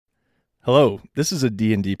Hello, this is a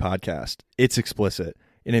D&D podcast. It's explicit,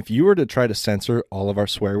 and if you were to try to censor all of our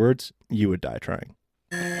swear words, you would die trying.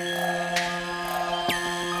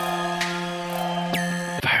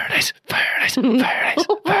 Paradise, paradise, paradise,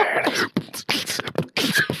 paradise.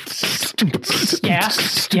 Yeah.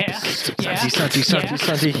 Santi,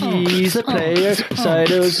 he's a player.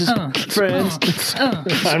 Sido's his friends.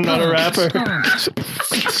 I'm not a rapper.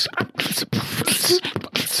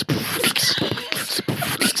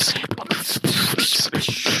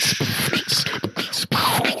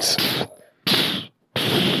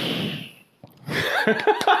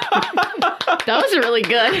 That was really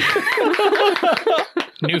good.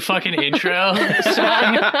 New fucking intro song.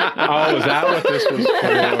 Oh, is that what this was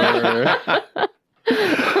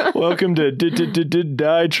for? Welcome to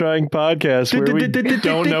Die Trying Podcast, where we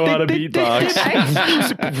don't know how to beatbox.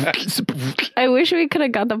 I wish we could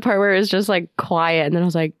have got the part where it was just like quiet, and then I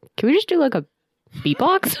was like, can we just do like a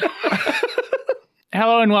beatbox?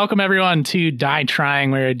 Hello and welcome everyone to Die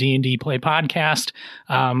Trying. We're a D&D play podcast.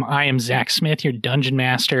 I am Zach Smith, your dungeon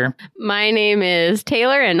master. My name is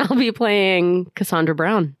Taylor, and I'll be playing Cassandra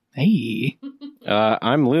Brown. Hey.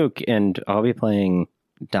 I'm Luke, and I'll be playing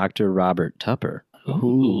Dr. Robert Tupper.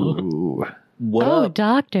 Ooh. What Oh, up?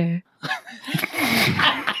 doctor.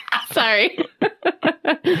 Sorry.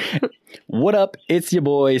 What up? It's your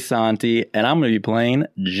boy Santi, and I'm going to be playing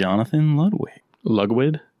Jonathan Ludwig.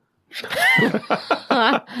 Lugwid.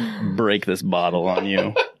 Break this bottle on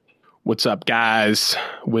you. What's up, guys?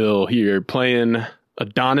 Will here playing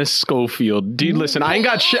Adonis Schofield. Dude, listen, I ain't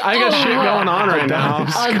got shit going on right now.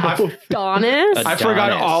 Adonis? I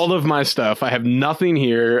forgot all of my stuff. I have nothing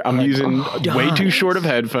here. I'm using way too short of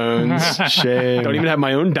headphones. Shame. Don't even have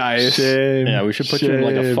my own dice. Shame. Yeah, we should put you in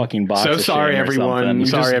like a fucking box. So of sorry, shame or everyone. something.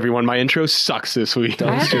 Sorry, everyone. My intro sucks this week.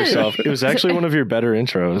 Don't yourself. It was actually one of your better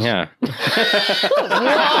intros. Yeah.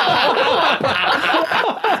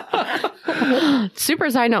 Super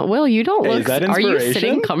side note, Will, you don't Hey, look... is that Are you inspiration?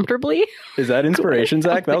 sitting comfortably? Is that inspiration,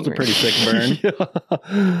 Zach? That was a pretty sick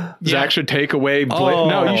burn. Zach should take away...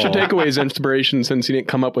 No, you should take away his inspiration since he didn't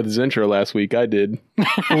come up with his intro last week. I did.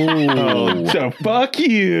 So fuck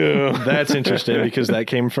you. That's interesting because that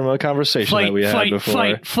came from a conversation that we had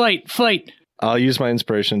before. Fight. I'll use my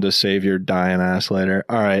inspiration to save your dying ass later.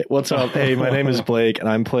 All right, what's up? Hey, my name is Blake, and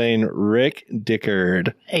I'm playing Rick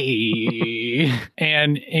Dickard. Hey.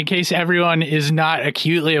 And in case everyone is not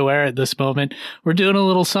acutely aware at this moment, we're doing a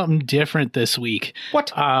little something different this week.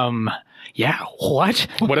 What? Yeah, what?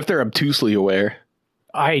 What if they're obtusely aware?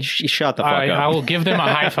 Shut the fuck up. I will give them a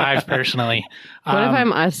high five personally. What if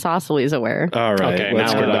I'm isosceles aware? All right, Okay,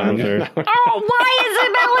 let's now get we're on with done. her. Oh, why is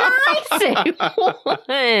it not what I say?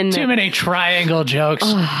 One. Too many triangle jokes.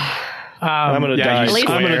 I'm gonna die. you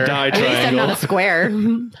I'm gonna square. die At least I'm not triangle. a square.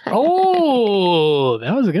 Oh,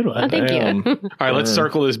 that was a good one. Thank Damn. you. All right, let's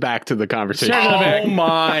circle this back to the conversation. Oh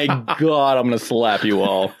my god, I'm going to slap you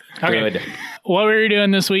all. Okay. Good. What we're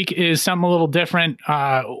doing this week is something a little different.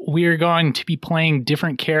 We're going to be playing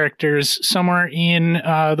different characters somewhere in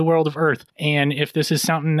the world of Earth. And if this is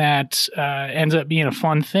something that ends up being a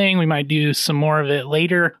fun thing, we might do some more of it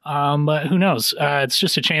later. But who knows? It's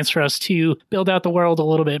just a chance for us to build out the world a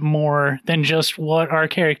little bit more than just what our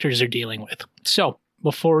characters are dealing with. So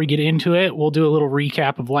before we get into it, we'll do a little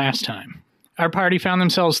recap of last time. Our party found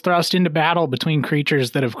themselves thrust into battle between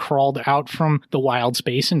creatures that have crawled out from the wild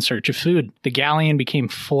space in search of food. The galleon became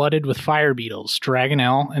flooded with fire beetles,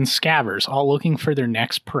 dragonelle, and scavers, all looking for their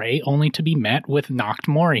next prey, only to be met with Noct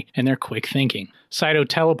Mori and their quick thinking. Saito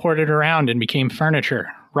teleported around and became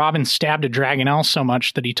furniture. Robin stabbed a dragonelle so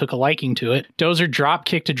much that he took a liking to it. Dozer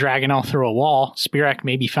drop-kicked a dragonelle through a wall. Spirac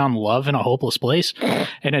maybe found love in a hopeless place.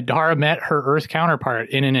 And Adara met her Earth counterpart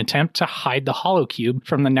in an attempt to hide the Hollow Cube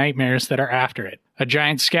from the nightmares that are after it. A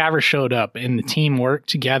giant scaver showed up, and the team worked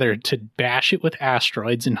together to bash it with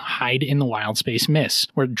asteroids and hide in the wild space mists,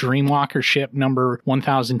 where Dreamwalker ship number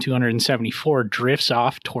 1274 drifts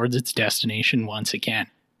off towards its destination once again.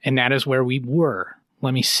 And that is where we were.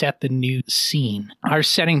 Let me set the new scene. Our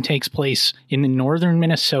setting takes place in the northern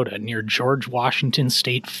Minnesota near George Washington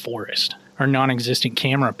State Forest. Our non-existent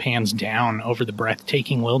camera pans down over the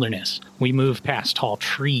breathtaking wilderness. We move past tall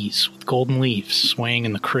trees with golden leaves swaying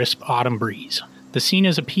in the crisp autumn breeze. The scene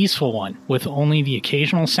is a peaceful one, with only the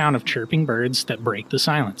occasional sound of chirping birds that break the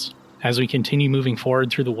silence. As we continue moving forward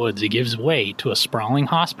through the woods, it gives way to a sprawling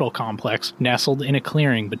hospital complex nestled in a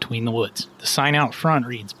clearing between the woods. The sign out front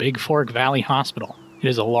reads Big Fork Valley Hospital. It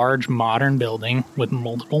is a large, modern building with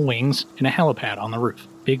multiple wings and a helipad on the roof.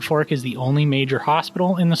 Big Fork is the only major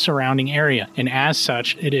hospital in the surrounding area, and as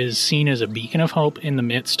such, it is seen as a beacon of hope in the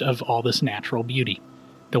midst of all this natural beauty.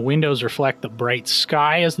 The windows reflect the bright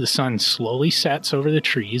sky as the sun slowly sets over the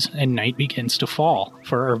trees and night begins to fall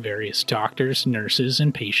for our various doctors, nurses,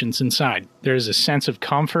 and patients inside. There is a sense of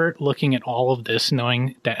comfort looking at all of this,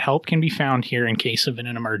 knowing that help can be found here in case of an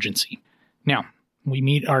emergency. Now, we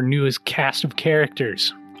meet our newest cast of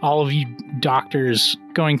characters. All of you doctors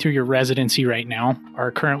going through your residency right now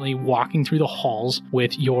are currently walking through the halls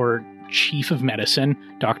with your chief of medicine,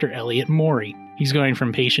 Dr. Elliot Morey. He's going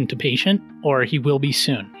from patient to patient, or he will be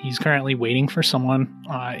soon. He's currently waiting for someone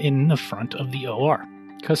in the front of the OR.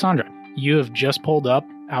 Cassandra, you have just pulled up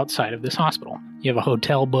outside of this hospital. You have a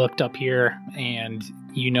hotel booked up here, and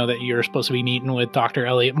you know that you're supposed to be meeting with Dr.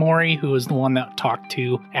 Elliot Morey, who is the one that talked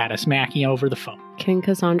to Addis Mackey over the phone. Can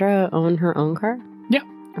Cassandra own her own car? Yeah.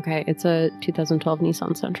 Okay, it's a 2012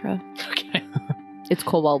 Nissan Sentra. Okay. It's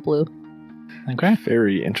cobalt blue. Okay.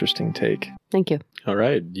 Very interesting take. Thank you. All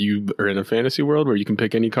right. You are in a fantasy world where you can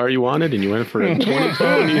pick any car you wanted, and you went for a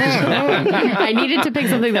 2012 Nissan. I needed to pick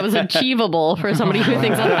something that was achievable for somebody who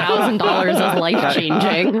thinks $1,000 is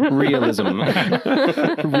life-changing. Realism.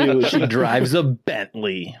 She drives a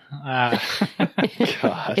Bentley. God.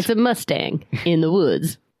 It's a Mustang in the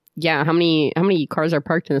woods. Yeah, how many cars are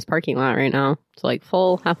parked in this parking lot right now? It's like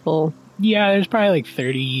full, half full. Yeah, there's probably like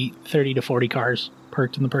 30 to 40 cars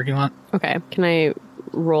parked in the parking lot. Okay, can I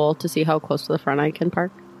roll to see how close to the front I can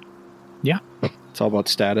park? Yeah. It's all about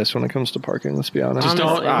status when it comes to parking, let's be honest. Just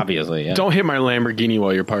don't, Obviously, yeah. don't hit my Lamborghini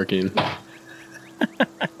while you're parking.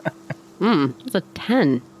 It's a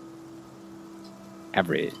 10.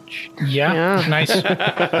 Average. Yeah. Yeah. Nice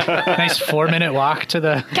 4-minute walk to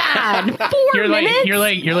the... God, 4 You're minutes?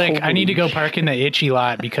 like, I need to go park in the itchy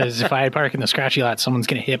lot because if I park in the scratchy lot, someone's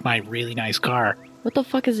going to hit my really nice car. What the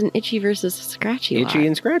fuck is an itchy versus scratchy lot? Itchy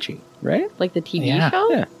and scratchy, right? Like the TV Yeah. show?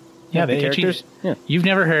 Yeah. Yeah, the itchy. characters. Yeah. You've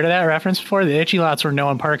never heard of that reference before? The itchy lots where no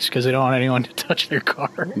one parks because they don't want anyone to touch their car.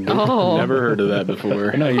 Oh. Never heard of that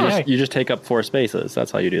before. No, you just take up 4 spaces.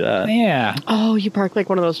 That's how you do that. Yeah. Oh, you park like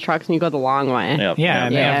one of those trucks and you go the long way. Yep. Yeah,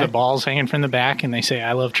 and they Yeah. have the balls hanging from the back and they say,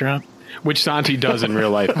 I love Trump. Which Santi does in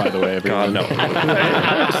real life, by the way. God, Everyone.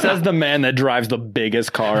 no. Says the man that drives the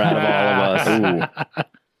biggest car out of all of us.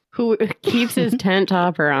 Who keeps his tent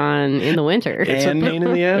topper on in the winter. And pain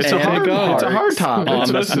in the ass. It's a hard, it's a hard top. It's on the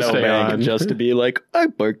supposed to stay snowbank on. just to be like, I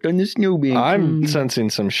parked on the snowbank. I'm sensing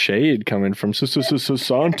some shade coming from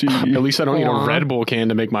Santi. At least I don't need Aw. a Red Bull can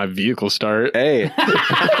to make my vehicle start. Hey.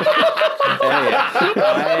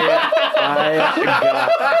 I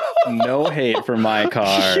got no hate for my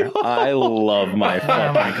car. I love my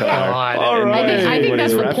fucking car. God. All right. I think What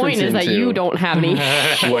that's he's the point is that referencing you to- don't have any.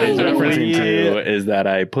 What he's referencing to is that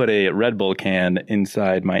I put a Red Bull can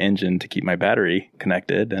inside my engine to keep my battery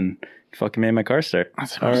connected and fucking made my car start.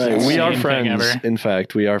 All right, we are Same thing friends. ever. In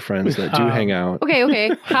fact, we are friends that do hang out.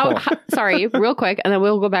 Okay. How, sorry, real quick, and then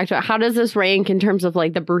we'll go back to it. How does this rank in terms of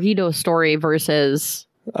like the burrito story versus?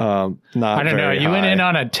 Not I don't know. very You went high. in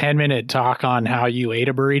on a 10-minute talk on how you ate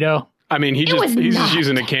a burrito. I mean, he's was just not.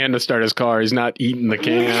 using a can to start his car. He's not eating the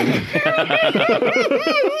can.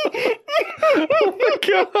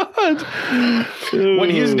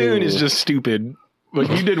 What he's doing is just stupid. What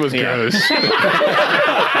you did was gross.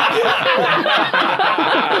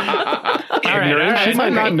 Ignorant. You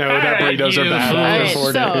might not know that burritos are bad after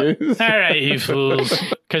 4 Alright, days. All right, you fools.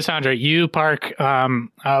 Cassandra, you park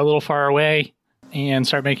a little far away and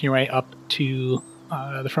start making your way up to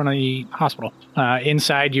the front of the hospital.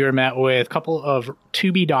 Inside, you are met with a couple of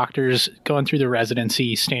to-be doctors going through the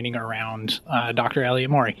residency, standing around Dr. Elliot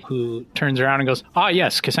Morey, who turns around and goes, "Ah,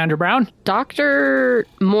 yes, Cassandra Brown? Dr.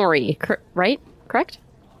 Morey, right? Correct?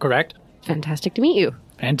 Correct. Fantastic to meet you.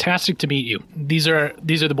 Fantastic to meet you. These are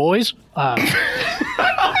the boys.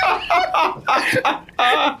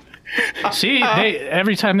 See,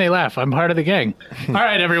 every time they laugh, I'm part of the gang. All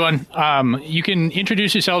right, everyone. You can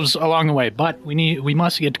introduce yourselves along the way, but we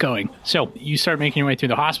must get going. So you start making your way through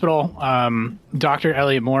the hospital. Dr.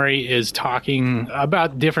 Elliot Morey is talking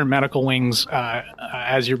about different medical wings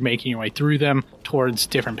as you're making your way through them towards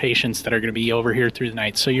different patients that are going to be over here through the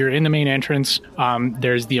night. So you're in the main entrance.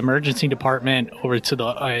 There's the emergency department over to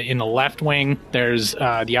the in the left wing. There's the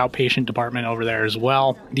outpatient department over there as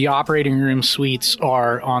well. The operating room suites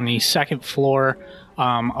are on the second floor.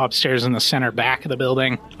 Upstairs in the center back of the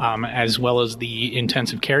building, as well as the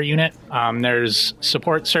intensive care unit. There's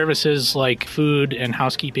support services like food and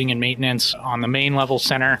housekeeping and maintenance on the main level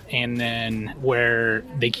center, and then where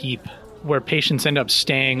patients end up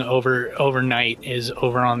staying overnight is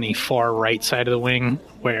over on the far right side of the wing,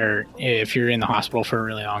 where if you're in the hospital for a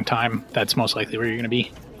really long time, that's most likely where you're going to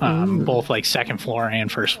be. both like second floor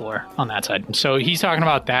and first floor on that side. So he's talking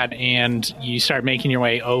about that, and you start making your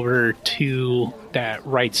way over to that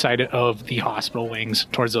right side of the hospital wings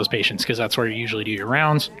towards those patients, because that's where you usually do your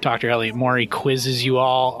rounds. Dr. Elliot Morey quizzes you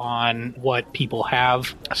all on what people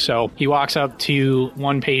have. So he walks up to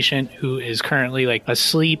one patient who is currently like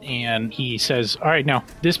asleep, and he says, all right, now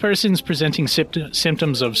this person's presenting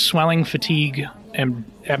symptoms of swelling, fatigue, and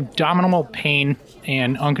abdominal pain,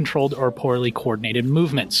 and uncontrolled or poorly coordinated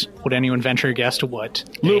movements. Would anyone venture a guess to what?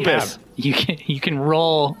 Lupus. You can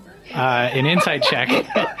roll an insight check.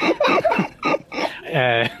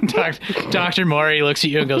 Dr. Morey looks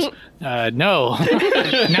at you and goes, no,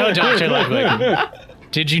 Dr. Ludwig.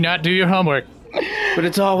 Did you not do your homework? But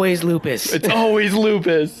it's always lupus. It's always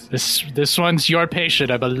lupus. This one's your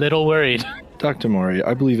patient. I'm a little worried. Dr. Morey,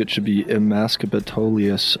 I believe it should be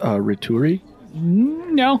Emascibatoleus returi.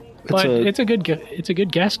 No, but it's a good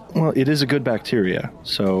guess. Well, it is a good bacteria,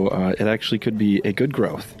 so it actually could be a good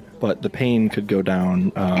growth. But the pain could go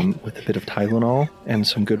down with a bit of Tylenol and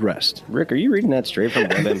some good rest. Rick, are you reading that straight from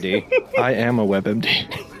WebMD? I am a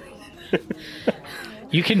WebMD.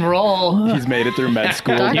 You can roll. He's made it through med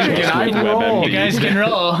school. You guys can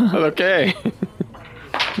roll. Okay.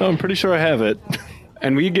 No, I'm pretty sure I have it.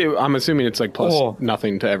 And I'm assuming it's like plus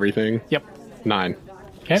nothing to everything. Yep. 9.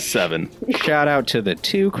 Okay. 7. Shout out to the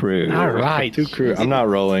 2 crew. All right. Two crew. I'm not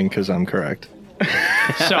rolling because I'm correct.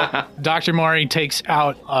 So Dr. Morey takes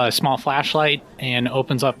out a small flashlight and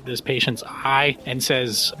opens up this patient's eye and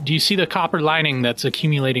says, do you see the copper lining that's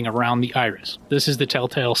accumulating around the iris? This is the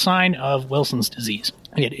telltale sign of Wilson's disease.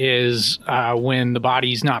 It is when the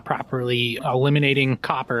body's not properly eliminating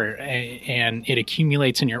copper and it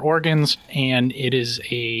accumulates in your organs, and it is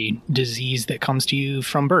a disease that comes to you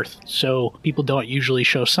from birth. So people don't usually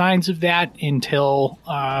show signs of that until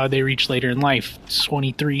they reach later in life,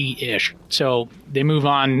 23-ish. So they move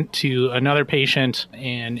on to another patient,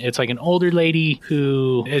 and it's like an older lady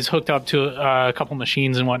who is hooked up to a couple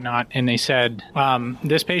machines and whatnot. And they said,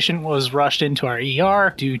 this patient was rushed into our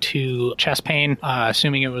ER due to chest pain,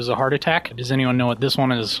 assuming it was a heart attack. Does anyone know what this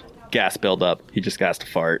one is? Gas buildup. He just got to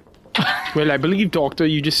fart. Well, I believe, Doctor,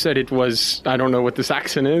 you just said it was, I don't know what this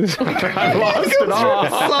accent is. I lost it all.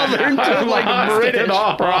 Southern to like British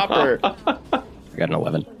proper. I got an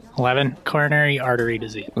 11. 11, coronary artery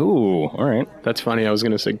disease. Ooh, all right. That's funny. I was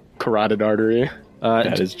going to say carotid artery.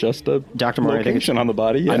 That is just a Dr. Morey, I think it's location on the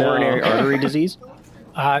body. Yeah. coronary artery disease.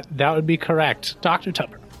 That would be correct. Dr.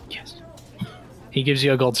 Tupper. Yes. He gives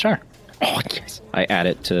you a gold star. Oh, yes. I add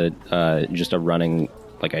it to just a running,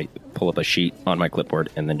 like I pull up a sheet on my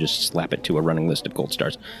clipboard and then just slap it to a running list of gold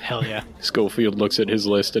stars. Hell yeah. Schofield looks at his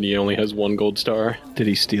list and he only has 1 gold star. Did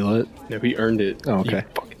he steal it? No, he earned it. Oh, okay. You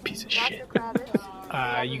fucking piece of shit.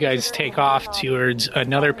 You guys take off towards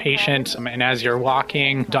another patient, and as you're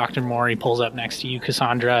walking, Dr. Morey pulls up next to you,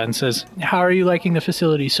 Cassandra, and says, how are you liking the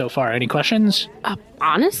facility so far? Any questions?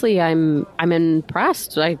 Honestly, I'm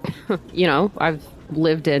impressed. I've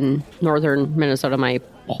lived in northern Minnesota my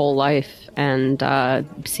whole life, and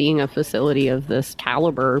seeing a facility of this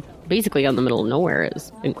caliber basically out in the middle of nowhere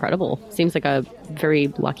is incredible. Seems like a very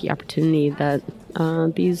lucky opportunity that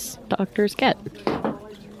these doctors get.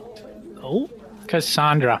 Oh,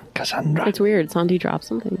 Cassandra. It's weird. Sandy dropped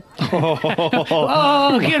something.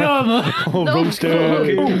 Oh, get him! Roasted.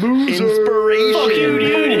 Inspiration. Fuck you,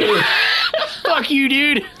 dude! Fuck you,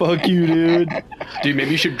 dude! Fuck you, dude. Dude,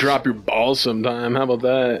 maybe you should drop your balls sometime. How about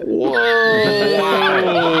that?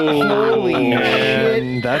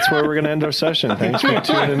 And that's where we're going to end our session. Thanks for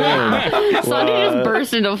tuning in. Sandy just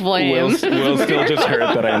burst into flames. Will still just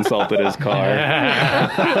hurt that I insulted his car.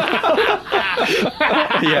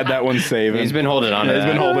 He had that one saved. He's been holding on to He's that.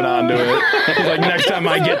 been holding on to it. He's like, next time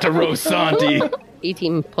I get to roast Santi.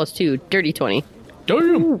 18 plus 2, dirty 20.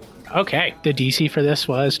 Damn. Okay, the DC for this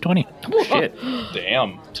was 20. Shit.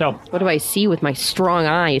 Damn. So, What do I see with my strong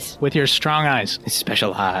eyes? with your strong eyes,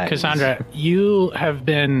 Special eyes. Cassandra, you have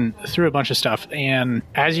been through a bunch of stuff, and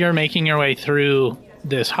as you're making your way through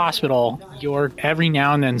this hospital, you're every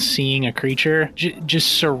now and then seeing a creature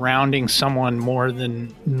just surrounding someone more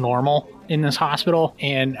than normal in this hospital.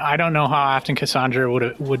 And I don't know how often Cassandra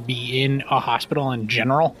would be in a hospital in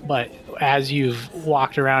general, but as you've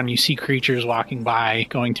walked around, you see creatures walking by,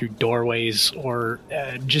 going through doorways, or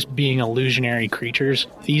just being illusionary creatures.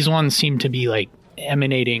 These ones seem to be like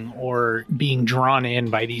emanating or being drawn in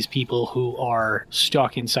by these people who are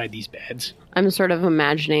stuck inside these beds. I'm sort of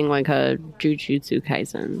imagining like a Jujutsu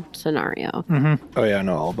Kaisen scenario. Oh, yeah, I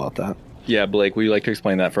know all about that. Yeah, Blake, would you like to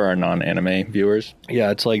explain that for our non-anime viewers?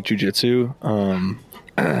 Yeah, it's like jujitsu,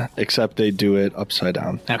 except they do it upside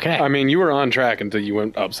down. Okay. I mean, you were on track until you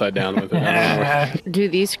went upside down with it. I don't know. Do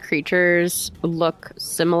these creatures look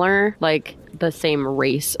similar? Like the same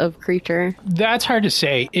race of creature? That's hard to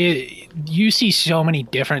say. You see so many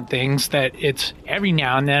different things that it's every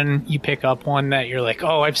now and then you pick up one that you're like,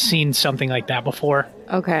 oh, I've seen something like that before.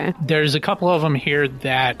 Okay. There's a couple of them here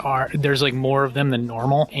that there's like more of them than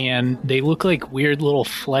normal, and they look like weird little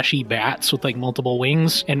fleshy bats with like multiple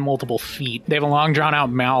wings and multiple feet. They have a long drawn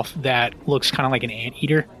out mouth that looks kind of like an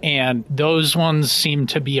anteater, and those ones seem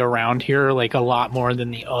to be around here like a lot more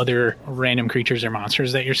than the other random creatures or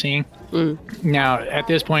monsters that you're seeing. Now, at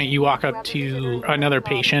this point, you walk up to another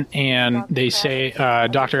patient and they say,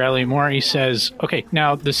 Dr. Elliot Morey says, okay,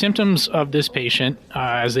 now the symptoms of this patient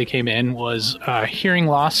as they came in was hearing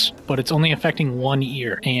loss, but it's only affecting one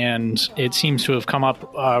ear, and it seems to have come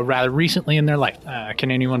up rather recently in their life.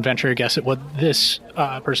 Can anyone venture a guess at what this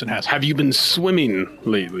person has? Have you been swimming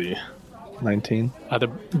lately? 19.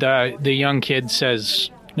 The young kid says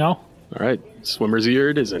no. All right. Swimmer's ear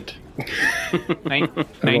it isn't. I rolled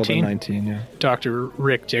a 19. 19, yeah. Dr.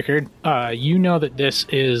 Rick Dickard, you know that this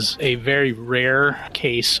is a very rare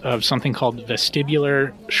case of something called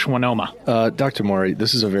vestibular schwannoma. Dr. Mori,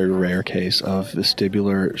 this is a very rare case of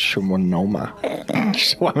vestibular schwannoma.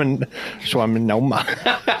 Schwannoma.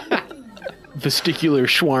 Vestibular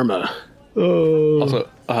shawarma. Also,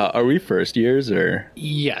 are we first years or?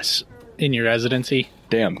 Yes, in your residency.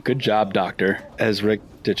 Damn, good job, doctor. As Rick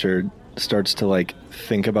Ditchard starts to like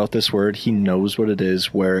think about this word, he knows what it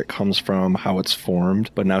is, where it comes from, how it's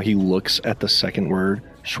formed, but now he looks at the second word,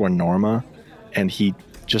 schwannorma, and he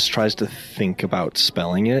just tries to think about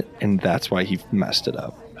spelling it, and that's why he messed it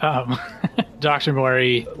up. Dr.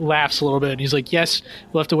 Mori laughs a little bit. He's like, yes,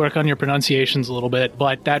 we'll have to work on your pronunciations a little bit,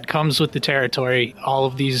 but that comes with the territory. All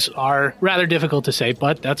of these are rather difficult to say,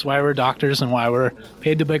 but that's why we're doctors and why we're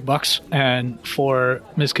paid the big bucks. And for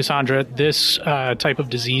Ms. Cassandra, this type of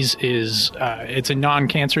disease is, it's a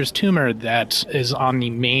non-cancerous tumor that is on the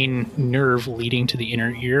main nerve leading to the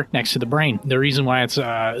inner ear next to the brain. The reason why it's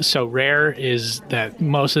so rare is that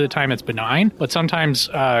most of the time it's benign, but sometimes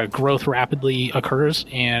growth rapidly occurs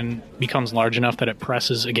and becomes large enough that it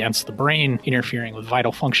presses against the brain, interfering with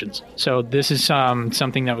vital functions. So this is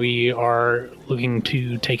something that we are looking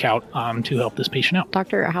to take out to help this patient out.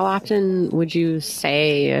 Doctor, how often would you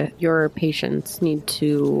say your patients need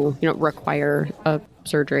to, require a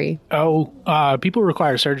surgery? People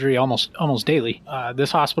require surgery almost daily.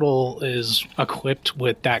 This hospital is equipped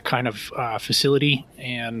with that kind of facility,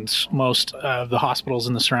 and most of the hospitals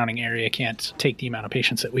in the surrounding area can't take the amount of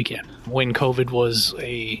patients that we can. When COVID was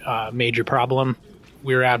a major problem,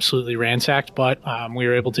 we were absolutely ransacked, but we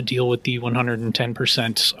were able to deal with the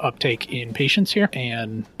 110% uptake in patients here,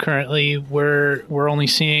 and currently we're only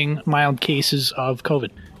seeing mild cases of COVID.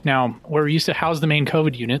 Now, where we used to house the main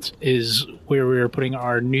COVID units is where we are putting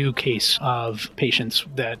our new case of patients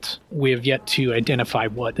that we have yet to identify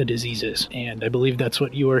what the disease is. And I believe that's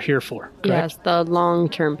what you are here for, correct? Yes, the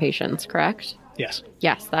long-term patients, correct? Yes.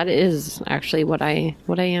 Yes, that is actually what I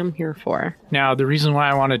am here for. Now, the reason why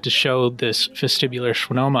I wanted to show this vestibular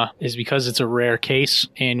schwannoma is because it's a rare case,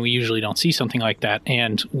 and we usually don't see something like that.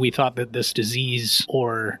 And we thought that this disease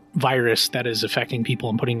or virus that is affecting people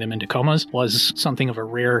and putting them into comas was something of a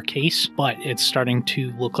rare case, but it's starting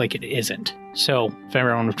to look like it isn't. So if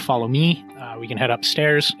everyone would follow me, we can head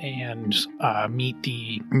upstairs and meet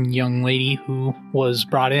the young lady who was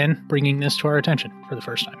brought in, bringing this to our attention for the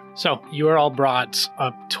first time. So you are all brought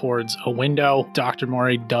up towards a window. Dr.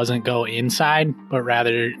 Mori doesn't go inside, but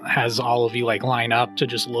rather has all of you line up to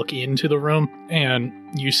just look into the room. And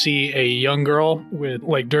you see a young girl with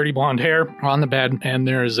dirty blonde hair on the bed, and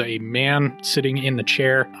there's a man sitting in the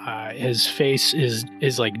chair. His face is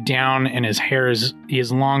down, and he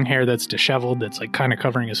has long hair that's disheveled, that's kind of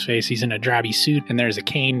covering his face. He's in a drabby suit, and there's a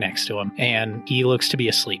cane next to him, and he looks to be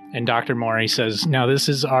asleep. And Dr. Mori says, now this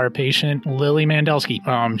is our patient, Lily Mandelsky.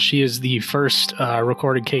 She is the first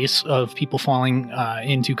recorded case of people falling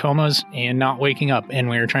into comas and not waking up, and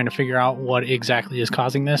we were trying to figure out what exactly is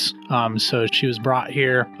causing this. So she was brought here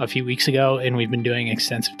a few weeks ago, and we've been doing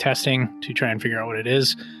extensive testing to try and figure out what it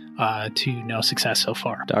is, to no success so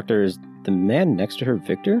far. Doctor, is the man next to her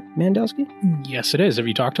Victor Mandelsky? Yes, it is. Have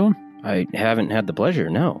you talked to him? I haven't had the pleasure,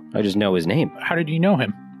 no. I just know his name. How did you know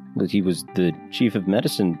him? Well, he was the chief of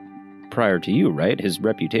medicine prior to you, right? His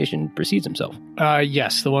reputation precedes himself.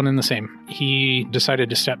 Yes, the one and the same. He decided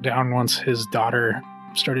to step down once his daughter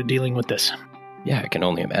started dealing with this. Yeah, I can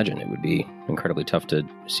only imagine. It would be incredibly tough to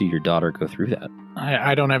see your daughter go through that.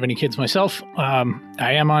 I don't have any kids myself.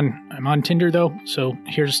 I'm on Tinder though, so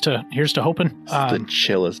here's to hoping. The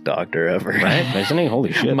chillest doctor ever. Right? Isn't he?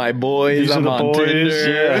 Holy shit. My boys, These are I'm the on boys,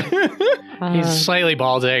 Tinder. He's slightly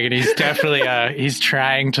balding, and he's definitely he's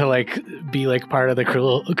trying to like be like part of the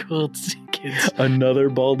cool kids. Another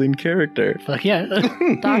balding character. Fuck yeah.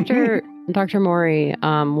 Dr. Mori,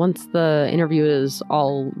 once the interview is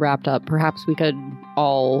all wrapped up, perhaps we could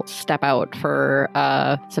all step out for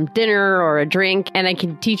some dinner or a drink, and I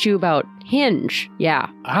can teach you about Hinge. Yeah.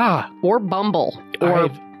 Or Bumble. Or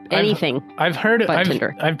anything. I've heard but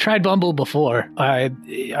Tinder. I've tried Bumble before. I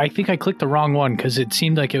think I clicked the wrong one because it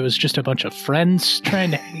seemed like it was just a bunch of friends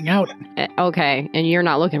trying to hang out. Okay, and you're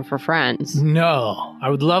not looking for friends. No, I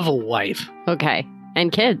would love a wife. Okay,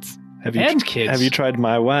 and kids. Kids. Have you tried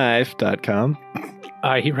mywife.com?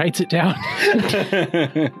 He writes it down.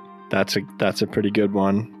 That's a pretty good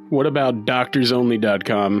one. What about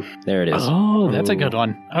doctorsonly.com? There it is. Oh, that's a good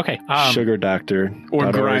one. Okay. Sugar Doctor. Or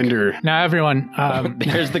Grindr? Now, everyone.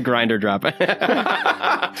 There's the grinder drop.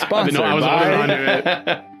 I was already onto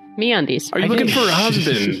it. MeUndies. Are you looking for a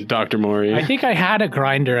husband, Dr. Mori? I think I had a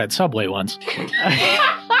grinder at Subway once.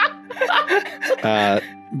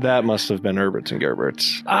 That must have been Herbert's and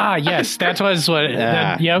Gerbert's. Yes, that was what.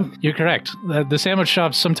 Yep, you're correct. The sandwich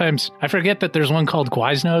shops sometimes. I forget that there's one called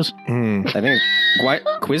Quiznos. I think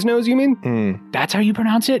Quiznos, you mean? That's how you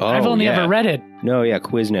pronounce it. I've only ever read it. No, yeah,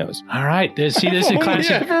 Quiznos. All right. See, this is a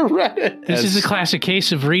classic. This is a classic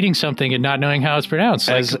case of reading something and not knowing how it's pronounced.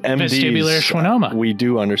 As like MDs, vestibular schwannoma. We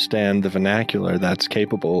do understand the vernacular that's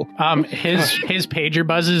capable. His pager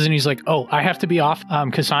buzzes and he's like, "Oh, I have to be off.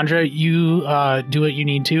 Cassandra, you do what you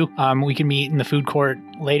need to. We can meet in the food court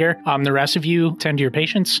later. The rest of you tend to your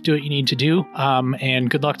patients. Do what you need to do. And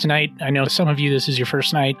good luck tonight. I know some of you, this is your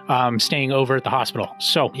first night staying over at the hospital.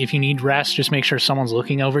 So if you need rest, just make sure someone's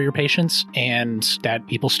looking over your patients and that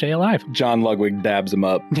people stay alive." John Ludwig dabs him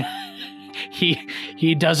up.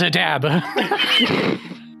 He does a dab.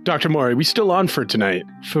 Dr. Mori, we still on for tonight?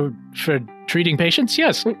 For treating patients?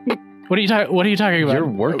 Yes. What are you talking about? You're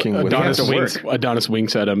working with Adonis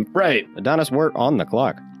winks at him. Right. Adonis, we're on the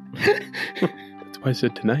clock. That's why I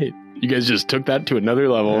said tonight. You guys just took that to another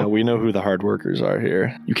level. Yeah, we know who the hard workers are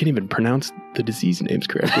here. You can't even pronounce the disease names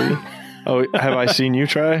correctly. Oh, have I seen you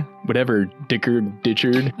try? Whatever, Dickard,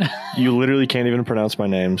 Ditchard. You literally can't even pronounce my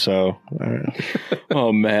name, so...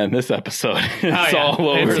 Oh, man, this episode is all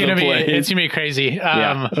over the place. It's going to be crazy.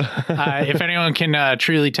 If anyone can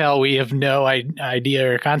truly tell, we have no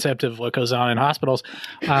idea or concept of what goes on in hospitals.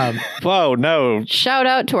 Whoa, no. Shout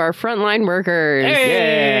out to our frontline workers.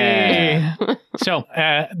 Hey! So,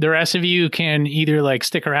 the rest of you can either like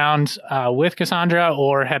stick around with Cassandra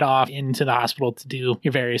or head off into the hospital to do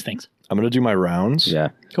your various things. I'm going to do my rounds. Yeah.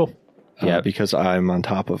 Cool. Yeah, because I'm on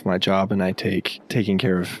top of my job and I take taking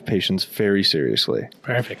care of patients very seriously.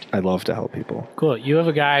 Perfect. I love to help people. Cool. You have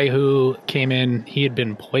a guy who came in, he had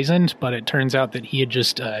been poisoned, but it turns out that he had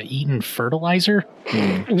just eaten fertilizer.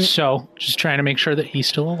 So just trying to make sure that he's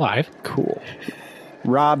still alive. Cool.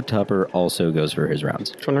 Rob Tupper also goes for his rounds.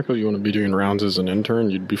 Technically, you want to be doing rounds as an intern.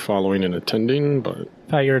 You'd be following and attending, but... I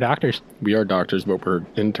thought you were doctors. We are doctors, but we're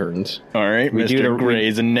interns. All right, We do Mr. the-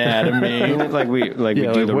 Grey's Anatomy. we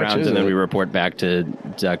do the which rounds is and then it? we report back to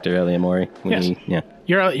Dr. Eliamori. Yes. Yeah.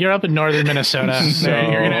 You're up in northern Minnesota. So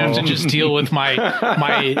you're gonna have to just deal with my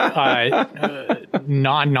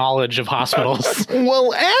non-knowledge of hospitals.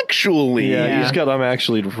 Well, actually, Yeah, he's got I'm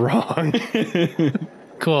actually wrong.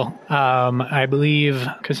 Cool. I believe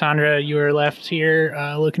Cassandra, you are left here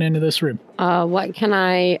looking into this room. What can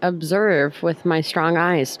I observe with my strong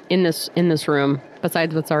eyes in this room,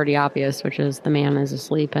 besides what's already obvious, which is the man is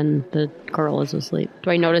asleep and the girl is asleep?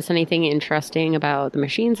 Do I notice anything interesting about the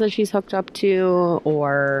machines that she's hooked up to,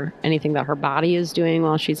 or anything that her body is doing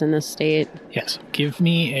while she's in this state? Yes. Give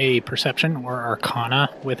me a perception or arcana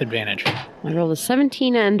with advantage. I rolled a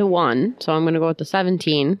 17 and a 1, so I'm going to go with the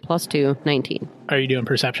 17 plus 2, 19. Are you doing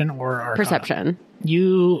perception or arcana? Perception.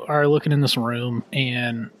 You are looking in this room,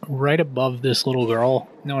 and right above this little girl,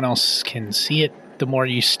 no one else can see it. The more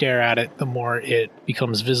you stare at it, the more it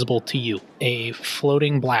becomes visible to you. A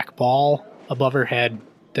floating black ball above her head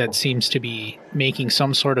that seems to be making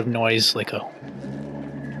some sort of noise, like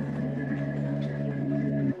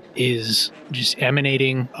is just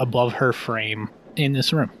emanating above her frame in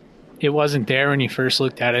this room. It wasn't there when you first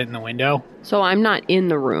looked at it in the window. So I'm not in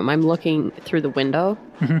the room. I'm looking through the window.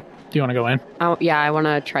 Mm-hmm. Do you want to go in? I want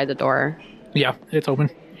to try the door. Yeah, it's open.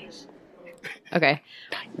 Okay.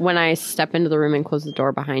 When I step into the room and close the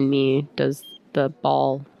door behind me, does the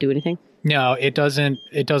ball do anything? No, it doesn't.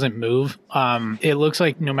 It doesn't move. It looks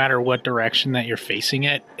like no matter what direction that you're facing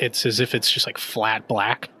it, it's as if it's just like flat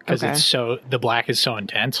black because Okay. the black is so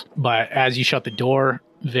intense. But as you shut the door,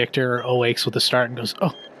 Victor awakes with a start and goes,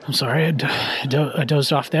 "Oh, I'm sorry, I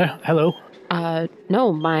dozed off there. Hello."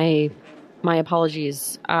 No, my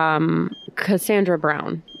apologies. Cassandra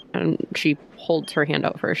Brown. And she holds her hand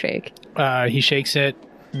out for a shake. He shakes it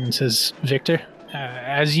and says, "Victor."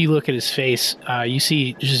 As you look at his face, you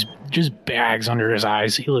see just bags under his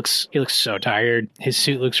eyes. He looks so tired. His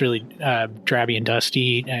suit looks really drabby and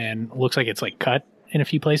dusty, and looks like it's like cut in a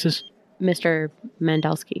few places. Mr.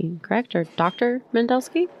 Mendelsky, correct? Or Dr.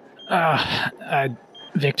 Mendelsky?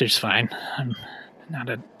 Victor's fine. I'm not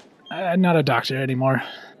a doctor anymore.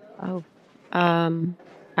 Oh.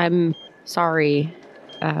 I'm sorry.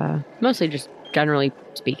 Mostly just generally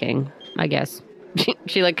speaking, I guess.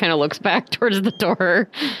 She like kind of looks back towards the door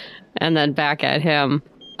and then back at him.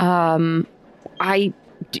 Do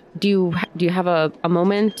you have a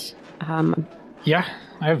moment? Yeah,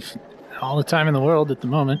 I have all the time in the world at the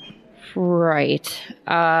moment. Right.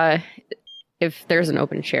 If there's an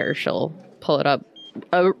open chair, she'll pull it up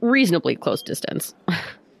a reasonably close distance.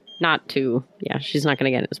 Not too, she's not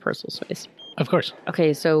going to get in his personal space. Of course.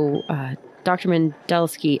 Okay, so Dr.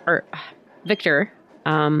 Mendelsky, or Victor,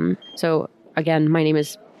 so again, my name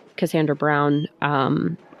is Cassandra Brown.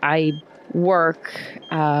 I work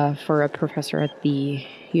for a professor at the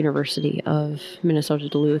University of Minnesota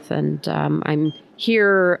Duluth, and I'm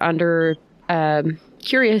here under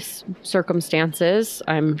curious circumstances.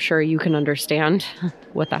 I'm sure you can understand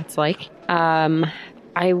what that's like.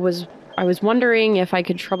 I was wondering if I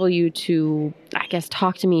could trouble you to, I guess,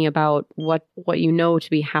 talk to me about what you know to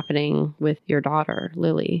be happening with your daughter,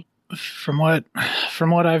 Lily. From what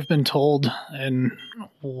I've been told and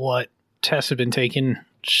what tests have been taken,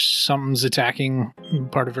 something's attacking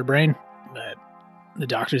part of her brain, but the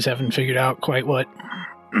doctors haven't figured out quite what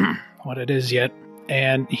it is yet.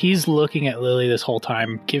 And he's looking at Lily this whole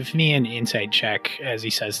time. Give me an insight check as he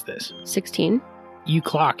says this. 16. You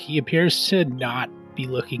clock. He appears to not be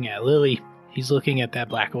looking at Lily. He's looking at that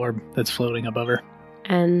black orb that's floating above her.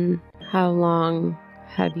 And how long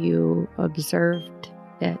have you observed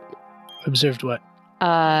it? Observed what?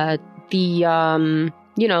 Her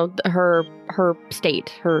state,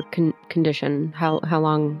 her condition. How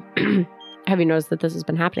long have you noticed that this has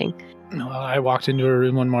been happening? Well, I walked into her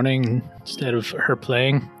room one morning, and instead of her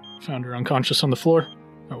playing, found her unconscious on the floor.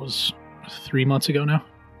 That was 3 months ago now.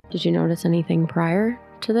 Did you notice anything prior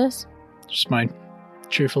to this? Just my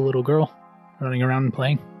cheerful little girl running around and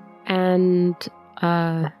playing. And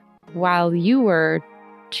while you were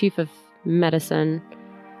chief of medicine,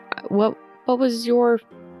 what was your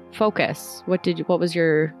focus? What was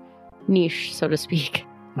your niche, so to speak?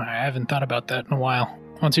 I haven't thought about that in a while.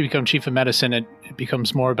 Once you become chief of medicine, it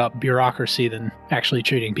becomes more about bureaucracy than actually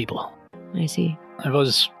treating people. I see. I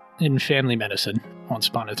was in family medicine once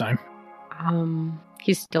upon a time.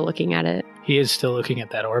 He's still looking at it. He is still looking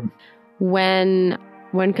at that orb. When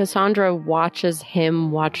Cassandra watches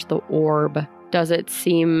him watch the orb, does it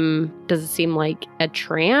seem like a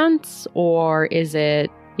trance, or is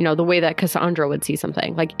it, the way that Cassandra would see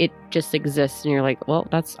something? Like it just exists and you're like, well,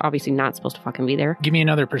 that's obviously not supposed to fucking be there. Give me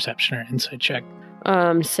another perception or insight check.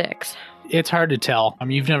 6. It's hard to tell.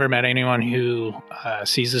 You've never met anyone who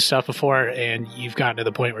sees this stuff before, and you've gotten to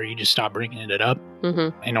the point where you just stop bringing it up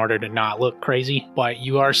in order to not look crazy. But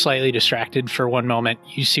you are slightly distracted for one moment.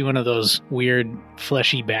 You see one of those weird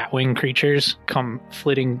fleshy batwing creatures come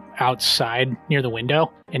flitting outside near the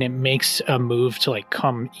window, and it makes a move to like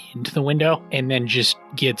come into the window and then just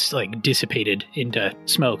gets like dissipated into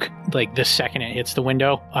smoke. Like the second it hits the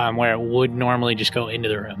window, where it would normally just go into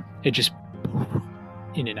the room, it just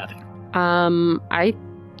into nothing. I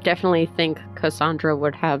definitely think Cassandra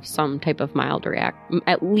would have some type of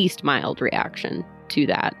at least mild reaction to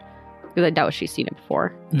that, because I doubt she's seen it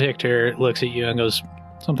before. Victor looks at you and goes,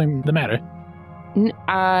 "Something the matter?"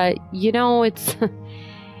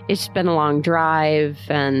 It's been a long drive,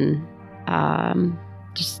 and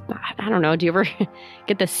just I don't know. Do you ever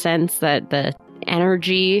get the sense that the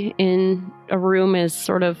energy in a room is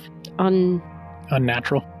sort of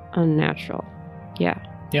Unnatural. Unnatural? Yeah.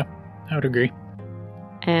 I would agree.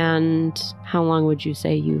 And how long would you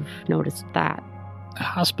say you've noticed that?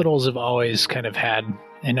 Hospitals have always kind of had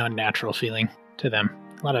an unnatural feeling to them.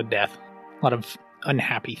 A lot of death, a lot of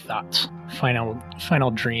unhappy thoughts,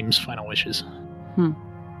 final dreams, final wishes.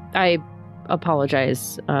 I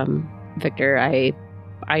apologize, Victor.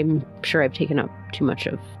 I'm sure I've taken up too much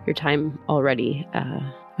of your time already.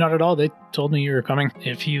 Not at all. They told me you were coming.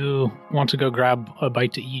 If you want to go grab a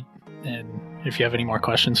bite to eat, and if you have any more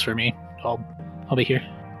questions for me, I'll be here.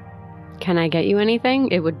 Can I get you anything?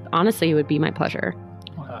 It would be my pleasure.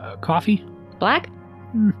 Coffee? Black?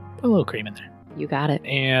 Put a little cream in there. You got it.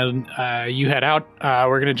 And you head out.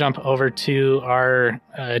 We're going to jump over to our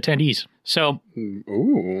attendees. So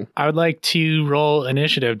Ooh. I would like to roll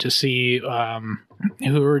initiative to see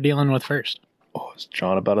who we're dealing with first. Oh, is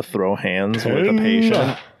John about to throw hands with a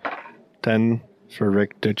patient? 10 for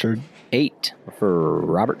Rick Ditchard. 8 for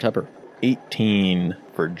Robert Tupper. 18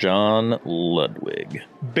 for John Ludwig.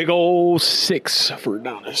 Big ol' 6 for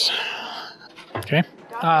Adonis. Okay.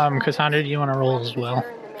 Cassandra, do you want to roll as well?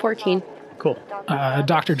 14. Cool.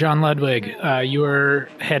 Dr. John Ludwig, you are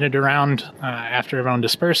headed around after everyone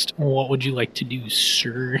dispersed. What would you like to do,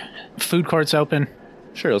 sir? Food court's open.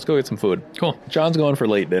 Sure, let's go get some food. Cool. John's going for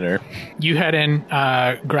late dinner. You head in,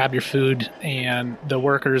 grab your food, and the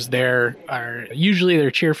workers there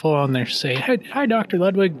they're cheerful and they say, hi, Dr.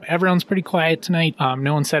 Ludwig. Everyone's pretty quiet tonight.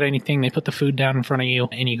 No one said anything. They put the food down in front of you,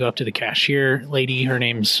 and you go up to the cashier lady. Her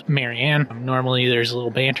name's Marianne. Normally there's a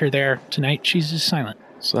little banter there. Tonight she's just silent.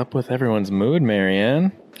 What's up with everyone's mood,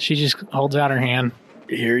 Marianne? She just holds out her hand.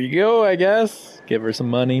 Here you go, I guess. Give her some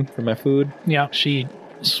money for my food. Yeah, she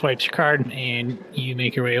swipes your card, and you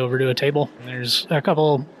make your way over to a table. There's a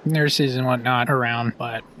couple nurses and whatnot around,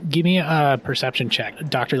 but give me a perception check,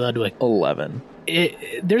 Dr. Ludwig. 11.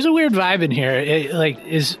 There's a weird vibe in here.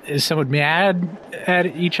 Is someone mad at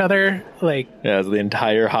each other? Yeah, is the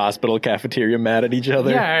entire hospital cafeteria mad at each other?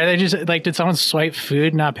 Yeah, are they just did someone swipe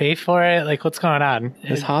food, not pay for it? What's going on?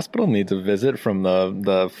 This hospital needs a visit from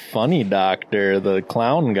the funny doctor, the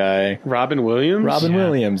clown guy. Robin Williams? Robin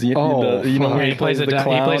Williams. You know Yeah, he plays the he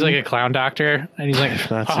clown? plays like a clown doctor, and he's like,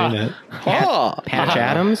 I've not seen it. Patch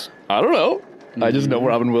Adams? I don't know. I just know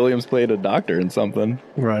Robin Williams played a doctor in something.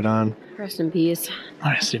 Right on. Rest in peace.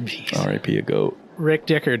 Rest in peace. R.I.P. a goat. Rick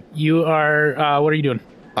Dickard, you are. What are you doing?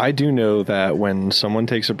 I do know that when someone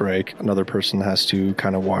takes a break, another person has to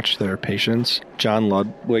kind of watch their patients. John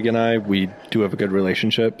Ludwig and I, we do have a good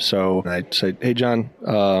relationship. So I say, hey, John,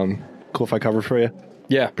 cool if I cover for you?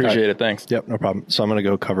 Yeah, appreciate it. Thanks. Yep, no problem. So I'm going to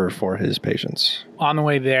go cover for his patients. On the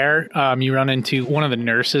way there, you run into one of the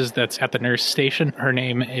nurses that's at the nurse station. Her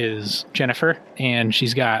name is Jennifer, and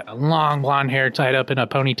she's got long blonde hair tied up in a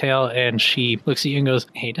ponytail, and she looks at you and goes,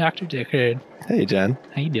 hey, Dr. Dickard, Hey, Jen.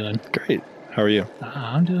 how you doing? Great. How are you?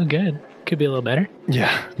 I'm doing good. Could be a little better.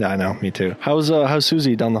 Yeah, I know. Me too. How's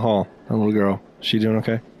Susie down the hall? That little girl. She doing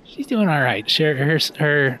okay? She's doing all right.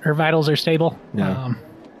 Her vitals are stable. Yeah.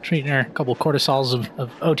 Treating her a couple cortisols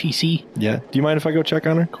of OTC. Yeah. Do you mind if I go check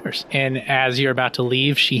on her? Of course. And as you're about to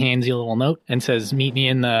leave, she hands you a little note and says, meet me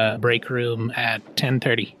in the break room at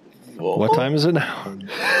 10:30. What time is it now?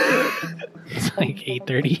 It's like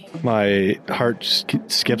 8:30. My heart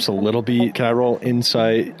skips a little beat. Can I roll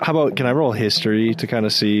insight? Can I roll history to kind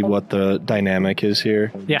of see what the dynamic is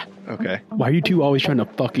here? Yeah. Okay. Why are you two always trying to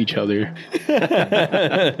fuck each other?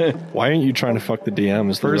 Why aren't you trying to fuck the DM?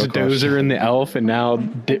 Is the First real question. Dozer and the Elf, and now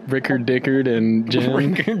Rickard Dickard and Jen.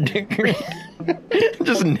 Rickard Dickard.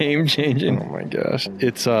 Just name changing. Oh my gosh.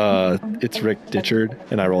 It's Rick Ditchard,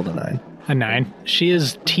 and I rolled a 9. A 9. She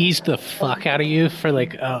has teased the fuck out of you for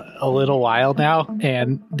like a little while now,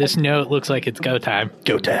 and this note looks like it's go time.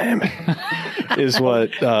 Go time is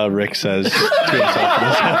what Rick says to himself in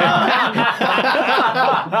his head.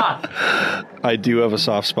 I do have a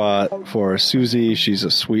soft spot for Susie. She's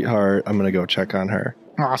a sweetheart. I'm gonna go check on her.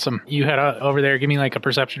 Awesome. You head over there. Give me like a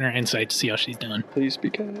perception or insight to see how she's doing. Please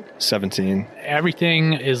be kind. 17.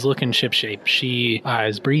 Everything is looking shipshape. She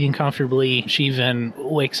is breathing comfortably. She even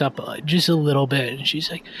wakes up just a little bit, and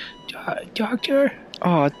she's like, "Doctor."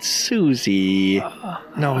 Oh, it's Susie.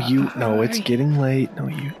 No, it's getting late. No,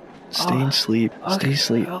 you stay and sleep. Stay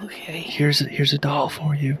asleep. Okay. Here's a doll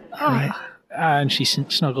for you. All right. And she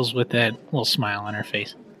snuggles with that little smile on her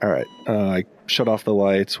face. All right. I shut off the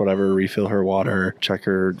lights, whatever, refill her water, check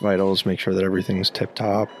her vitals, make sure that everything's tip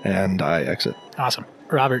top, and I exit. Awesome.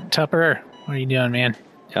 Robert Tupper, what are you doing, man?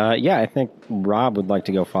 Yeah, I think Rob would like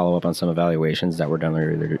to go follow up on some evaluations that were done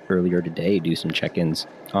earlier today, do some check-ins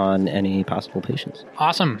on any possible patients.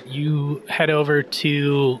 Awesome. You head over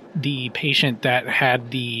to the patient that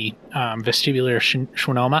had the vestibular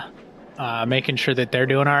schwannoma, making sure that they're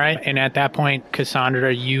doing all right. And at that point,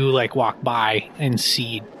 Cassandra, you walk by and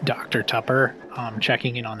see Dr. Tupper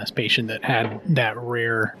checking in on this patient that had that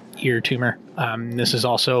rare ear tumor. This is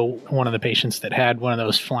also one of the patients that had one of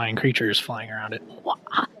those flying creatures flying around it.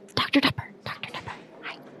 Dr. Tupper.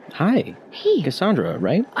 Hi. Hi. Hey. Cassandra,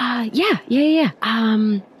 right? Yeah.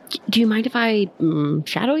 Do you mind if I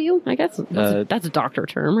shadow you? I guess that's a doctor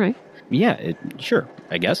term, right? Yeah, sure,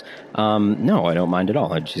 I guess. No, I don't mind at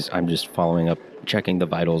all. I'm just following up checking the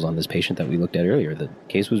vitals on this patient that we looked at earlier. The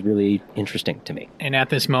case was really interesting to me. And at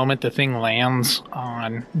this moment, the thing lands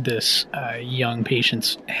on this young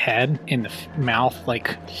patient's head in the mouth,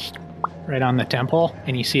 like right on the temple.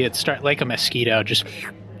 And you see it start like a mosquito, just...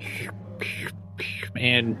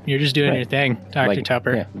 And you're just doing your thing, Dr.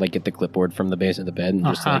 Tupper. Yeah, like get the clipboard from the base of the bed and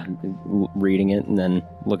just like reading it and then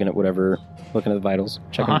looking at the vitals,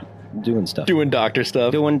 checking, doing stuff. Doing doctor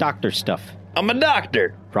stuff. Doing doctor stuff. I'm a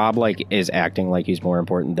doctor. Rob is acting like he's more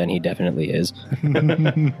important than he definitely is.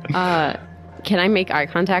 Can I make eye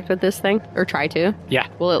contact with this thing? Or try to? Yeah.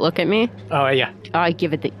 Will it look at me? Oh, yeah. I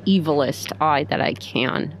give it the evilest eye that I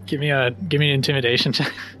can. Give me an intimidation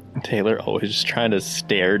check. Taylor always just trying to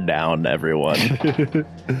stare down everyone.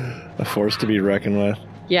 A force to be reckoned with.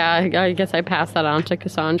 Yeah, I guess I pass that on to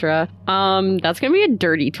Cassandra. That's going to be a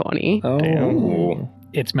dirty 20. Oh. Damn.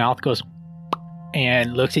 Its mouth goes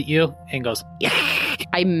and looks at you and goes,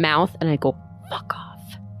 I mouth and I go, fuck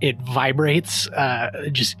off. it vibrates,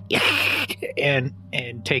 just and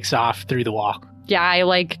takes off through the wall. Yeah, I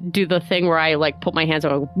like do the thing where I like put my hands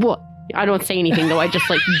on. What? I don't say anything though. I just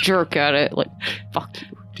like jerk at it, like fuck you.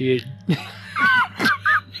 Dude,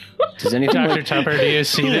 Does anything Dr. Tupper, do you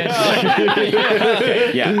see this?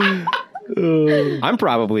 Yeah. I'm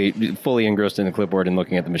probably fully engrossed in the clipboard and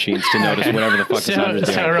looking at the machines to notice whatever the fuck Cassandra's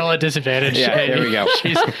doing. So roll a disadvantage. Yeah, there we go.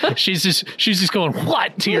 She's just going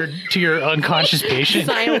what to your unconscious patient.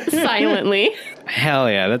 Silently. Hell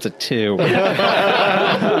yeah, that's a 2.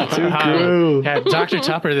 Yeah, Dr.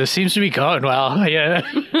 Tupper, this seems to be going well. Yeah.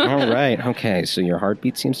 All right. Okay, so your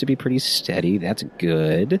heartbeat seems to be pretty steady. That's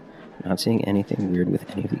good. Not seeing anything weird with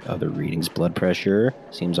any of the other readings. Blood pressure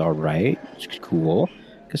seems all right. Cool.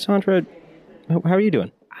 Cassandra, how are you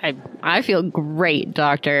doing? I feel great,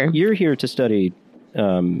 Doctor. You're here to study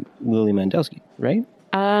Lily Mendelsky, right?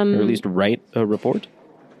 Or at least write a report?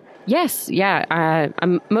 Yes, yeah.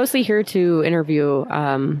 I'm mostly here to interview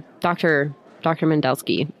Dr.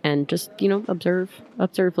 Mendelsky and just, observe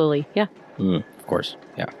Lily. Yeah. Of course,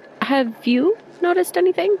 yeah. Have you noticed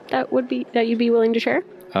anything that you'd be willing to share?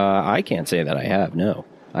 I can't say that I have, no.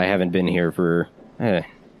 I haven't been here for, a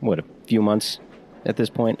few months at this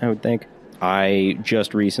point, I would think. I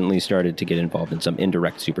just recently started to get involved in some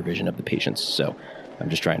indirect supervision of the patients, so I'm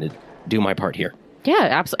just trying to do my part here. Yeah,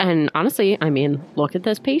 absolutely. And honestly, I mean, look at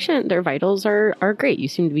this patient. Their vitals are great. You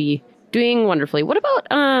seem to be doing wonderfully. What about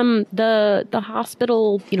the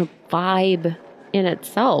hospital, vibe in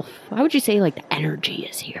itself? How would you say like the energy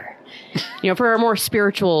is here? For our more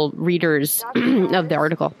spiritual readers of the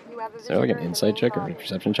article. Is there like an insight check or a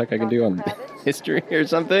perception check I can do on history or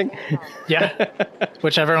something? Yeah.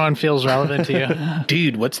 Whichever one feels relevant to you.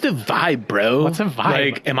 Dude, what's the vibe, bro? What's a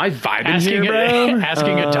vibe? Like, am I vibing here, bro?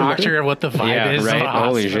 Asking a doctor what the vibe is. Right? Of a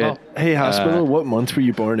Holy hospital. shit. Hey, hospital, what month were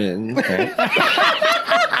you born in?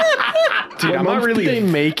 Dude, What month did they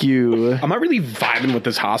make you? I'm not really vibing with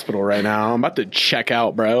this hospital right now. I'm about to check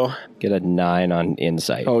out, bro. Get a 9 on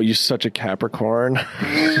insight. Oh, you such a Capricorn.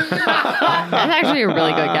 That's actually a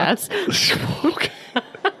really good guess.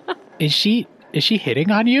 Is she hitting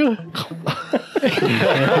on you?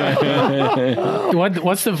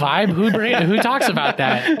 What's the vibe? Who talks about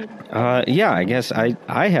that? Yeah, I guess I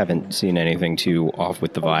haven't seen anything too off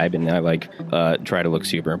with the vibe, and I try to look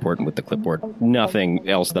super important with the clipboard. Nothing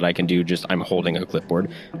else that I can do. Just I'm holding a clipboard,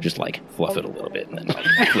 just fluff it a little bit and then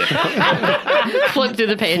flip Flip through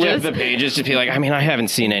the pages. flip the pages to be like. I mean, I haven't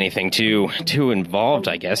seen anything too involved.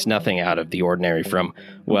 I guess nothing out of the ordinary from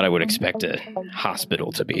what I would expect a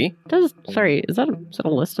hospital to be. Sorry, is that a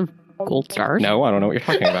list of gold stars? No, I don't know what you're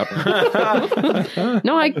talking about.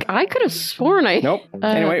 No, I could have sworn I. Nope.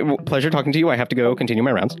 Anyway, pleasure talking to you. I have to go continue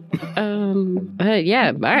my rounds.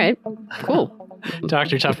 Yeah. All right. Cool.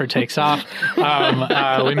 Dr. Tupper takes off.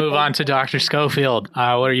 We move on to Dr. Schofield.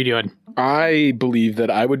 What are you doing? I believe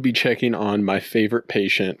that I would be checking on my favorite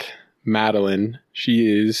patient, Madeline. She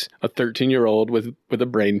is a 13-year-old with a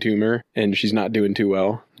brain tumor, and she's not doing too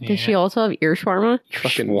well. Does she also have ear shawarma?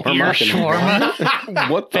 Fucking Ear shawarma?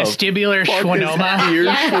 What the Vestibular fuck is schwannoma? ear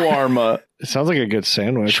shawarma? It sounds like a good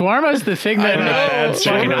sandwich. Shawarma is the thing that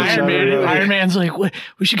fucking Iron Man's like,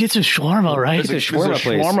 we should get some shawarma, right? It's a shawarma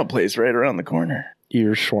place. Shawarma place right around the corner.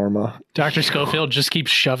 Ear shawarma. Dr. Schofield just keeps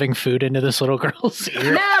shoving food into this little girl's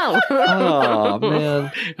ear. No. Oh,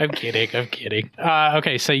 man. I'm kidding.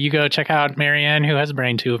 Okay, so you go check out Marianne, who has a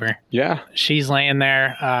brain tumor. Yeah. She's laying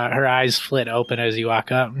there, her eyes flit open as you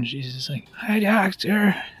walk up, and she's just like, "Hi,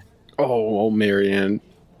 doctor." Oh, Marianne,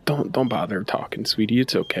 don't bother talking, sweetie.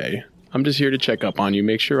 It's okay. I'm just here to check up on you,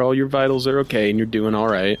 make sure all your vitals are okay and you're doing all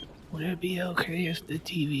right. Would it be okay if the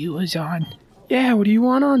TV was on? Yeah, what do you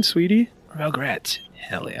want on, sweetie? Rugrats.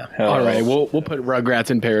 Hell yeah. All right, we'll put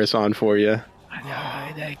Rugrats in Paris on for you. I know,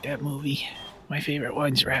 I like that movie. My favorite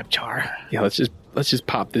one's Raptar. Yeah, let's just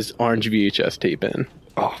pop this orange VHS tape in.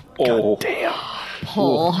 Oh, Damn.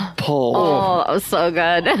 Pull. Oh, that was so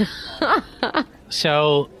good.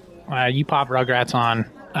 So you pop Rugrats on.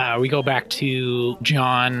 We go back to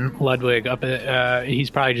John Ludwig. He's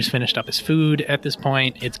probably just finished up his food at this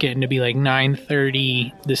point. It's getting to be like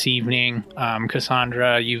 9:30 this evening.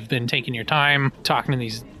 Cassandra, you've been taking your time talking to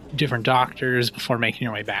these different doctors before making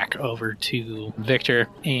your way back over to Victor.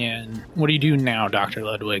 And what do you do now, Dr.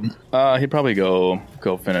 Ludwig? He'd probably go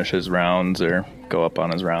finish his rounds or go up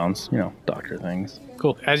on his rounds, doctor things.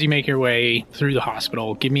 Cool. As you make your way through the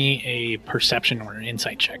hospital, give me a perception or an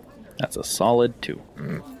insight check. That's a solid 2.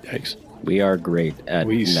 yikes. We are great at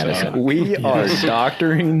medicine. We are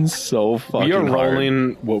doctoring so fucking We are hard.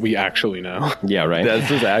 rolling what we actually know. Yeah, right. That's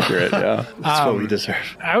just accurate, yeah. That's what we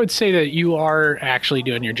deserve. I would say that you are actually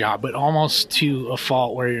doing your job, but almost to a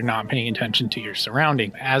fault where you're not paying attention to your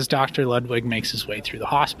surrounding. As Dr. Ludwig makes his way through the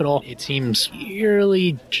hospital, it seems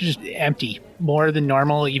eerily just empty. More than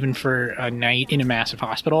normal, even for a night in a massive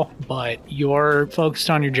hospital. But you're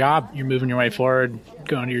focused on your job. You're moving your way forward,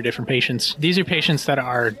 going to your different patients. These are patients that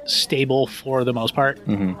are stable for the most part.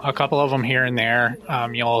 Mm-hmm. A couple of them here and there,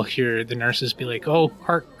 you'll hear the nurses be like, "Oh,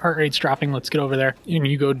 heart rate's dropping. Let's get over there." And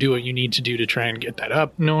you go do what you need to do to try and get that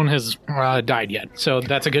up. No one has died yet. So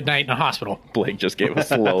that's a good night in a hospital. Blake just gave a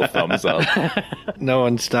slow thumbs up. No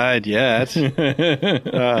one's died yet.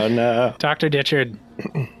 Oh, no. Dr. Ditchard,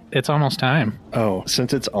 it's almost time. Oh,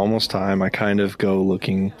 since it's almost time, I kind of go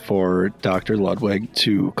looking for Dr. Ludwig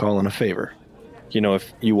to call in a favor.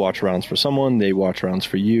 If you watch rounds for someone, they watch rounds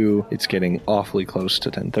for you. It's getting awfully close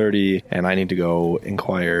to 10:30, and I need to go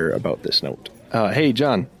inquire about this note. Hey,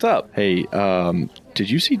 John. What's up? Hey, did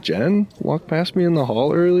you see Jen walk past me in the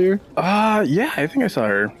hall earlier? Yeah, I think I saw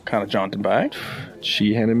her kind of jaunting by.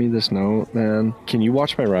 She handed me this note, man. Can you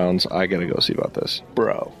watch my rounds? I gotta go see about this.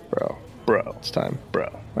 Bro. It's time. Bro.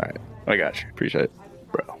 All right. I got you. Appreciate it.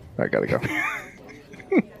 Bro. I gotta go.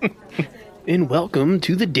 And welcome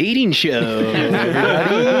to the dating show.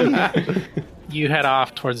 You head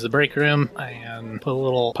off towards the break room and put a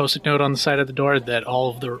little post-it note on the side of the door that all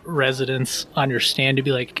of the residents understand to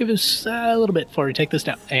be like, give us a little bit before we take this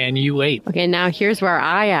down. And you wait. Okay, now here's where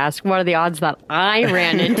I ask, what are the odds that I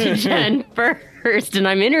ran into Jen first and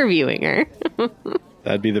I'm interviewing her?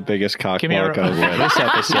 That'd be the biggest cock Give me a block of this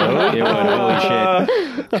episode. It would, holy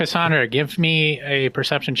shit. Cassandra, give me a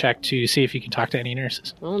perception check to see if you can talk to any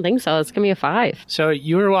nurses. I don't think so. It's going to be a 5. So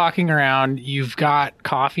you were walking around, you've got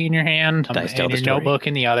coffee in your hand Dice tell and the your story. notebook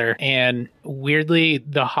in the other, and weirdly,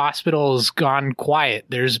 the hospital's gone quiet.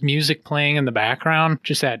 There's music playing in the background,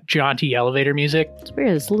 just that jaunty elevator music. It's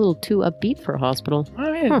weird. It's a little too upbeat for a hospital.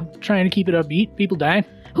 Oh, yeah, trying to keep it upbeat. People die.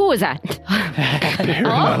 Who was that?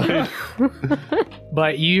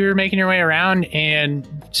 But you're making your way around, and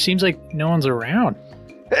seems like no one's around.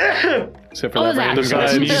 Except for Oh, that that random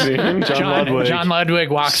guy Besides sneezing. John Ludwig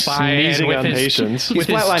walks by and Sneezing with on his, patients. with,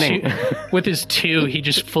 He's his flatlining. with his 2, he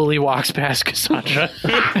just fully walks past Cassandra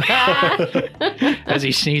as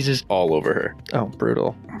he sneezes. All over her. Oh,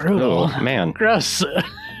 brutal. Brutal. Oh, man. Gross.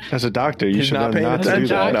 As a doctor, you He's should not know paying not to do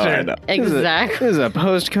attention. that. No, I know. Exactly. This is a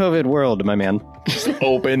post-COVID world, my man.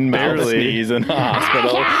 Open mouth Barely. sneeze in the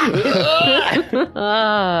hospital.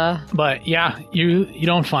 But yeah, you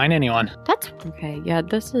don't find anyone. That's okay. Yeah,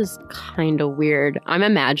 this is kind of weird. I'm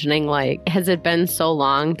imagining, like, has it been so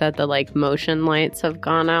long that the, like, motion lights have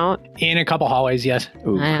gone out? In a couple hallways, yes.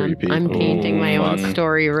 Ooh, I'm creepy. painting my own fun.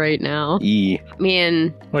 story right now. E. I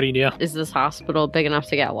mean, What do you do? is this hospital big enough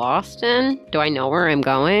to get lost in? Do I know where I'm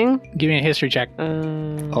going? Give me a history check.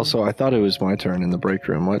 Also, I thought it was my turn in the break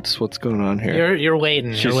room. What's going on here? You're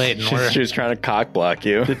waiting. You're waiting. We're- She's trying to cock block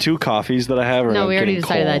you. The 2 coffees that I have are No, we already getting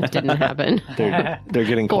decided cold. that didn't happen. They're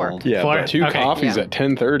getting 4. cold. Yeah, Four. but 2 Okay, coffees yeah. at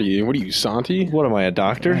 10:30. What are you, Santi? What am I, a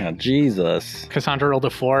doctor? yeah, Jesus. Cassandra rolled a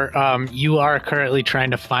 4. You are currently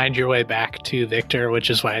trying to find your way back to Victor, which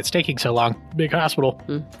is why it's taking so long. Big hospital.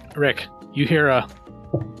 Rick, you hear a...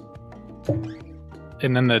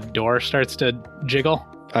 And then the door starts to jiggle.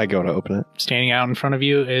 I go to open it. Standing out in front of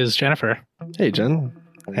you is Jennifer. Hey, Jen.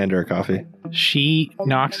 Hand her a coffee. She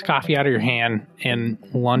knocks coffee out of your hand and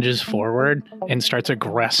lunges forward and starts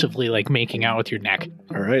aggressively, like, making out with your neck.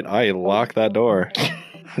 All right, I lock that door.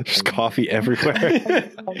 There's coffee everywhere.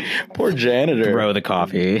 Poor janitor. Throw the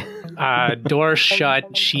coffee. Door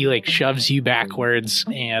shut. She, like, shoves you backwards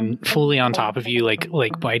and fully on top of you,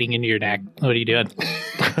 like biting into your neck. What are you doing?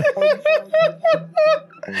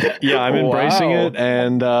 Yeah, I'm embracing it.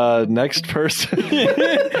 And next person,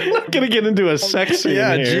 I'm gonna get into a sex scene.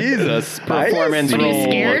 Yeah, here. Jesus. Performance Are you roll.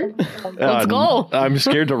 scared? Let's go. I'm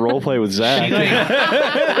scared to roleplay with Zach.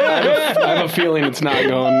 I have a feeling it's not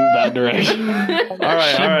going that direction. all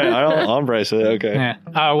right. I'll embrace it. Okay.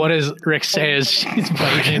 Yeah. What does Rick say as she's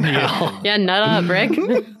biting into you? Yeah, nut up, Rick.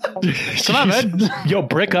 Come on, man. Yo,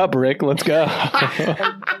 brick up, Rick. Let's go.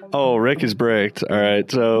 Oh, Rick is bricked. All right.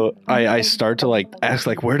 So I start to like ask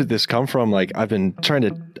like, where did this come from? Like, I've been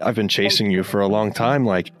chasing you for a long time.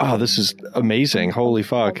 Like, oh, this is amazing. Holy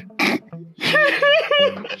fuck.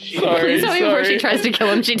 Please tell me before she tries to kill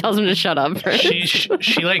him, she tells him to shut up first.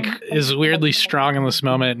 She like is weirdly strong in this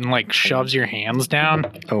moment and like shoves your hands down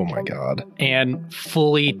Oh my God. and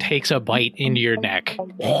fully takes a bite into your neck.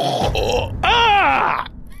 Ah!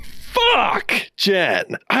 Fuck, Jen.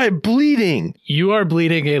 I'm bleeding. You are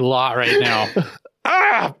bleeding a lot right now.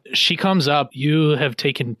 Ah! She comes up. You have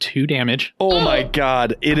taken 2 damage. Oh my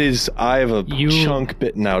God. It is. I have a You- chunk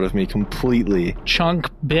bitten out of me completely. Chunk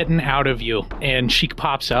bitten out of you, and she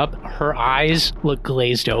pops up. Her eyes look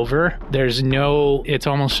glazed over. There's no, it's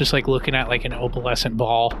almost just like looking at like an opalescent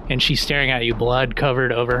ball, and she's staring at you, blood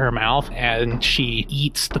covered over her mouth, and she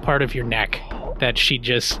eats the part of your neck that she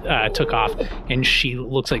just took off, and she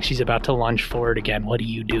looks like she's about to lunge forward again. What do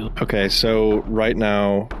you do? Okay, so right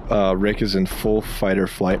now, Rick is in full fight or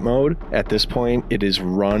flight mode. At this point, it is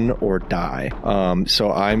run or die.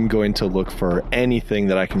 So I'm going to look for anything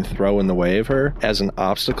that I can throw in the way of her as an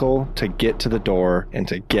obstacle to get to the door and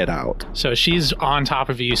to get out. So she's on top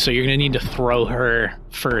of you, so you're going to need to throw her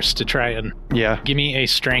first to try and Yeah, give me a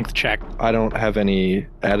strength check. I don't have any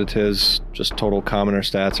additives, just total commoner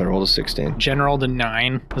stats. I rolled a 16. General to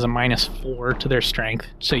 9 is a -4 to their strength.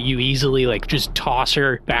 So you easily like just toss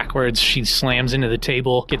her backwards. She slams into the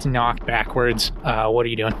table, gets knocked backwards. What are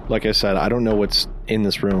you doing? Like I said, I don't know what's in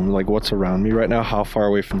this room, like what's around me right now. How far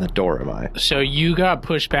away from the door am I? So you got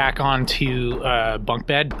pushed back onto a bunk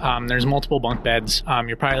bed. There's multiple bunk beds.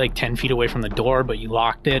 You're probably like 10 feet away from the door, but you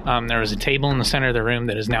locked it. There was a table in the center of the room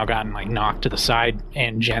that has now gotten like knocked to the side,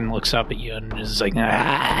 and Jen looks up at you and is like,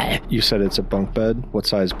 ah, You said it's a bunk bed? What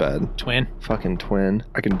size bed? twin. Fucking twin.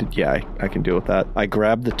 I can deal with that. I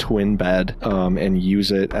grab the twin bed and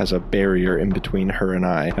use it as a barrier in between her and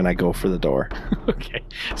I go for the door. Okay.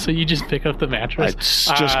 So you just pick up the I mattress.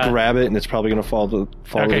 just grab it and it's probably going to fall to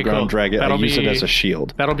the Okay, ground, cool. drag it. That'll I use it be- as a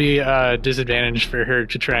shield. That'll be a disadvantage for her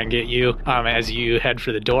to try and get you. As you head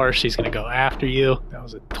for the door, she's going to go after you. That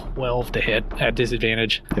was a 12 to hit at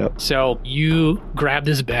disadvantage. Yep. So you grab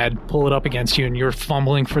this bed, pull it up against you, and you're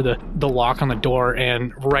fumbling for the lock on the door.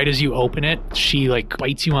 And right as you open it, she like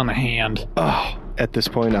bites you on the hand. Oh, at this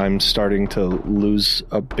point, I'm starting to lose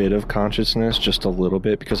a bit of consciousness, just a little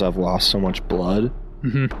bit, because I've lost so much blood.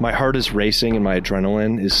 Mm-hmm. My heart is racing and my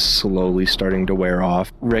adrenaline is slowly starting to wear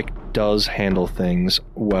off. Rick does handle things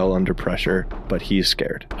well under pressure, but he's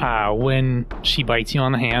scared. When she bites you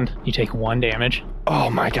on the hand, you take 1 damage. Oh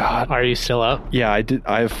my God. Are you still up? Yeah,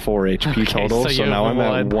 I have 4 HP total, so you now have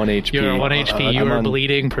I'm at 1 HP. You're at 1 HP. You I'm are on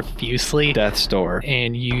bleeding profusely. death's door.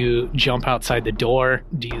 And you jump outside the door.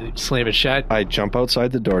 Do you slam it shut? I jump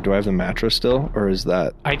outside the door. Do I have the mattress still, or is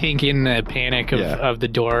that? I think in the panic of, Yeah. of the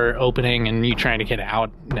door opening and you trying to get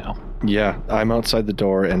out, no. Yeah, I'm outside the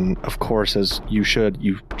door, and of course, as you should,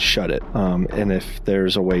 you shut it. And if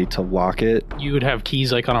there's a way to lock it, You would have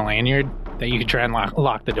keys like on a lanyard that you could try and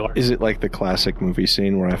lock the door. is it like the classic movie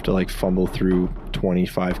scene where I have to like fumble through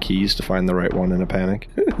 25 keys to find the right one in a panic?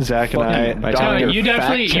 Zach and I, By No, time you're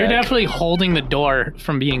fact check. definitely holding the door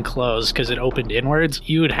from being closed because it opened inwards.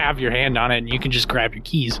 You would have your hand on it and you can just grab your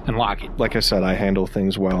keys and lock it. like I said, I handle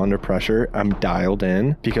things well under pressure. I'm dialed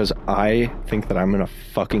in because I think that I'm gonna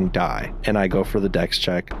fucking die, and I go for the dex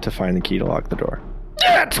check to find the key to lock the door.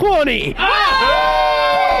 Yeah, 20!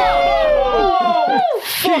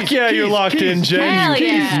 Fuck yeah, you're locked in, Jen. Hell You,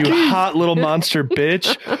 yeah. you hot little monster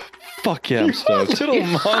bitch. Fuck yeah, I'm stoked. Little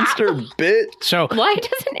monster bitch. So Why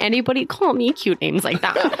doesn't anybody call me cute names like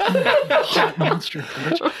that? monster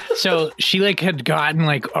bitch. So she like had gotten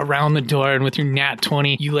like around the door, and with your nat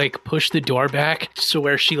 20, you like push the door back so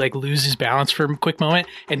where she like loses balance for a quick moment,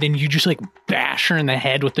 and then you just like bash her in the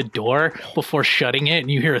head with the door before shutting it, and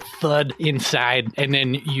you hear a thud inside, and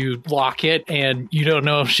then you lock it, and you don't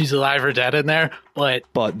know if she's alive or dead in there, but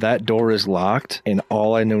But that door is locked, and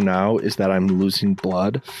all I know now is that I'm losing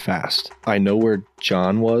blood fast. I know where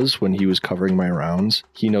John was when he was covering my rounds.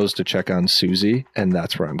 He knows to check on Susie, and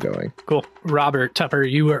that's where I'm going. Cool. Robert Tupper,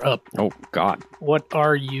 you are up. Oh, God. What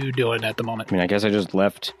are you doing at the moment? I mean, I guess I just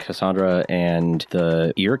left Cassandra and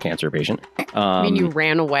the ear cancer patient. I mean, you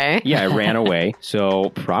ran away. Yeah, I ran away.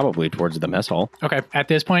 So probably towards the mess hall. Okay. At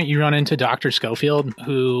this point, you run into Dr. Schofield,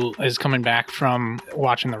 who is coming back from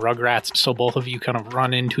watching the Rugrats. So both of you kind of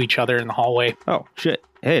run into each other in the hallway. Oh, shit.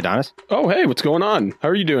 Hey, Adonis. Oh, hey, what's going on? How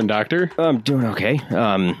are you doing, doctor? I'm doing okay.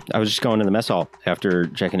 I was just going to the mess hall after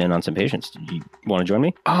checking in on some patients. Did you want to join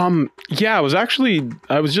me? Yeah, I was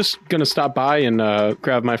just going to stop by and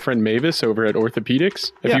grab my friend Mavis over at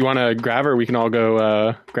Orthopedics. If you want to grab her, we can all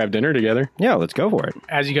go grab dinner together. Yeah, let's go for it.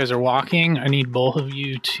 As you guys are walking, I need both of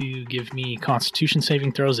you to give me Constitution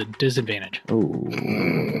saving throws at disadvantage. Ooh.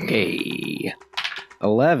 Okay.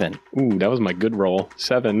 11. Ooh, that was my good roll.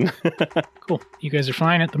 7. Cool. You guys are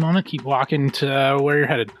fine at the moment. Keep walking to where you're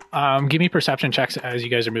headed. Give me perception checks as you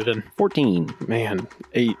guys are moving. 14. Man,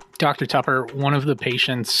 8. Dr. Tupper, one of the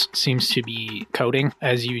patients seems to be coding.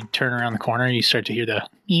 As you turn around the corner, you start to hear the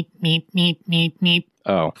meep, meep, meep, meep, meep.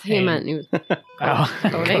 Oh. He meant he was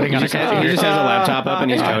Coding He on a just computer. has a laptop up and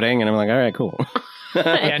he's coding, and I'm like, all right, cool.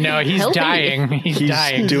 Yeah, no, he's Healthy. dying. He's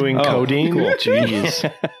dying. doing Oh, coding. cool. Jeez.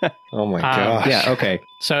 Oh my gosh. Yeah, okay.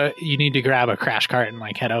 So you need to grab a crash cart and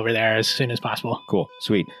head over there as soon as possible. Cool.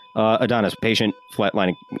 Sweet. Adonis, patient,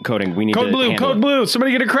 flatlining, coding. We need Code to blue, handle code it. blue.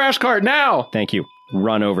 Somebody get a crash cart now. Thank you.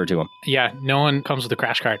 Run over to him. Yeah, no one comes with a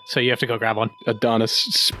crash cart, so you have to go grab one. Adonis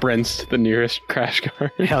sprints to the nearest crash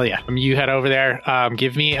cart. Hell yeah. You head over there.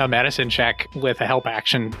 Give me a medicine check with a help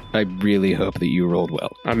action. I really hope that you rolled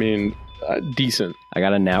well. I mean, decent. I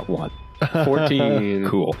got a nat 1. 14.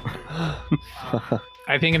 Cool.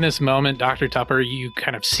 I think in this moment, Dr. Tupper, you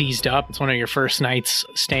kind of seized up. It's one of your first nights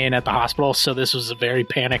staying at the hospital, so this was a very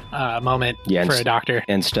panic moment for a doctor.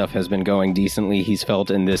 And stuff has been going decently. He's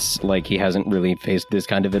felt in this, like he hasn't really faced this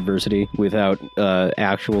kind of adversity without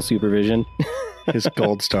actual supervision. His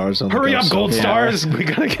gold stars on the Hurry go up, gold so stars. We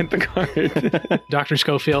got to get the cart. Dr.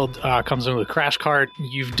 Schofield comes in with a crash cart.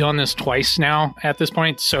 You've done this twice now at this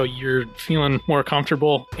point, so you're feeling more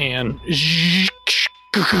comfortable and...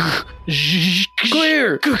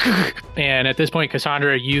 Clear. And at this point,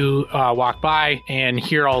 Cassandra, you walk by and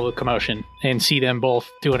hear all the commotion and see them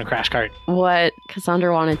both doing a crash cart. What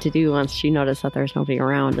Cassandra wanted to do once she noticed that there's nobody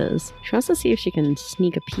around is she wants to see if she can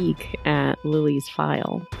sneak a peek at Lily's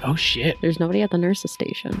file. Oh, shit. There's nobody at the nurse's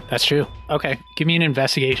station. That's true. Okay. Give me an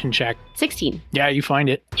investigation check. 16. Yeah, you find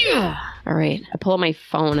it. All right. I pull up my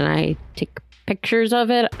phone and I take pictures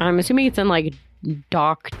of it. I'm assuming it's in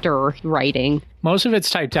doctor writing. Most of it's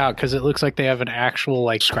typed out because it looks like they have an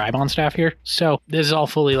actual scribe on staff here. So this is all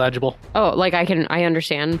fully legible. Oh, I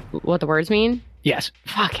understand what the words mean? Yes.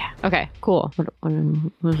 Fuck yeah. Okay, cool. What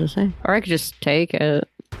does it say? Or I could just take it.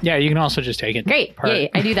 Yeah, you can also just take it. Great. Yay,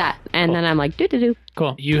 I do that. And then I'm like, do.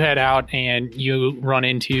 Cool. You head out and you run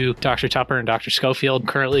into Dr. Tupper and Dr. Schofield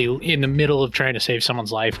currently in the middle of trying to save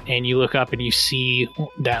someone's life. And you look up and you see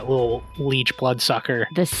that little leech bloodsucker.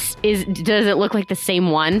 Does it look like the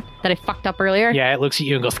same one that I fucked up earlier? Yeah, it looks at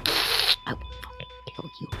you and goes, I will fucking kill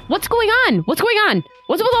you. What's going on? What's going on?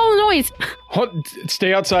 What's with all the noise?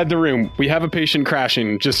 Stay outside the room. We have a patient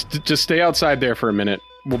crashing. Just stay outside there for a minute.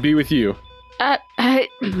 We'll be with you.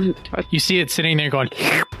 you see it sitting there going,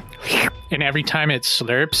 and every time it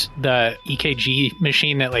slurps, the EKG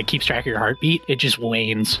machine that keeps track of your heartbeat, it just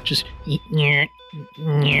wanes. Just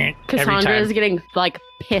Cassandra is getting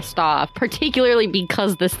pissed off, particularly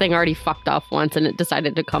because this thing already fucked off once and it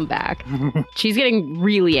decided to come back. She's getting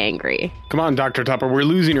really angry. Come on, Dr. Tupper. We're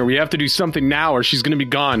losing her. We have to do something now or she's going to be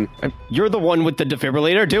gone. You're the one with the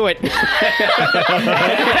defibrillator. Do it. She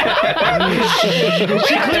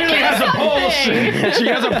clearly has a pulse. She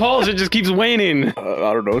has a pulse. It just keeps waning.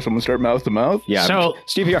 I don't know. Someone start mouth to mouth? Yeah. So-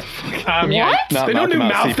 Steve here. Yeah, Not They don't do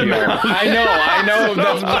mouth to mouth. I know. It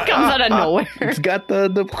comes out of nowhere. It's got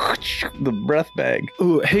the breath bag.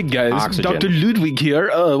 Oh, hey guys. Oxygen. Dr. Ludwig here.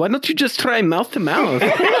 Why don't you just try mouth to mouth?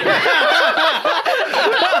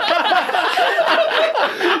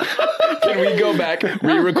 Can we go back,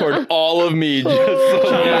 re-record all of me just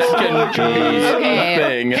so this can be Okay. a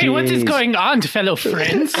thing? Hey, what is going on, fellow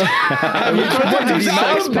friends? Have you tried to be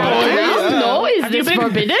mouse boys? No, is Have you this been-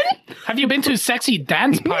 forbidden? Have you been to a sexy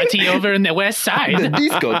dance party over in the west The side?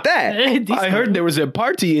 disco, that. I heard there was a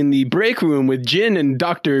party in the break room with Jin and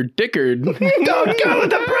Dr. Dickard. Don't go to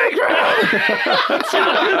the break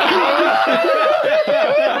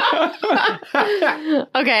room.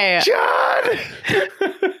 Okay.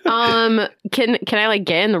 John! can I like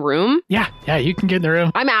get in the room? Yeah, you can get in the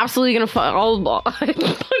room. I'm absolutely gonna.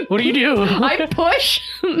 What do you do? I push.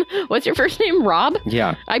 What's your first name? Rob?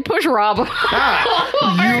 Yeah. I push Rob.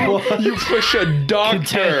 You push a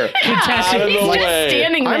doctor Contestant. out of He's the just way.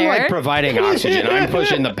 standing I'm there. like providing oxygen. I'm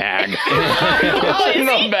pushing the bag. Pushing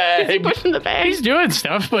the bag. Is he pushing the bag? He's doing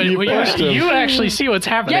stuff, but you actually see what's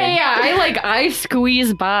happening. Yeah. I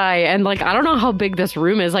squeeze by, and like I don't know how big this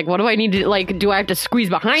room is. Like, what do I need to like? Do I have to squeeze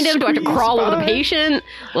behind him? Do I have to crawl over the patient?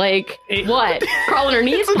 Like what? Crawl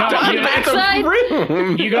underneath? Pop on the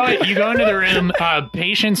backside? You go into the room.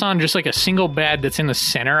 Patient's on just like a single bed that's in the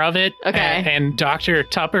center of it. Okay. And Dr.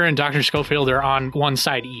 Tupper and Dr. Schofield are on one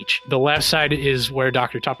side each. The left side is where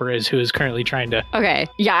Dr. Tupper is, who is currently trying to. Okay.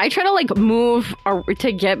 Yeah, I try to like move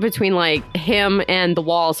to get between like him and the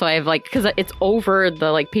wall, so I have like because it's over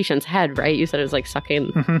the like patient's head, right? You said it was like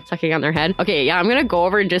sucking on their head. Okay, yeah, I'm gonna go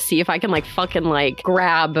over and just see if I can like fucking like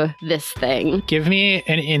grab this thing. Give me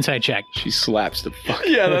an insight check. She slaps the fuck.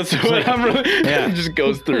 Yeah, that's what I'm really. Yeah. Just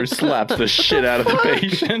goes through, slaps the shit out of the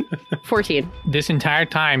patient. 14. This entire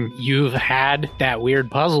time, you've had that weird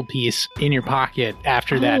puzzle piece in your pocket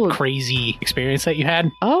after that crazy experience that you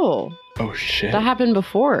had. Oh, Oh shit. that happened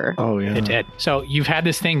before. Oh, yeah. It did. So you've had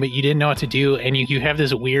this thing, but you didn't know what to do, and you have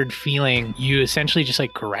this weird feeling. You essentially just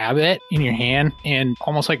like grab it in your hand and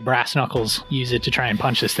almost like brass knuckles use it to try and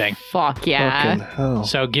punch this thing. Fuck yeah. Fucking hell.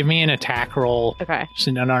 So give me an attack roll, Okay. just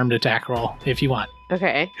an unarmed attack roll if you want.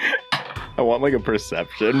 Okay. I want like a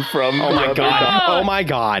perception from. Oh my god. Oh my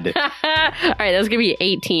god. All right, that's gonna be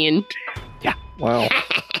 18. Wow.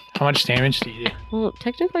 How much damage do you do? Well,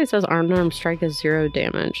 technically it says arm strike is 0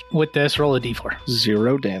 damage. With this, roll a d4.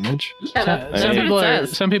 0 damage. Yeah, that's Some what people it are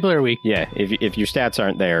says. some people are weak. Yeah, if your stats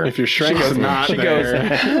aren't there. If your strength is not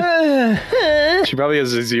there, she probably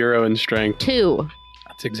has a 0 in strength. 2.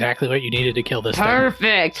 That's exactly what you needed to kill this thing.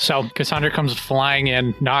 Perfect. So Cassandra comes flying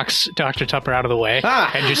in, knocks Dr. Tupper out of the way,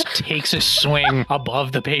 and just takes a swing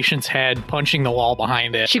above the patient's head, punching the wall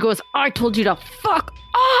behind it. She goes, I told you to fuck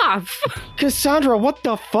off. Cassandra, what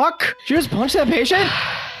the fuck? Did you just punch that patient?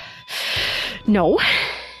 No,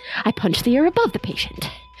 I punched the air above the patient.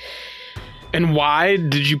 And why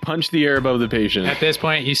did you punch the air above the patient? At this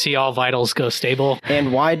point, you see all vitals go stable.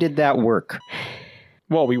 And why did that work?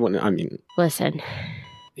 Well, we wouldn't. I mean, Listen,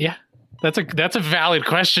 Yeah, that's a valid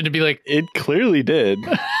question to be like, It clearly did.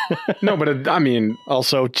 no, but I mean,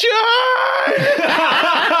 Also,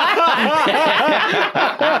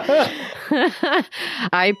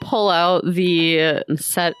 I pull out the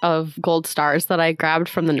set of gold stars that I grabbed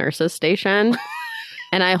from the nurse's station.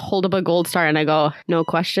 And I hold up a gold star and I go, no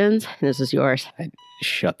questions. This is yours.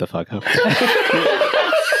 Shut the fuck up.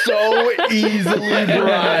 So easily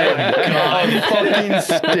bribed. A fucking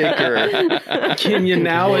sticker. can you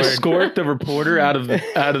now escort the reporter out of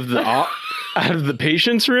the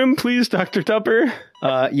patient's room, please, Dr. Tupper?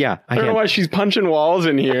 Yeah, I don't know why she's punching walls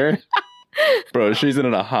in here. Bro, she's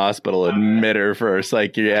in a hospital. Admit her for a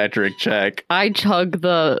psychiatric check. I chug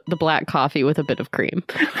the black coffee with a bit of cream.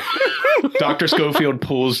 Dr. Schofield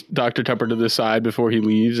pulls Dr. Tupper to the side before he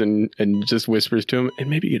leaves and just whispers to him, and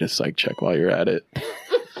maybe get a psych check while you're at it.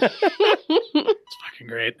 it's fucking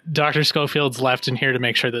great. Dr. Schofield's left in here to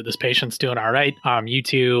make sure that this patient's doing all right. You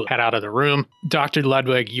two head out of the room. Dr.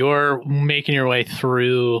 Ludwig, you're making your way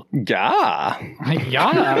through. Yeah.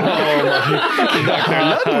 Yeah.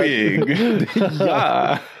 Dr. Ludwig.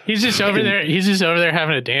 Yeah. He's just over there. He's just over there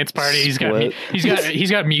having a dance party. He's got music.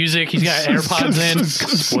 He's got AirPods in.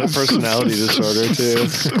 split personality disorder, too.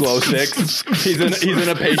 Glow sticks. He's in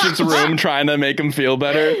a patient's room trying to make him feel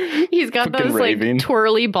better. He's got Fucking those raving. like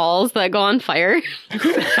twirly balls that go on fire.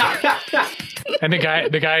 And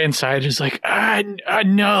the guy inside is like, no, I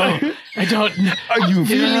don't. Are you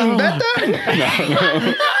feeling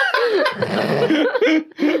better?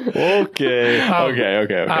 Okay.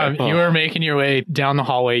 You are making your way down the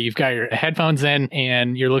hallway. You've got your headphones in,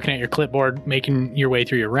 and you're looking at your clipboard, making your way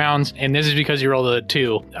through your rounds. And this is because you rolled a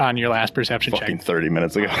 2 on your last perception Fucking check. 30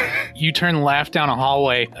 minutes ago. You turn left down a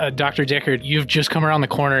hallway. Dr. Dickard, you've just come around the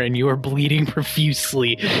corner, and you are bleeding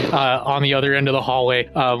profusely on the other end of the hallway.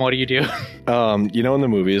 What do you do? you know in the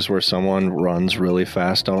movies where someone runs really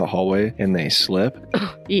fast down a hallway and they slip?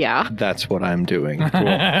 Yeah. That's what I'm doing. Cool.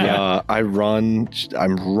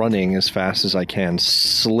 I'm running as fast as I can,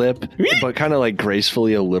 slip, but kind of like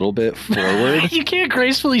gracefully a little bit forward. You can't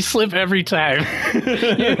gracefully slip every time.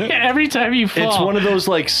 Every time you fall. It's one of those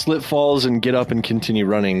like slip falls and get up and continue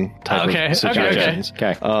running type of situations.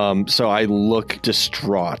 Okay. So I look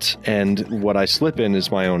distraught, and what I slip in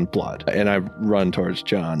is my own blood, and I run towards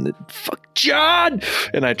John. Fuck John!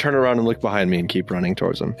 And I turn around and look behind me and keep running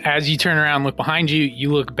towards him. As you turn around, look behind you,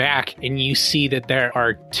 you look back and you see that there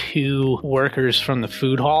are 2 workers from the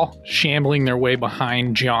food hall shambling their way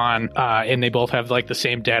behind John, and they both have like the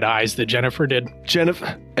same dead eyes that Jennifer did.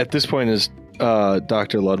 Jennifer, at this point, is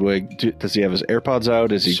Dr. Ludwig, does he have his AirPods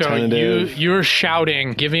out? Is he tentative? You're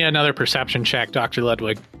shouting. Give me another perception check, Dr.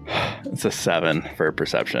 Ludwig. It's a 7 for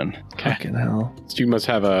perception. Fucking hell. This dude must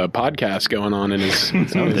have a podcast going on in his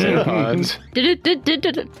AirPods.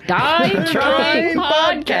 Die Trying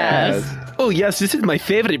Podcast. Oh, yes, this is my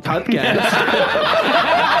favorite podcast.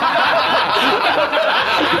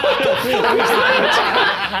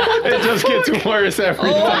 It just gets worse every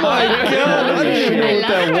time. Oh my God. I didn't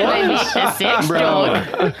know what that was.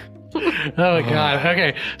 Bro. Oh my God.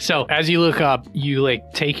 Okay. So as you look up, you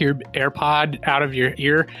like take your AirPod out of your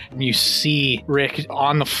ear and you see Rick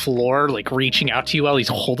on the floor, like reaching out to you while he's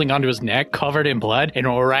holding onto his neck, covered in blood. And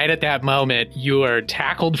right at that moment, you are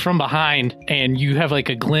tackled from behind and you have like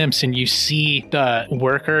a glimpse and you see the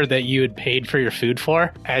worker that you had paid for your food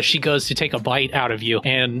for as she goes to take a bite out of you.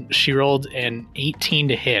 And she rolled an 18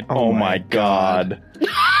 to hit Oh my God.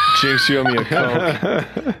 Jinx, you owe me a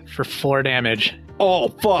Coke. for 4 damage. Oh,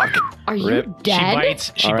 fuck. Are you Rip. dead?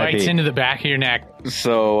 She bites into the back of your neck.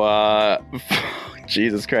 So,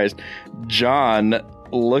 Jesus Christ. John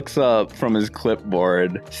looks up from his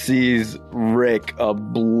clipboard, sees Rick, a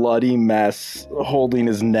bloody mess, holding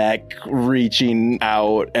his neck, reaching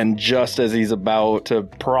out, and just as he's about to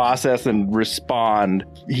process and respond,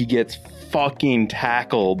 he gets fucking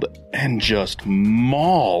tackled and just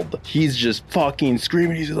mauled. He's just fucking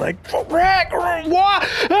screaming. He's like, Rick, what?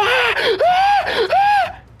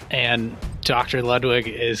 And Dr. Ludwig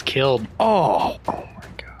is killed. Oh my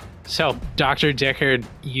God. So, Dr. Dickard,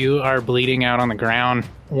 you are bleeding out on the ground.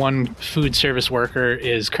 One food service worker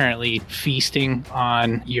is currently feasting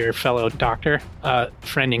on your fellow doctor,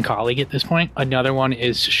 friend and colleague at this point. Another one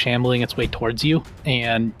is shambling its way towards you.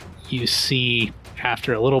 And you see,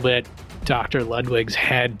 after a little bit, Dr. Ludwig's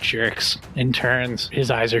head jerks and turns.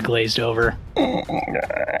 His eyes are glazed over. Oh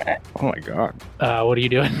my God. What are you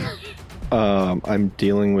doing? I'm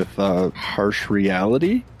dealing with harsh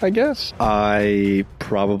reality, I guess. I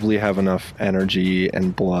probably have enough energy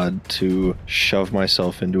and blood to shove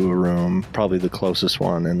myself into a room, probably the closest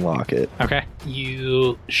one, and lock it. Okay.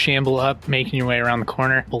 You shamble up, making your way around the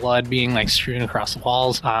corner, blood being like strewn across the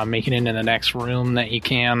walls, making it into the next room that you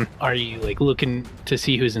can. Are you like looking to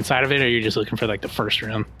see who's inside of it, or are you just looking for like the first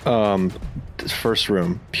room? First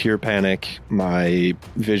room, pure panic. My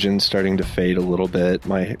vision's starting to fade a little bit.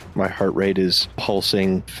 My heart rate is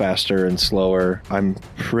pulsing faster and slower. I'm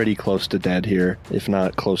pretty close to dead here, if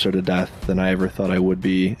not closer to death than I ever thought I would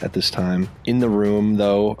be at this time. In the room,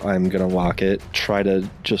 though, I'm gonna lock it, try to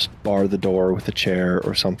just bar the door with a chair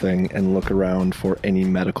or something, and look around for any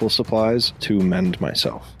medical supplies to mend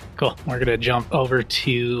myself. Cool. We're going to jump over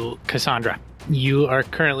to Cassandra. You are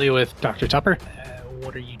currently with Dr. Tupper.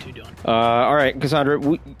 What are you two doing? All right, Cassandra,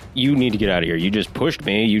 you need to get out of here. You just pushed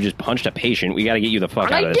me. You just punched a patient. We got to get you the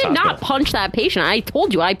fuck out of this I did hospital. not punch that patient. I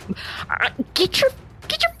told you. I get your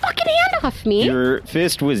fucking hand off me. Your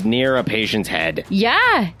fist was near a patient's head.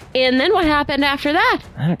 Yeah. And then what happened after that?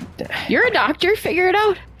 You're a doctor. Figure it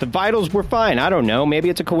out. The vitals were fine. I don't know. Maybe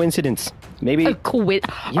it's a coincidence. Maybe.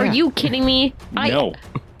 Are you kidding me? No.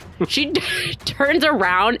 She turns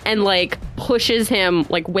around and like pushes him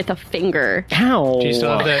like with a finger. Ow. Do you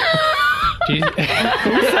still have that? Who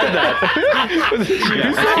said that?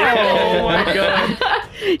 Oh my God.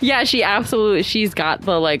 Yeah, she's got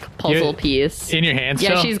the like puzzle piece. In your hand Yeah,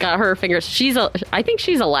 still? she's got her fingers. I think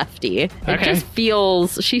she's a lefty. Okay.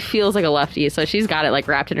 She feels like a lefty, so she's got it like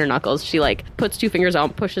wrapped in her knuckles. She like puts 2 fingers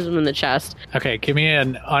out, pushes them in the chest. Okay, give me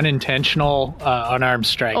an unintentional unarmed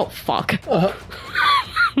strike. Oh fuck.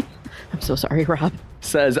 I'm so sorry, Rob.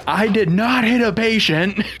 Says, I did not hit a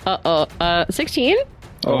patient. 16?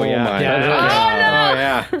 Oh, yeah. my Yeah. God. Oh,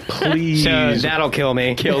 yeah. Please. So- That'll kill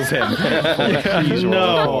me. Kills him. Please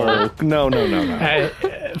roll a 4. No.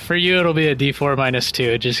 For you, it'll be a D4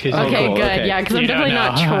 -2, just because. Okay, cool. good. Okay. Yeah, because I'm You don't definitely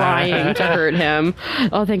not know. trying to hurt him.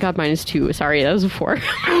 Oh, thank God, -2. Sorry, that was a 4.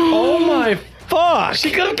 Oh my fuck.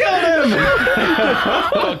 She could have killed him.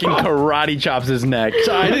 Fucking karate chops his neck.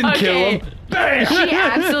 I didn't kill him.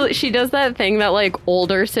 She does that thing that like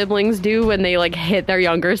older siblings do when they like hit their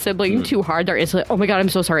younger sibling too hard. They're instantly, oh my God, I'm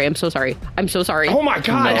so sorry. Oh, my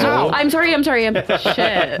God. How? I'm sorry.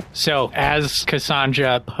 Shit. So, as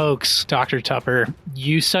Cassandra pokes Dr. Tupper,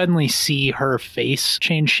 you suddenly see her face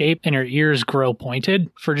change shape and her ears grow pointed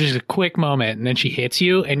for just a quick moment, and then she hits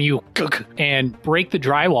you and you and break the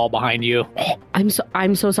drywall behind you.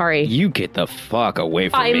 I'm so sorry. You get the fuck away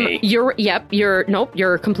from me.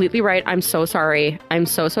 You're completely right. I'm so sorry. I'm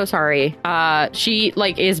so sorry. She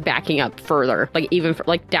like is backing up further, like even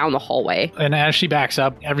down the hallway. And as she backs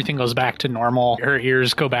up, everything goes back to normal. Her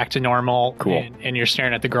ears go back to normal. Cool. And you're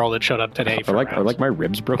staring at the girl that showed up today. Are like my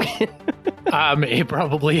ribs broken? It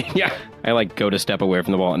probably. Yeah. I like go to step away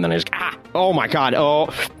from the wall and then I just oh my god. Oh,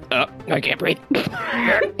 I can't breathe.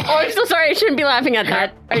 Oh, I'm so sorry. I shouldn't be laughing at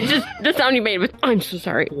that. The sound you made was, I'm so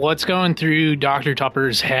sorry. What's going through Dr.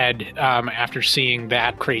 Tupper's head after seeing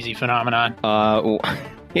that crazy phenomenon?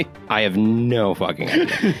 I have no fucking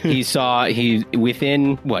idea.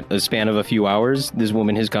 Within a span of a few hours, this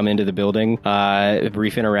woman has come into the building, a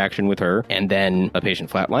brief interaction with her, and then a patient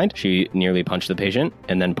flatlined. She nearly punched the patient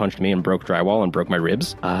and then punched me and broke drywall and broke my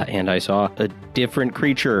ribs. And I saw a different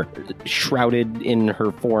creature shrouded in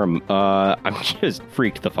her form. I'm just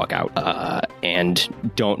freaked the fuck out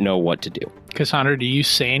and don't know what to do. Cassandra, do you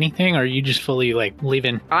say anything, or are you just fully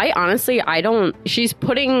leaving? I don't. She's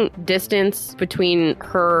putting distance between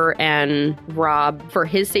her and Rob for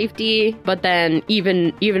his safety, but then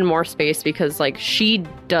even more space because she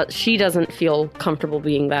doesn't feel comfortable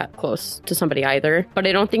being that close to somebody either. But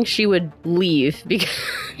I don't think she would leave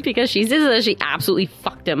because she says that she absolutely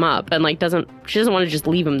fucked him up and she doesn't want to just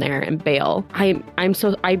leave him there and bail.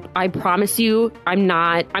 I promise you, I'm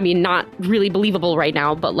not really believable right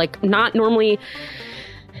now, but not normally.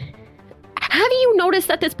 Have you noticed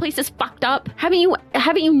that this place is fucked up? Haven't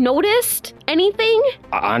you noticed anything?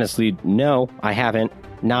 Honestly, no, I haven't.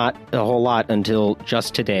 Not a whole lot until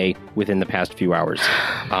just today, within the past few hours.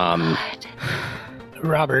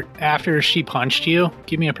 Robert, after she punched you,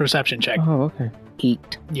 give me a perception check. Oh, okay.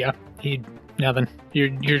 8. Yeah, nothing.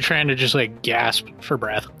 You're trying to just gasp for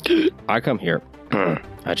breath. I come here.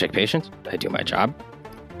 I check patients. I do my job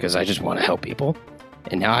because I just want to help people.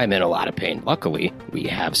 And now I'm in a lot of pain. Luckily, we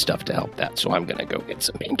have stuff to help that, so I'm going to go get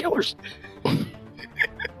some painkillers.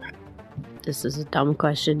 This is a dumb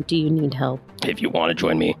question. Do you need help? If you want to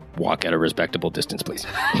join me, walk at a respectable distance, please.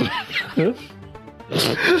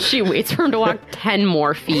 She waits for him to walk 10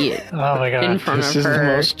 more feet Oh my god. in front This of is her. the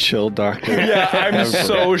most chill doctor. Yeah, I'm ever.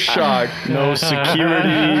 so shocked. No security,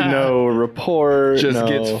 no rapport. Just no.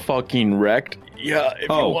 gets fucking wrecked. Yeah, if you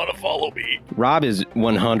Oh. want to follow me. Rob is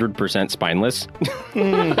 100% spineless.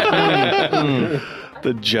 The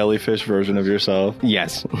jellyfish version of yourself.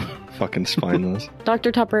 Yes. Fucking spineless.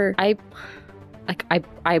 Dr. Tupper, I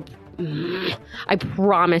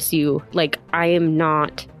promise you, I'm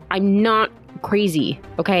not crazy,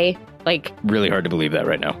 okay? Really hard to believe that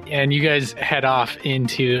right now. And you guys head off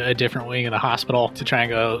into a different wing of the hospital to try and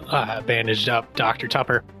go bandaged up Dr.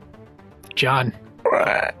 Tupper. John,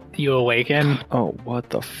 you awaken. Oh, what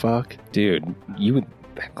the fuck? Dude, you with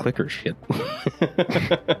that clicker shit.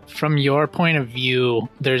 From your point of view,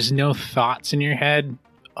 there's no thoughts in your head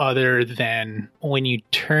other than when you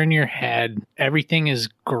turn your head, everything is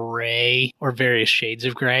gray or various shades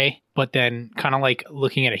of gray. But then kind of like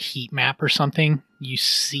looking at a heat map or something, you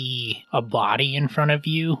see a body in front of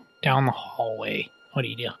you down the hallway. What do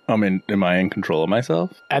you do? Am I in control of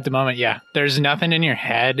myself? At the moment, yeah. There's nothing in your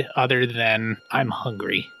head other than I'm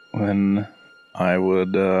hungry. Then I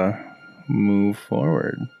would move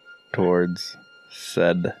forward towards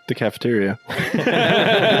said. The cafeteria.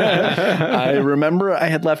 I remember I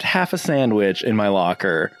had left half a sandwich in my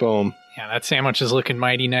locker. Boom. Yeah, that sandwich is looking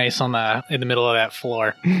mighty nice in the middle of that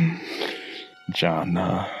floor. John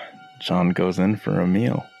goes in for a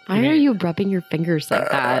meal. Why are you rubbing your fingers like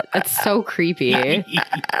that? That's so creepy. You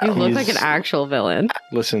look like an actual villain.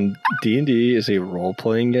 Listen, D&D is a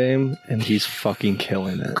role-playing game, and he's fucking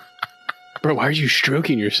killing it. Bro, why are you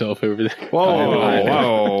stroking yourself over there?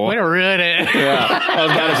 Whoa. Way to ruin it. Yeah, I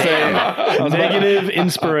was about to say Negative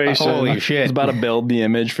inspiration. Holy I was shit. about to build the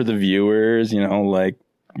image for the viewers. They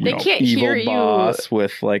can't evil hear you. boss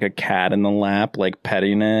with a cat in the lap,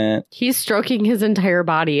 petting it. He's stroking his entire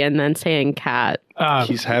body and then saying cat.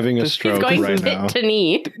 He's having a He's stroke going right tit now. to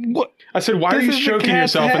knee. What? I said, why are This you is the stroking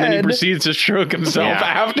cat's yourself? And then he head. proceeds to stroke himself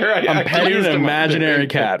after I I'm petting accused an him of imaginary it.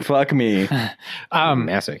 cat. Fuck me.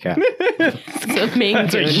 Massive cat. It's a main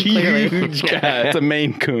That's a Coon, clearly. huge cat. It's a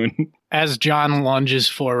Maine Coon. As John lunges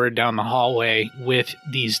forward down the hallway with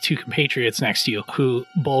these two compatriots next to you, who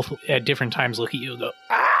both at different times look at you and go,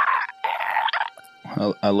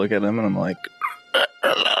 I look at him and I'm like,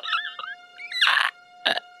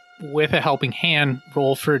 with a helping hand,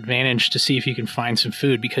 roll for advantage to see if you can find some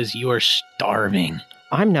food because you are starving.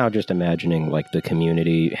 I'm now just imagining like the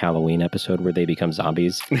Community Halloween episode where they become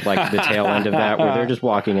zombies, like the tail end of that, where they're just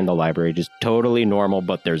walking in the library, just totally normal,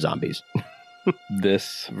 but they're zombies.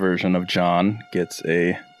 This version of John gets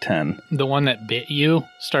a 10. The one that bit you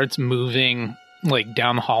starts moving like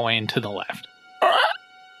down the hallway and to the left.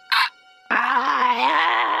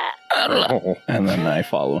 And then I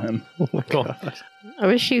follow him. Cool. I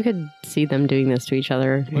wish you could see them doing this to each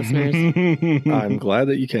other, listeners. I'm glad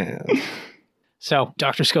that you can. So,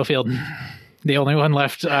 Dr. Schofield, the only one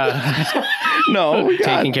left No, we got-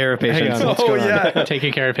 Taking care of patients. Hang on, what's going on?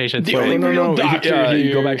 taking care of patients. The only real doctor You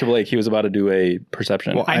here. go back to Blake. He was about to do a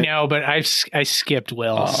perception. Well, I know, but I skipped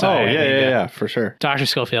Will. Oh, so Oh, I need to- yeah, for sure. Dr.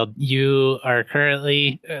 Schofield, you are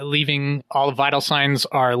currently leaving. All the vital signs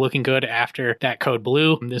are looking good after that code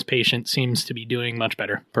blue. This patient seems to be doing much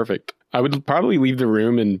better. Perfect. I would probably leave the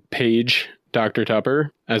room and page Dr.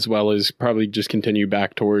 Tupper, as well as probably just continue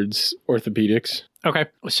back towards orthopedics. Okay,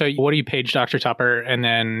 so what do you page Dr. Tupper, and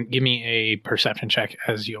then give me a perception check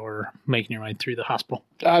as you're making your way through the hospital.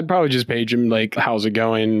 I'd probably just page him, like, how's it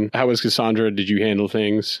going? How was Cassandra? Did you handle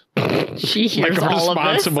things? She hears Like, all of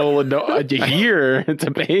this. responsible adult to hear. It's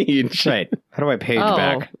a page. Right. How do I page Oh,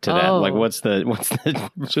 back to that? oh. Like, what's the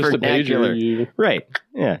It's just a vernacular? pager. You, Right.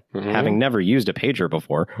 Yeah. Mhm. Having never used a pager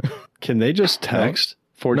before. Can they just text?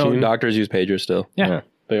 14. No, doctors use pagers still. Yeah.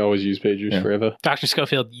 They always use pagers Yeah. forever. Dr.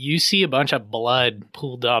 Schofield, you see a bunch of blood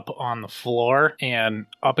pooled up on the floor and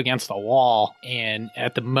up against the wall. And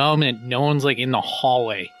at the moment, no one's like in the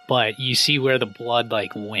hallway, but you see where the blood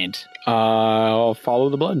like went. I'll follow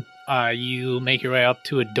the blood. You make your way up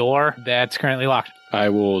to a door that's currently locked. I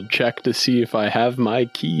will check to see if I have my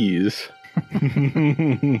keys.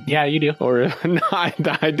 Yeah, you do. Or no,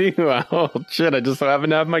 I do. Oh, shit. I just so happen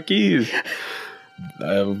to have my keys.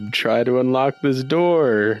 I'll try to unlock this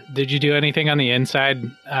door. Did you do anything on the inside?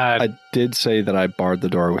 I did say that I barred the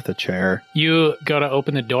door with a chair. You go to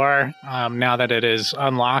open the door now that it is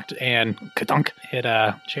unlocked and ka-dunk, hit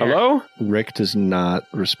a chair. Hello? Rick does not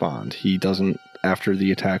respond. He doesn't, after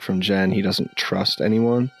the attack from Jen, he doesn't trust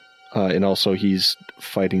anyone. And also he's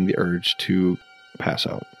fighting the urge to pass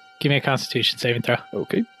out. Give me a Constitution saving throw.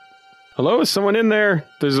 Okay. Hello? Is someone in there?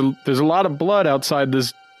 There's a lot of blood outside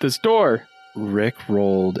this door. Rick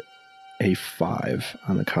rolled a 5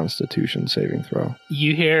 on the Constitution saving throw.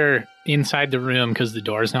 You hear inside the room, because the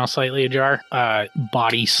door is now slightly ajar,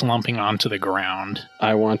 body slumping onto the ground.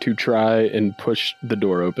 I want to try and push the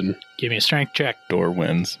door open. Give me a strength check. Door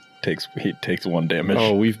wins. He takes 1 damage.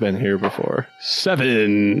 Oh, we've been here before.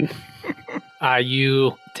 7.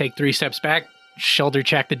 You take 3 steps back, shoulder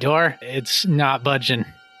check the door. It's not budging.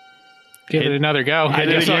 Give it another go. I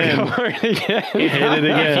guess I'll go for it again. Hit it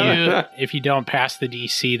again. If you don't pass the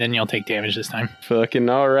DC, then you'll take damage this time. Fucking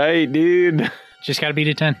all right, dude. Just got to beat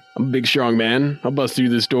a 10. I'm a big, strong man. I'll bust through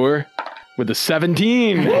this door with a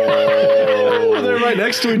 17. They're right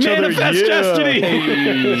next to each Manifest destiny.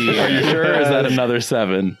 Are you sure? Or is that another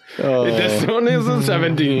 7? This one is a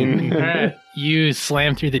 17. All right. You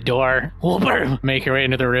slam through the door, make your way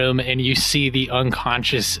into the room, and you see the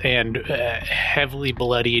unconscious and heavily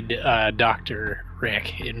bloodied Dr.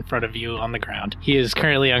 Rick in front of you on the ground. He is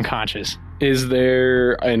currently unconscious. Is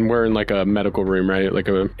there, and we're in like a medical room, right? Like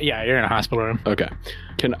a, Yeah, you're in a hospital room. okay.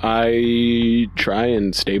 Can I try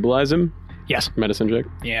and stabilize him? Yes. Medicine check?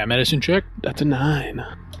 Yeah, medicine check. That's a 9.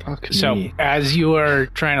 Fuck So me. as you are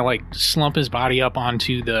trying to like slump his body up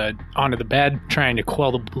onto the bed, trying to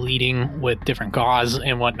quell the bleeding with different gauze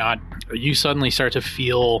and whatnot, you suddenly start to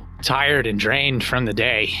feel tired and drained from the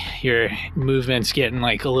day. Your movement's getting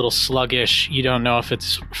like a little sluggish. You don't know if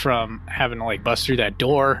it's from having to like bust through that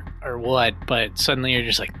door or what, but suddenly you're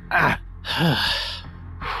just like, Oh,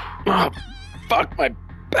 fuck my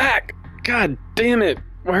back. God damn it.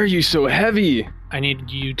 Why are you so heavy? I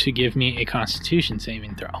need you to give me a Constitution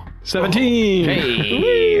saving throw. 17.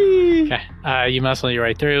 Hey. Okay. You muscle your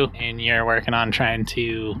way through, and you're working on trying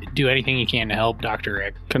to do anything you can to help Dr.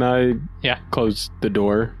 Rick. Can I Yeah. close the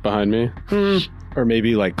door behind me? Or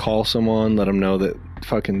maybe like call someone, let them know that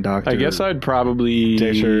fucking doctor. I guess I'd probably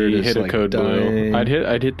Dishard is, hit a like, code blue. dying.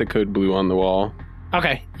 I'd hit the code blue on the wall.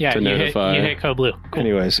 Okay, yeah, To you notify. hit code blue. Cool.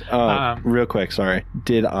 Anyways, real quick, sorry.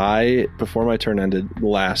 Did I, before my turn ended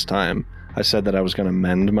last time, I said that I was going to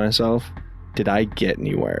mend myself? Did I get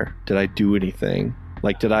anywhere? Did I do anything?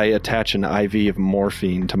 Like, did I attach an IV of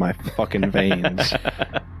morphine to my fucking veins?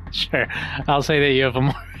 Sure, I'll say that you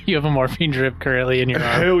have a morphine drip currently in your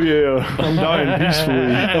arm. Hell yeah. I'm dying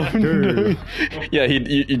peacefully. Yeah,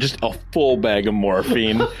 you just a full bag of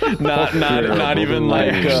morphine. not even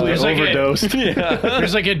like There's like overdosed. yeah.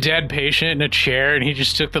 There's like a dead patient in a chair, and he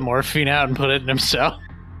just took the morphine out and put it in himself.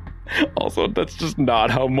 Also, that's just not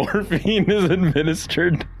how morphine is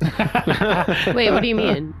administered. Wait, what do you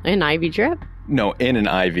mean? An IV drip? No, in an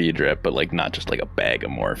IV drip, but like not just like a bag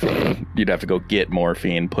of morphine. You'd have to go get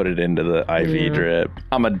morphine, put it into the IV drip.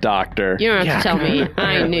 I'm a doctor. You don't have to tell me.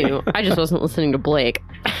 I knew. I just wasn't listening to Blake.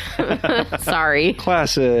 Sorry.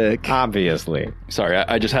 Classic. Obviously. Sorry,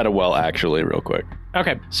 I just had a well actually real quick.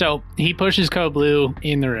 Okay, so he pushes Code Blue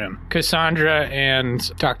in the room. Cassandra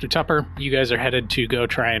and Dr. Tupper, you guys are headed to go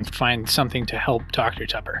try and find something to help Dr.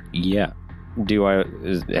 Tupper. Yeah.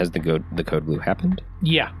 Has the code blue happened?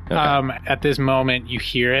 Yeah. Okay. At this moment, you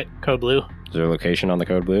hear it, Code Blue. Is there a location on the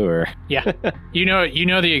code blue or? Yeah. You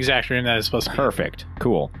know the exact room that is supposed to be. Perfect.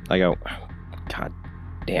 Cool. I go, God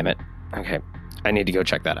damn it. Okay. I need to go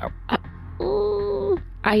check that out.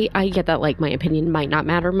 I get that, like, my opinion might not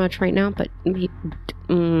matter much right now, but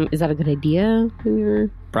is that a good idea?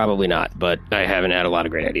 Probably not, but I haven't had a lot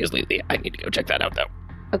of great ideas lately. I need to go check that out, though.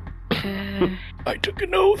 I took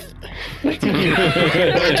an oath.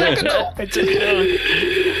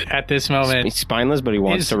 At this moment, He's spineless, but he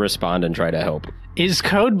wants to respond and try to help. is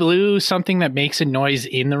Code Blue something that makes a noise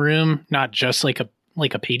in the room, not just like a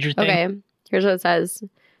pager thing? Okay, here's what it says.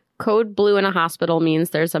 Code Blue in a hospital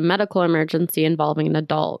means there's a medical emergency involving an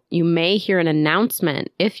adult. You may hear an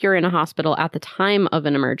announcement if you're in a hospital at the time of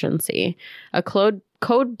an emergency. A Code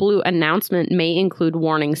Blue announcement may include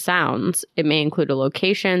warning sounds. It may include a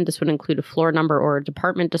location. This would include a floor number or a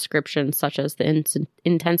department description, such as the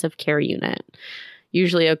intensive care unit.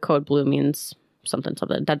 Usually a Code Blue means something.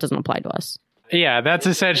 That doesn't apply to us. Yeah, that's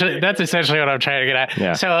essentially what I'm trying to get at.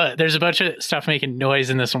 Yeah. So there's a bunch of stuff making noise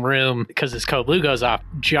in this room because this Code Blue goes off.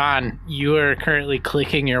 John, you are currently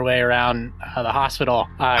clicking your way around the hospital.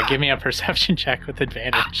 Give me a perception check with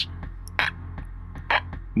advantage.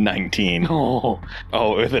 19. Oh.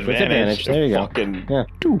 With advantage. There you go. Fucking Yeah.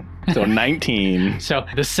 2. So 19. So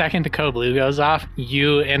the second the Code Blue goes off,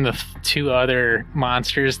 you and the two other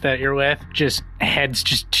monsters that you're with, just heads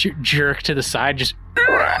just jerk to the side, just...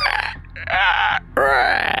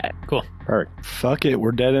 Cool. Perfect. Fuck it,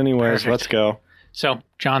 we're dead anyways. Perfect. Let's go. So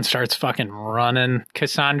John starts fucking running.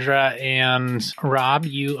 Cassandra and Rob,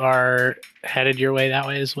 you are headed your way that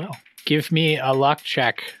way as well. Give me a luck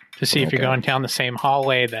check to see if you're going down the same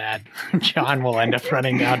hallway that John will end up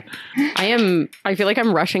running down. I feel like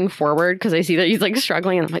I'm rushing forward because I see that he's like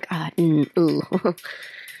struggling and I'm like,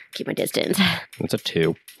 keep my distance. That's a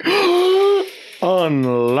 2.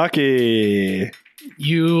 Unlucky.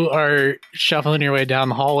 You are shuffling your way down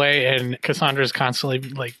the hallway and Cassandra's constantly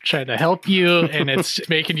like trying to help you and it's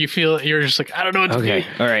making you feel you're just like, I don't know what to do.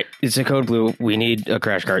 All right. It's a Code Blue. We need a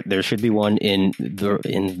crash cart. There should be one in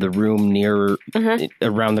the room near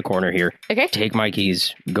around the corner here. Okay. Take my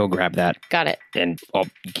keys. Go grab that. Got it. And I'll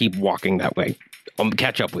keep walking that way. I'll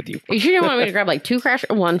catch up with you. You sure you want me to grab like 2 crash,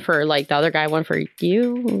 one for like the other guy, one for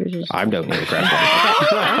you? Or just... I don't need a crash cart.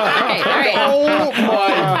 Okay, all right. Oh my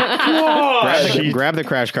god. Grab the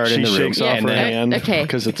crash cart in She the room. shakes off and her then hand okay.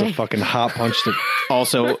 because it's a fucking hot punch to...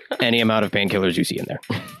 also any amount of painkillers you see in there.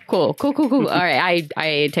 Cool. All right,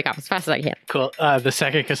 I take off as fast as I can. Cool. The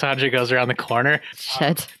second Cassandra goes around the corner,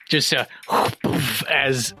 Shit. just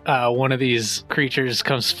as one of these creatures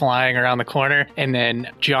comes flying around the corner, and then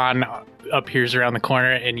John appears around the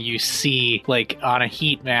corner, and you see, like, on a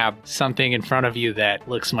heat map, something in front of you that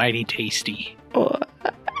looks mighty tasty.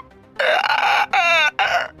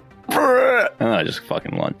 I just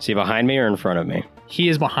fucking won. See behind me or in front of me? He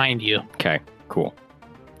is behind you. Okay, cool.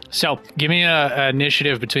 So, give me a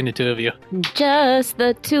initiative between the two of you. Just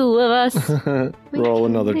the two of us. Roll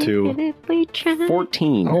another 2.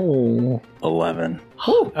 14. Oh. 11.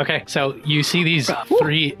 Okay, so you see these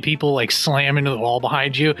 3 people, like, slam into the wall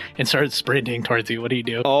behind you and start sprinting towards you. What do you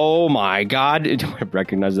do? Oh my god. Do I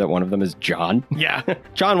recognize that one of them is John? Yeah.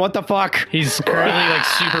 John, what the fuck? He's currently, like,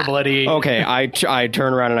 super bloody. Okay, I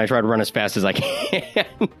turn around and I try to run as fast as I can.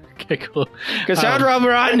 Okay, cool. Cassandra,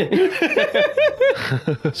 run!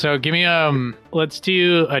 So give me let's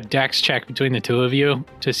do a dex check between the two of you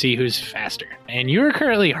to see who's faster. And you're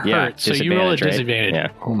currently hurt, so you roll a disadvantage. Yeah.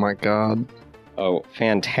 Oh my god. Oh,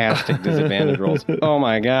 fantastic disadvantage rolls. Oh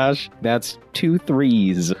my gosh. That's 2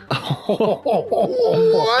 3s.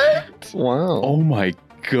 What? Wow. Oh my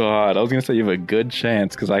god. I was going to say you have a good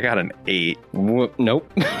chance because I got an 8.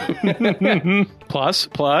 Nope.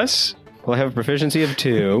 Plus, We'll have a proficiency of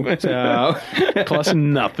 2. So plus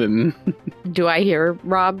nothing. Do I hear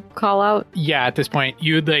Rob call out? Yeah, at this point,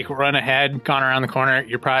 you'd like run ahead, gone around the corner.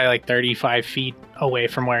 You're probably like 35 feet away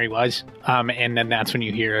from where he was. And then that's when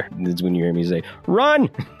you hear, that's when you hear me say, run!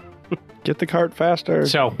 Get the cart faster.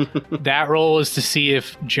 So that roll is to see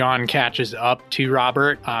if John catches up to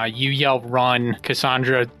Robert. You yell run.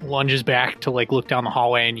 Cassandra lunges back to like look down the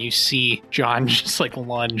hallway, and you see John just like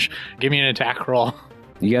lunge. Give me an attack roll.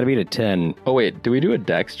 You got to beat a 10, Oh wait, do we do a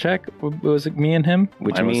dex check? Was it me and him?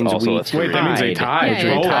 which Mine was means also we a three. Wait, that means they tied. Yeah,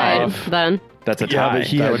 you're Roll tied off. then. That's a Yeah, tie. but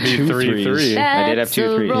he That had would be 2 3-3. threes. I did have That's 2 a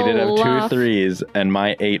 3s. He did have roll 2 off. threes, and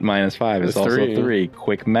my 8 minus 5 is That's also 3. 3.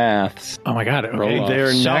 Quick maths. Oh my god. Roll Okay. off.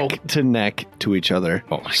 They're So- neck to neck to each other.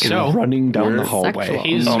 Oh my god. So running down the hallway. Sexual.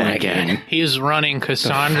 he's Oh my god. He's running.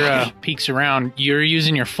 Cassandra peeks around. You're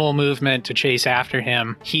using your full movement to chase after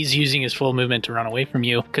him. He's using his full movement to run away from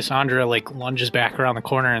you. Cassandra like lunges back around the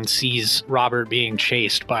corner and sees Robert being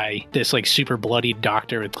chased by this like super bloodied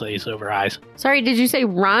doctor with glazed over eyes. Sorry, did you say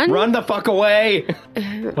run? Run the fuck away!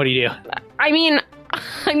 What do you do? I mean,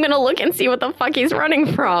 I'm gonna look and see what the fuck he's running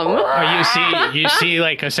from. You see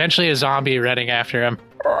like essentially a zombie running after him.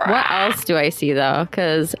 What else do I see though?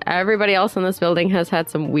 Because everybody else in this building has had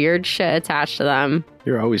some weird shit attached to them.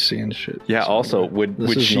 You're always seeing shit. Yeah. Also, would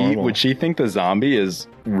This is she normal. would she think the zombie is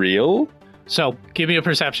real? So give me a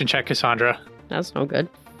perception check, Cassandra. That's no good.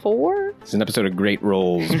 4? It's an episode of Great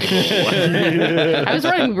Rolls. I was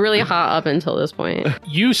running really hot up until this point.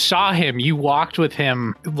 You saw him. You walked with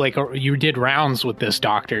him. Like you did rounds with this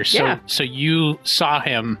doctor. So Yeah. so you saw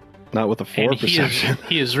him. Not with a 4 And perception.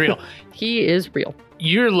 he is real. He is real.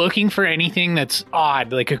 You're looking for anything that's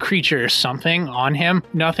odd, like a creature or something on him.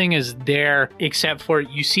 Nothing is there except for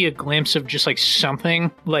you see a glimpse of just like something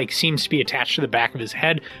like seems to be attached to the back of his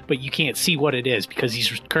head, but you can't see what it is because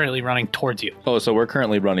he's currently running towards you. Oh, so we're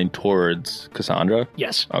currently running towards Cassandra.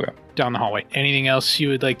 Yes, Okay. down the hallway. Anything else you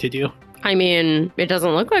would like to do? I mean, it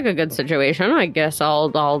doesn't look like a good situation. I guess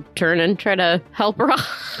I'll turn and try to help her.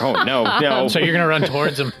 Oh, no. So you're gonna run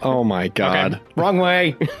towards him. Oh my god. Wrong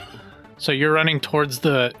way. So you're running towards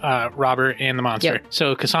the Robert and the monster. Yep.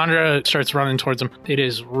 So Cassandra starts running towards him. It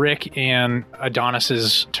is Rick and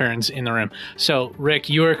Adonis's turns in the room. So Rick,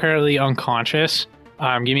 you are currently unconscious.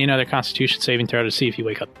 Give me another Constitution saving throw to see if you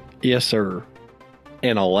wake up. Yes, sir.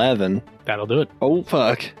 An 11. That'll do it. Oh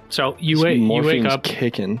fuck. So you This wake morphine's up.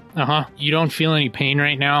 kicking. You don't feel any pain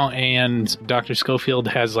right now, and Dr. Schofield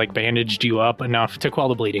has like bandaged you up enough to quell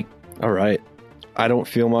the bleeding. All right. I don't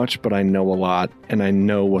feel much, but I know a lot, and I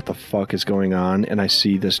know what the fuck is going on, and I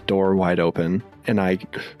see this door wide open, and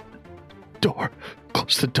door,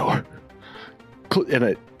 close the door.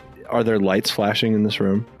 Are there lights flashing in this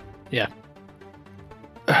room? Yeah.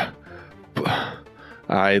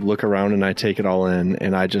 I look around and I take it all in,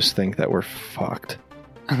 and I just think that we're fucked.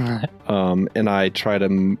 And I try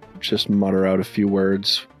to just mutter out a few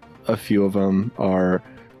words. A few of them are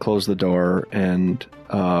close the door and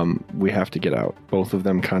we have to get out. Both of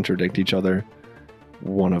them contradict each other.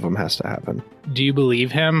 One of them has to happen. Do you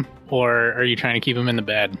believe him, or are you trying to keep him in the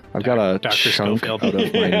bed? I've got a Dr. chunk Schofield. out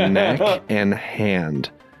of my neck and hand,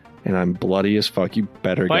 and I'm bloody as fuck. You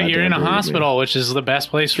better. But you're in a goddamn believe me. hospital, which is the best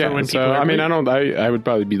place for when so people. I mean, I would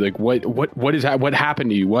probably be like, what happened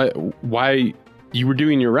to you? Why you were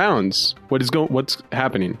doing your rounds? What's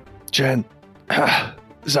happening? Jen,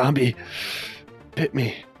 zombie bit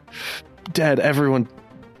me. Dead. Everyone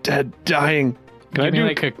dead, dying. Can I Give me do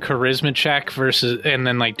like a charisma check and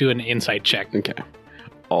then like do an insight check. Okay.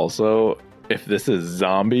 Also, if this is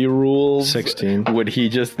zombie rules, 16. would he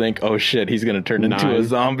just think, oh shit, he's going to turn into 9. a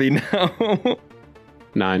zombie now?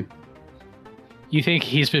 9. You think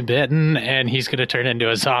he's been bitten and he's going to turn into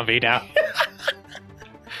a zombie now?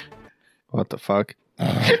 What the fuck?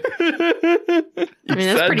 I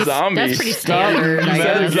mean, that's pretty standard. You I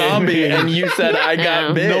said guess. zombie, and you said I Yeah.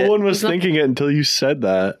 got bit. No one was thinking it until you said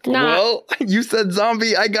that. No, Well, you said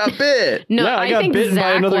zombie, I got bit. no, Yeah, I I got think bitten by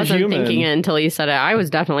Zach another wasn't human. thinking it until you said it. I was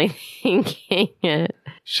definitely thinking it.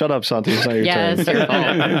 Shut up, Santi. It's not your Yeah, turn. it's your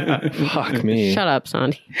fault. Fuck me. Shut up,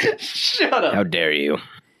 Sandy. Shut up. How dare you?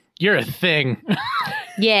 You're a thing.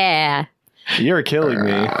 Yeah. You're killing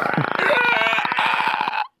me.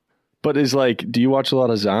 But is do you watch a lot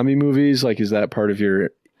of zombie movies? Like, is that part of your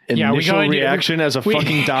Yeah, we initial go into- reaction as a we-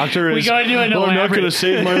 fucking doctor? we Is, go into an "Oh, I'm not elaborate- going to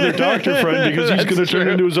save my other doctor friend because he's going to turn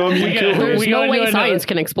into a zombie and kill him. There's We go no into way another- science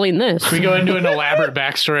can explain this. We go into an elaborate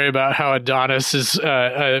backstory about how Adonis is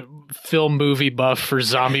a film movie buff for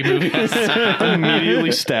zombie movies.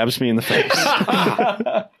 Immediately stabs me in the face.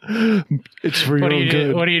 It's real What are you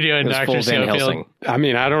good. What are you doing, It was Dr. full Van Schofield? Helsing. I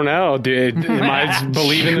mean, I don't know, dude. Am I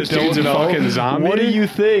believing this dude's a fucking zombie? What do you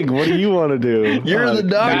think? What do you want to do? You're the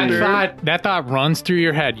doctor. That thought runs through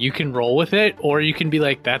your head. You can roll with it, or you can be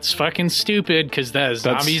like, "That's fucking stupid," because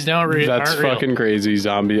zombies That's aren't fucking real. crazy,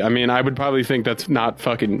 zombie. I mean, I would probably think that's not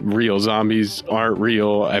fucking real. Zombies aren't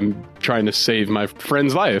real. I'm trying to save my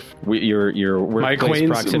friend's life. Your My workplace acquaintance,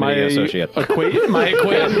 proximity associate. my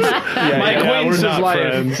acquaintance's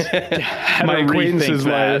life. My acquaintance's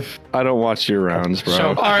life. I don't watch your rounds, bro. So-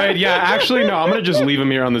 All right, yeah. Actually, no. I'm gonna just leave him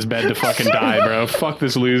here on this bed to fucking die, bro. Fuck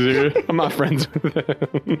this loser. I'm not friends with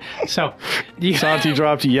him. So, you, Santi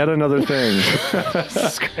dropped yet another thing.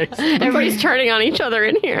 Everybody's turning on each other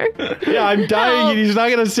in here. Yeah, I'm dying and he's not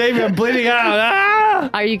going to save me. I'm bleeding out. Ah!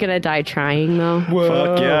 Are you gonna die trying though?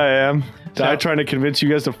 Fuck yeah, I am. Die trying to convince you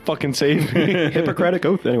guys to fucking save me. Hippocratic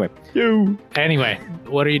oath. Anyway, anyway,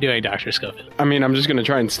 what are you doing, Dr. Schofield? I mean, I'm just gonna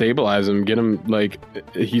try and stabilize him, get him like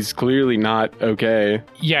he's clearly not okay.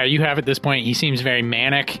 Yeah, you have at this point. He seems very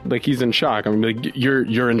manic. Like he's in shock. I'm like,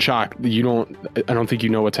 you're in shock. I don't think you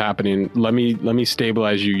know what's happening. Let me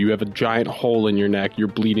stabilize you. You have a giant hole in your neck. You're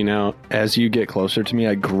bleeding out. As you get closer to me,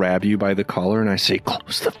 I grab you by the collar and I say,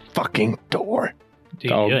 close the fucking door. Do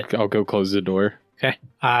you do it? I'll go close the door. Okay.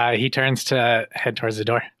 He turns to head towards the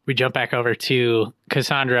door. We jump back over to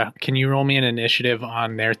Cassandra. Can you roll me an initiative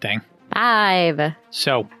on their thing? 5.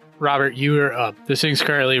 So, Robert, you are up. This thing's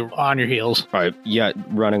currently on your heels. yeah,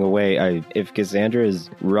 running away. If Cassandra is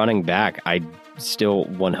running back, I still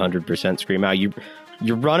 100% scream out.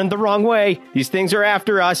 You're running the wrong way. These things are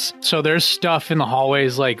after us. So there's stuff in the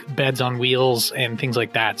hallways like beds on wheels and things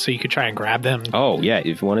like that. So you could try and grab them. Oh, yeah.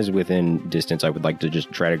 If one is within distance, I would like to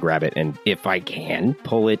just try to grab it. And if I can,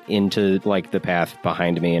 pull it into like the path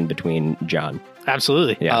behind me and between John.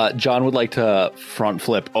 Absolutely. Yeah. John would like to front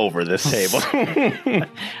flip over this table.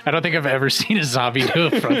 I don't think I've ever seen a zombie do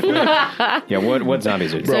a front flip. Yeah, what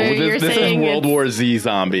zombies are So these? you're this is saying World it's- War Z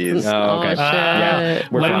zombies. Oh, okay. shit. Yeah.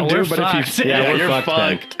 We're Let him fucked. do, But but if if you- yeah, we're you're fucked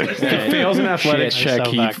fucked. If he fails an athletics Shit, check,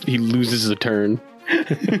 so fucked. he loses a turn.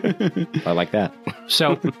 I like that.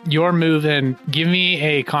 So you're moving. Give me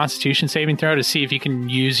a Constitution saving throw to see if you can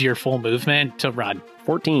use your full movement to run.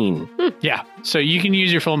 14. Yeah. So you can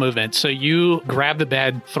use your full movement. So you grab the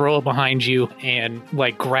bed, throw it behind you, and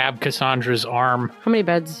like grab Cassandra's arm. How many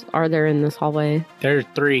beds are there in this hallway? There are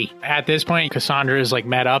 3. At this point, Cassandra is like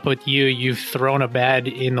met up with you. You've thrown a bed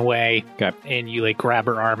in the way. Okay. And you like grab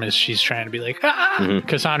her arm as she's trying to be like, ah!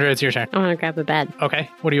 Cassandra, it's your turn. I'm gonna grab the bed. Okay.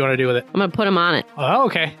 What do you want to do with it? I'm gonna put him on it. Oh,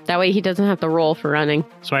 okay. That way he doesn't have to roll for running.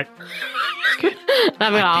 Smart.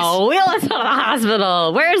 I'm gonna wheel us out of the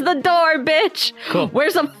hospital. Where's the door, bitch? Cool.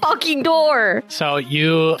 Where's the fucking door? So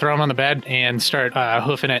you throw him on the bed and start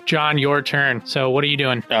hoofing it. John, your turn. So what are you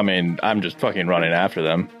doing? I mean, I'm just fucking running after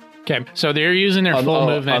them. Okay. So they're using their full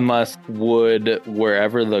movement. Unless would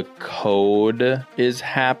wherever the code is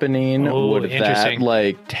happening, Oh, would that interesting.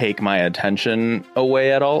 like take my attention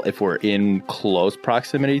away at all if we're in close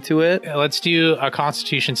proximity to it? Let's do a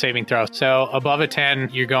Constitution saving throw. So above a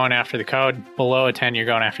 10, you're going after the code. Below a 10, you're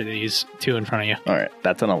going after these 2 in front of you. All right,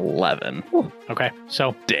 that's an 11. Okay.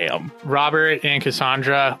 So Damn. Robert and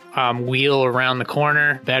Cassandra wheel around the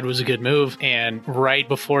corner. Bed was a good move. And right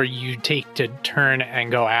before you take to turn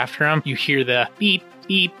and go after him, you hear the beep,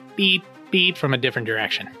 beep, beep, beep from a different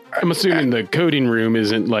direction. I'm assuming the coding room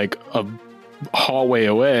isn't like a hallway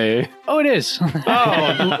away. Oh, it is.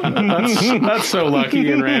 That's so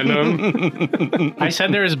lucky and random. I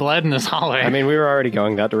said there was blood in this hallway. I mean, we were already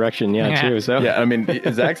going that direction, Yeah. too. So Yeah, I mean,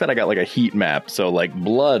 Zach said I got like a heat map, so like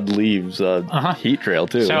blood leaves a heat trail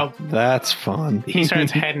too. so That's fun. he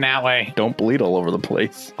starts heading that way. Don't bleed all over the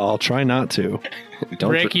place. I'll try not to.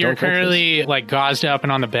 Rick, you're currently like gauzed up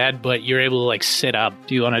and on the bed, but you're able to like sit up.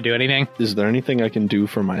 Do you want to do anything? Is there anything I can do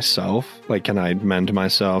for myself? Like, can I mend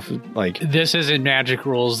myself? Like, This isn't magic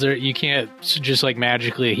rules. There, you can't just like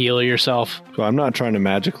magically heal yourself. so I'm not trying to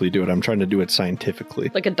magically do it. I'm trying to do it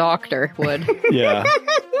scientifically. Like a doctor would. Yeah.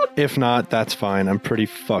 If not, that's fine. I'm pretty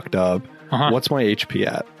fucked up. What's my HP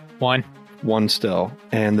at? 1. 1 still.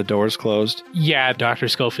 And the door's closed. Yeah, Dr.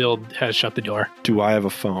 Schofield has shut the door. Do I have a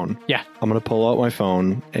phone? Yeah. I'm going to pull out my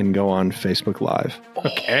phone and go on Facebook Live.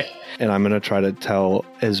 Okay. And I'm going to try to tell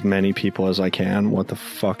as many people as I can what the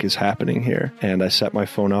fuck is happening here. And I set my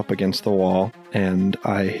phone up against the wall and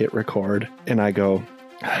I hit record and I go,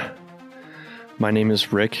 my name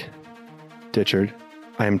is Rick Ditchard.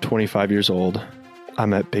 I am 25 years old.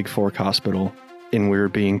 I'm at Big Fork Hospital and we're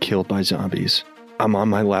being killed by zombies. I'm on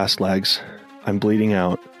my last legs. I'm bleeding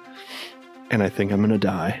out and I think I'm going to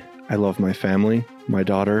die. I love my family, my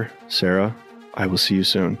daughter, Sarah. I will see you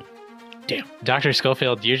soon. Damn. Dr.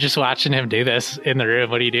 Schofield, you're just watching him do this in the room.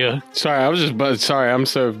 What do you do? Sorry, I was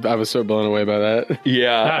so blown away by that.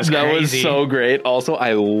 Yeah, that was crazy. so great. Also,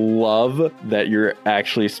 I love that you're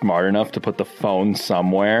actually smart enough to put the phone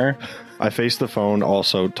somewhere. I face the phone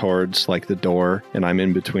also towards like the door, and I'm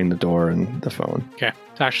in between the door and the phone. Okay.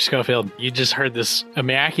 Dr. Schofield, you just heard this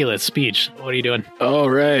immaculate speech. What are you doing? All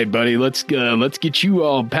right, buddy, let's get you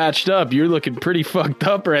all patched up. You're looking pretty fucked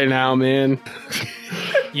up right now, man.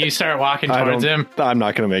 You start walking towards him. I'm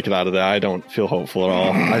not going to make it out of that. I don't feel hopeful at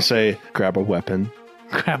all. I say, grab a weapon.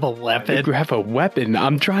 Grab a weapon. Grab a weapon.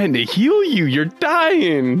 I'm trying to heal you. You're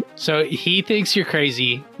dying. So he thinks you're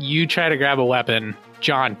crazy. You try to grab a weapon.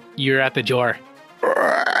 John, you're at the door.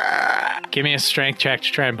 Give me a strength check to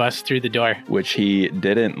try and bust through the door. Which he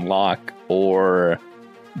didn't lock or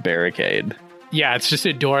barricade. Yeah, it's just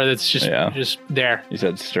a door that's just there. You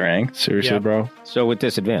said strength. Seriously, Yeah. bro? So with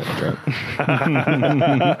disadvantage, right?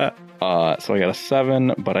 So I got a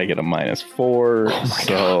 7, but I get a -4.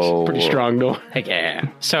 So Pretty strong door. Heck yeah.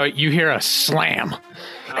 So you hear a slam.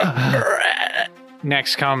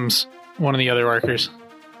 Next comes one of the other workers.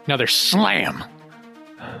 Another slam.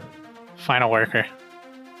 Final worker.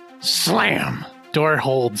 Slam. Door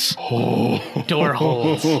holds. Door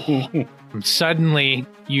holds. Suddenly,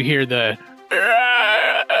 you hear the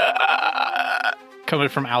coming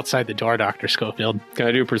from outside the door, Dr. Schofield. Can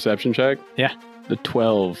I do a perception check? Yeah. The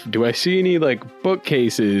 12. Do I see any like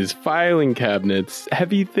bookcases, filing cabinets,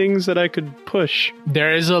 heavy things that I could push?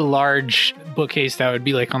 There is a large bookcase that would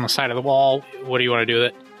be like on the side of the wall. What do you want to do with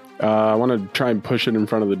it? I want to try and push it in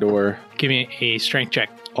front of the door. Give me a strength check.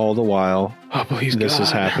 All the while Oh, please, this God.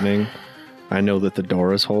 is happening, I know that the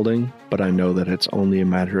door is holding, but I know that it's only a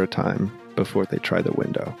matter of time before they try the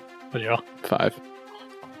window. What do you roll? 5.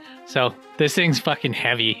 So this thing's fucking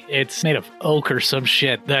heavy. It's made of oak or some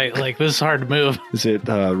shit. Like this is hard to move. Is it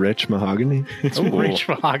rich mahogany? It's rich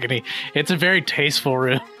mahogany. It's a very tasteful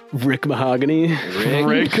room. Rick Mahogany.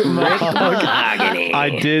 Rick mahogany. I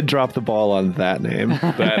did drop the ball on that name.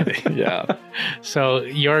 yeah. So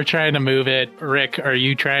you're trying to move it. Rick, are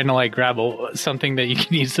you trying to like grab something that you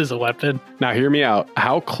can use as a weapon? Now, hear me out.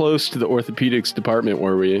 How close to the orthopedics department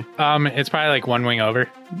were we? It's probably like one wing over.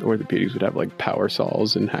 The orthopedics would have like power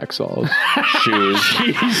saws and hacksaws,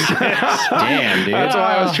 shoes. Damn, dude. That's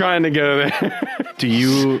why I was trying to go there. Do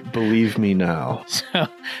you believe me now? So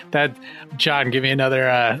that, John, give me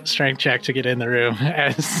another strength check to get in the room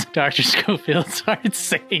as Dr. Schofield starts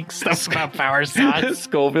saying stuff about power saws.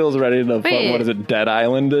 Schofield's ready to Wait. what is it, Dead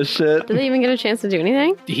Island this shit? Did they even get a chance to do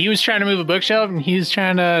anything? He was trying to move a bookshelf and he's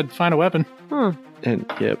trying to find a weapon. And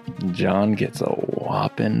Yep. John gets a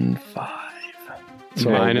whopping 5. so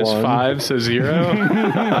Minus I won. 5, so 0.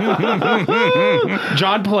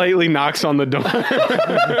 John politely knocks on the door.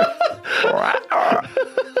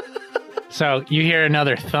 So you hear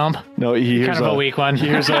another thump, No, he hears kind of a weak one. He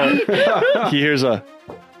hears a. He hears a.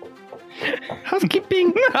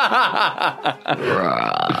 Housekeeping.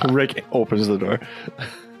 Rick opens the door.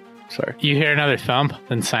 Sorry. You hear another thump,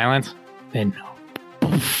 then silence, then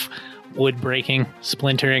poof, wood breaking,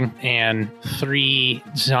 splintering, and 3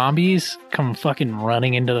 zombies come fucking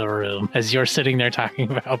running into the room as you're sitting there talking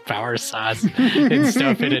about power saws and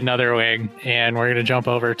stuff in another wing. And we're going to jump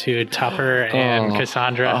over to Tupper and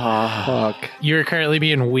Cassandra. Fuck. You're currently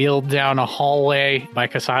being wheeled down a hallway by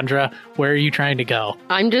Cassandra. Where are you trying to go?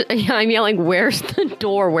 I'm yelling, where's the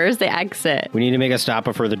door? Where's the exit? We need to make a stop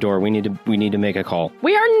before the door. We need to make a call.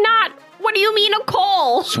 We are not. What do you mean a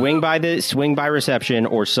call? Swing by reception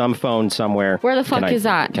or some phone somewhere. Where the fuck Can I- is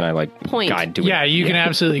that? Can I like Point. guide to Yeah, it? you can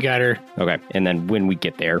absolutely guide her. Okay. And then when we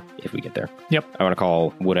get there, if we get there, Yep. I want to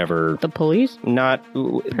call whatever. The police? Not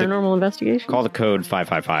Paranormal investigation? call the code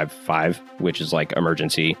 5555, which is like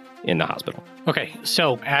emergency in the hospital. Okay,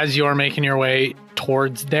 so as you're making your way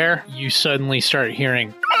towards there, you suddenly start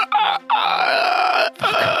hearing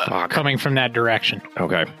coming from that direction.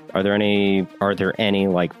 Okay. Are there any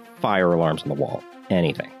like fire alarms on the wall?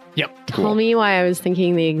 Anything? Yep. Tell me why I was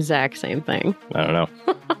thinking the exact same thing. I don't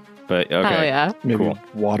know. But okay. Hell yeah. Maybe Cool.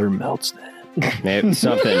 water melts that. Maybe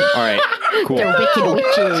something. All right. Cool. They're wicked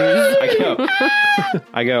witches.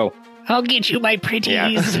 I go. I'll get you my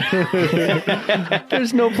pretties.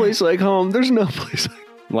 There's no place like home. There's no place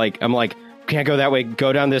like I'm like, can't go that way.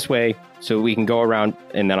 Go down this way so we can go around.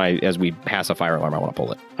 And then as we pass a fire alarm, I want to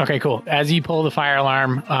pull it. Okay, cool. As you pull the fire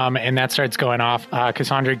alarm and that starts going off,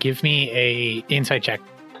 Cassandra, give me a insight check.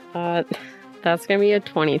 That's going to be a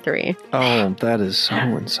 23. Oh, that is so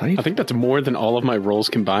insightful. I think that's more than all of my rolls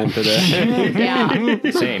combined today.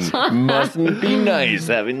 Yeah. Same. Mustn't be nice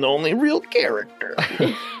having the only real character.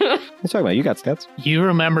 Let's talk about you got stats. You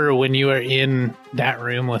remember when you were in that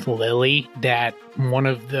room with Lily that one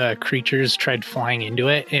of the creatures tried flying into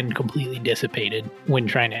it and completely dissipated when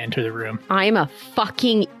trying to enter the room. I'm a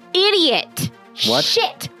fucking idiot. What?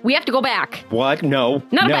 Shit. We have to go back. What? No.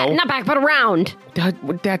 Not no. back, but around.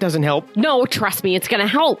 That doesn't help. No, trust me, it's going to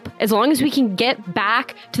help. As long as we can get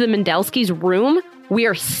back to the Mendelski's room, we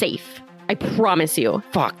are safe. I promise you.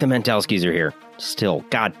 Fuck, the Mentelskis are here. Still,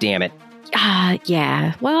 god damn it.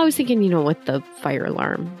 Yeah. Well, I was thinking, with the fire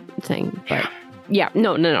alarm thing. But yeah,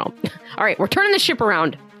 no. All right, we're turning the ship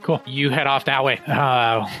around. Cool. You head off that way.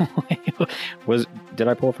 Did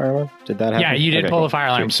I pull a fire alarm? Did that happen? Yeah, you did Okay, pull cool. a fire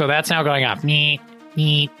alarm. So that's now going off. Neat.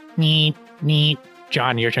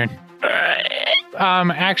 John, your turn.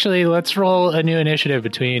 Actually, let's roll a new initiative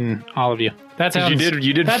between all of you. That sounds.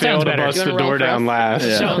 You did that fail sounds to better. bust You the wanna roll door for down us? last.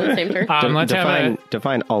 Yeah. So on the same turn. Let's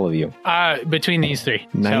define all of you. have between these three.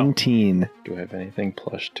 So, 19. Do I have anything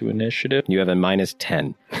plus 2 initiative? You have a minus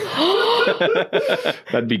 10.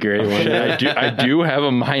 That'd be great. I do have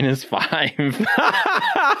a minus 5.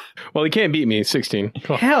 Well, he can't beat me. 16.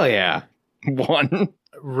 Hell yeah. 1.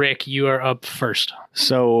 Rick, you are up first.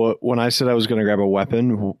 So when I said I was going to grab a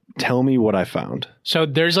weapon, tell me what I found. So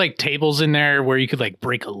there's like tables in there where you could like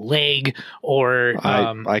break a leg or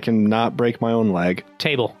I can not break my own leg.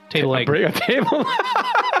 table leg. Break a table.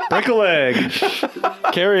 Break a leg.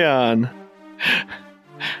 Carry on.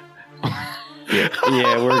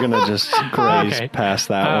 Yeah, we're going to just graze Okay. past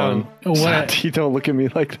that one. what- Santi, don't look at me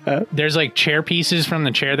like that. There's like chair pieces from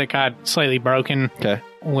the chair that got slightly broken Okay.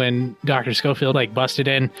 when Dr. Schofield like busted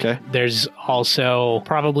in. Okay. There's also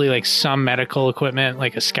probably like some medical equipment,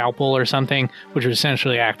 like a scalpel or something, which would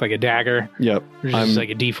essentially act like a dagger, Yep. which is like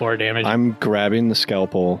a D4 damage. I'm grabbing the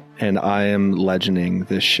scalpel and I am legending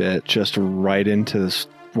this shit just right into this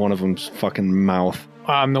one of them's fucking mouth.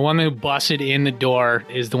 The one who busted in the door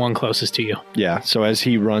is the one closest to you. Yeah, so as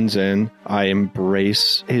he runs in, I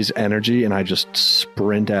embrace his energy and I just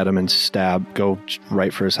sprint at him and go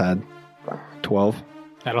right for his head. 12.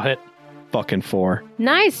 That'll hit. Fucking 4.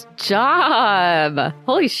 Nice job.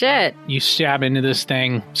 Holy shit. You stab into this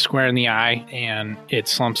thing square in the eye and it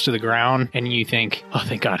slumps to the ground and you think, oh,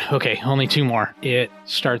 thank God. Okay, only 2 more. It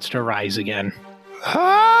starts to rise again.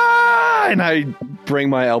 Ah! And I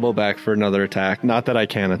bring my elbow back for another attack. Not that I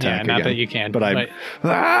can attack Yeah, not again, that you can. But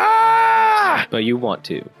Ah! But you want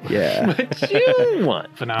to. Yeah. You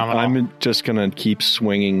want. Phenomenal. I'm just going to keep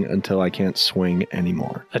swinging until I can't swing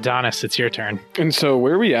anymore. Adonis, it's your turn. And so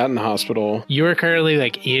where are we at in the hospital? You are currently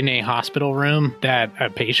like in a hospital room that a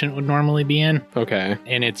patient would normally be in, Okay.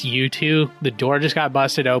 and it's you two. The door just got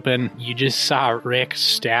busted open. You just saw Rick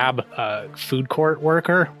stab a food court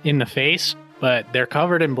worker in the face, but they're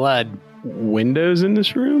covered in blood. Windows in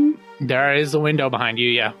this room? There is the window behind you,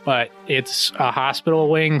 yeah, but it's a hospital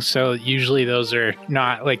wing, so usually those are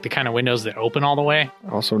not like the kind of windows that open all the way.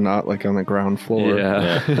 Also not like on the ground floor.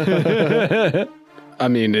 Yeah. I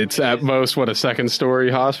mean, it's at most, a second-story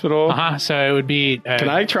hospital? So it would be... Can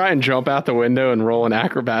I try and jump out the window and roll in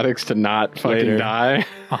acrobatics to not fucking Later. die?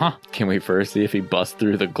 Can we first see if he busts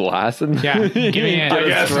through the glass? And Yeah, give me a... I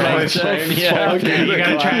guess my strength falls Yeah, through you the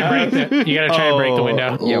gotta try and break the... You gotta try and break the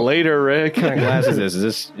window. Yeah, later, Rick. What kind of glass is this? Is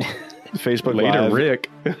this... Facebook Later, Live. Rick.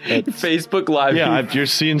 Facebook Live. Yeah, you're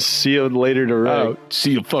seeing see you later to Rick. Oh,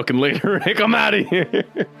 see you fucking later, Rick. I'm out of here.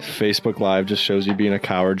 Facebook Live just shows you being a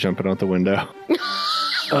coward jumping out the window.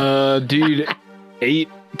 Dude, 8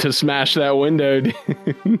 to smash that window.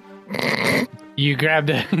 You grab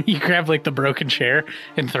like the broken chair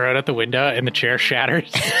and throw it out the window, and the chair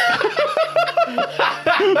shatters.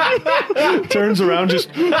 Turns around, just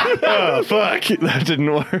oh fuck, that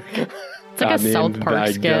didn't work. It's like a South Park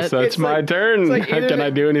I skit. guess that's my turn. Can I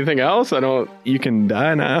do anything else? I don't. You can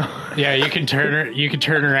die now. Yeah, you can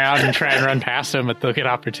turn around and try and run past them, but they'll get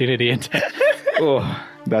opportunity instead. Oh,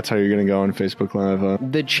 that's how you're gonna go on Facebook Live. Huh?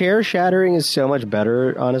 The chair shattering is so much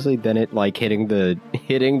better, honestly, than it like hitting the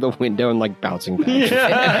window and like bouncing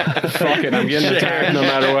back. Fuck it. I'm getting attacked no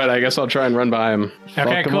matter what. I guess I'll try and run by him. Okay,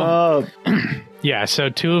 Fuck 'em cool. up. Yeah, so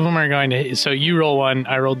 2 of them are going to. So you roll 1,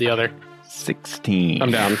 I rolled the other. 16. I'm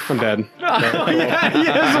down. I'm dead. He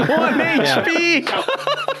has 1 HP.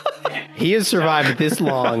 He has survived this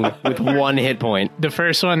long with 1 hit point. The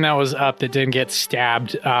first one that was up that didn't get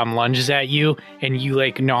stabbed lunges at you, and you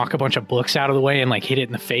like knock a bunch of books out of the way and like hit it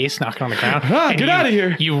in the face, knock it on the ground. And get outta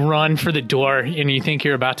here. You run for the door, and you think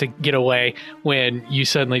you're about to get away when you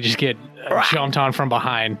suddenly just get jumped on from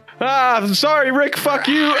behind. I'm sorry, Rick. Fuck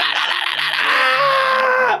you.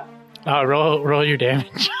 Roll your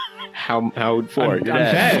damage. How Four. I'm You're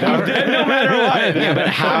dead. dead. I'm dead no matter what. Yeah, but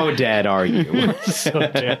how dead are you? So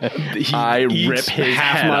dead. I Eats rip his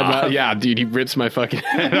half head my off. body. Yeah, dude, he rips my fucking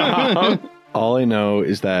head off. All I know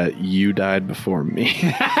is that you died before me.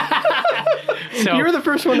 So You're the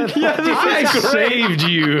first one that I saved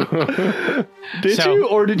you. Did So- you,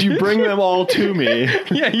 or did you bring them all to me?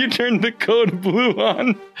 Yeah, you turned the code blue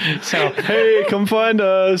on. so Hey, come find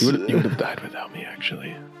us. You would have died without me,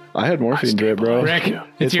 actually. I had morphine drip, bro. Rick,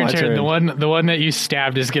 it's your my turn. The one that you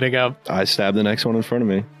stabbed is gonna go. I stab the next one in front of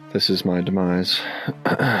me. This is my demise.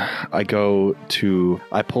 I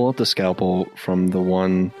pull out the scalpel from the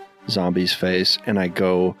one zombie's face, and I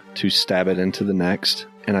go to stab it into the next,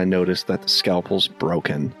 and I notice that the scalpel's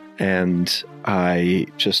broken. And I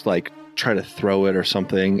just like try to throw it or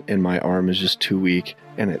something, and my arm is just too weak,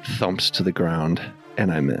 and it thumps to the ground,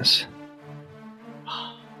 and I miss.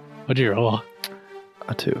 What'd you roll?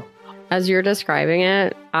 A 2. As you're describing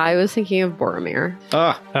it, I was thinking of Boromir.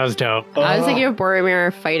 That was dope. I was thinking of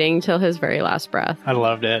Boromir fighting till his very last breath. I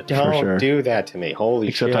loved it. Don't sure. do that to me. Holy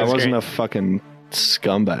Except shit. I that's wasn't great. a fucking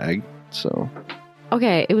scumbag, so.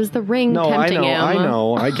 Okay, it was the ring No, I tempting know, him. I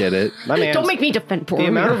know, I get it. My man, Don't make me defend Boromir. the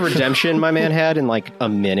amount of redemption my man had in like a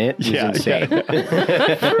minute was insane.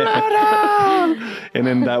 And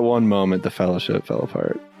in that one moment, the fellowship fell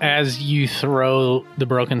apart. As you throw the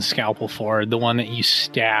broken scalpel forward, the one that you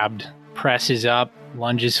stabbed presses up,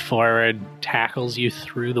 lunges forward, tackles you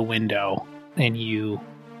through the window, and you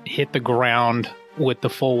hit the ground with the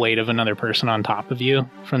full weight of another person on top of you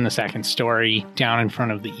from the second story down in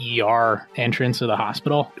front of the ER entrance of the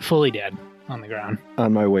hospital, fully dead on the ground.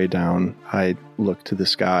 On my way down, I look to the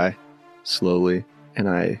sky slowly, and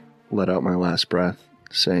I let out my last breath,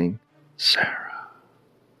 saying, Sarah.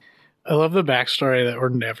 I love the backstory that we're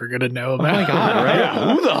never going to know about. Oh my god,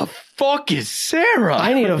 right? Who the fuck is Sarah?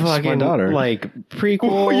 I need a my fucking daughter. like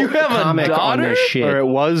prequel You have a comic on daughter? this shit. Or it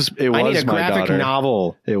was I need a my graphic daughter.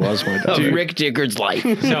 novel It was my of daughter. Rick Dickard's life.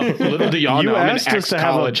 So, Little do y'all You know, I'm an asked us to have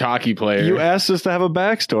ex-college hockey player. You asked us to have a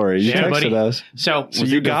backstory. You Yeah, texted buddy. us. so So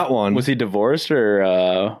you got one. Was he divorced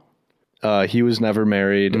or? He was never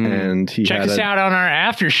married, and he check had us out on our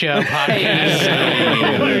after show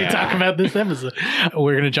podcast. What are we talking about this episode?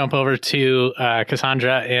 We're going to jump over to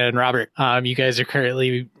Cassandra and Robert. You guys are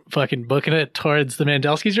currently fucking booking it towards the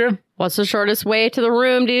Mandelski's room. What's the shortest way to the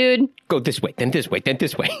room, dude? Go this way, then this way, then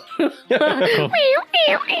this way.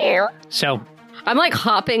 So, I'm like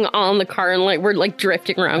hopping on the car and like we're like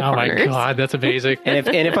drifting around oh my corners. god, that's amazing. And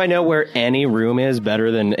if I know where any room is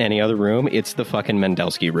better than any other room, it's the fucking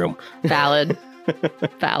Mendelsky room. Valid.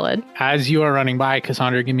 Valid. As you are running by,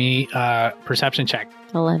 Cassandra, give me a perception check.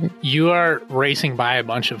 11. You are racing by a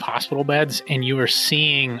bunch of hospital beds, and you are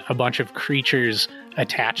seeing a bunch of creatures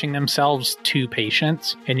attaching themselves to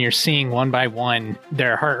patients, and you're seeing one by one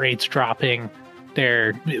their heart rates dropping.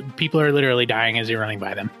 People are literally dying as you're running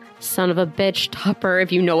by them. Son of a bitch, Tupper.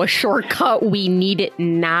 If you know a shortcut, we need it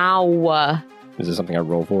now. Is this something I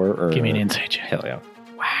roll for? Or Give me an insight check. Hell yeah.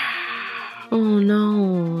 Oh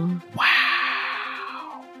no.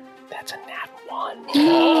 That's a nat 1.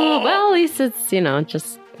 Well, at least it's,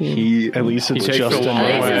 just. At least it's takes just the a long At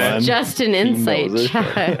way. least one. it's just an insight knows it.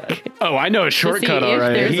 check. Oh, I know a To shortcut, see all if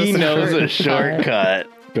right. there's He knows a shortcut. shortcut.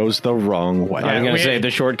 Goes the wrong way. I'm going we- to say the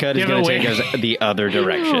shortcut is give going to away- take us the other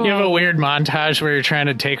direction. You have a weird montage where you're trying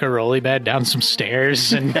to take a rolly bed down some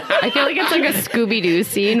stairs, and I feel like it's like a Scooby-Doo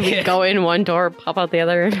scene. We go in one door, pop out the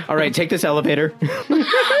other. All right, take this elevator.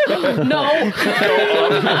 No.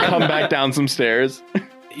 Come back down some stairs.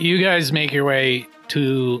 you guys make your way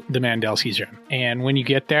to the Mandelski's room. And when you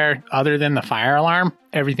get there, other than the fire alarm,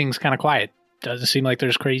 everything's kind of quiet. Doesn't seem like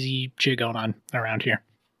there's crazy shit going on around here.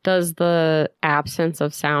 Does the absence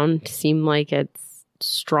of sound seem like it's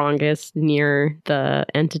strongest near the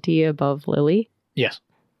entity above Lily? Yes.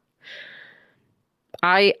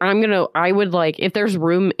 I would like, if there's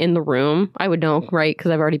room in the room, I would know, right? Because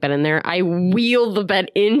I've already been in there. I wheel the bed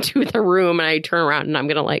into the room and I turn around and I'm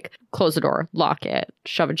going to like close the door, lock it,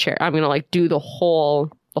 shove a chair. I'm going to like do the whole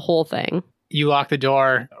thing. You lock the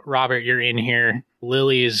door. Robert, you're in here.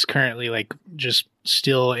 Lily is currently like just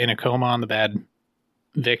still in a coma on the bed.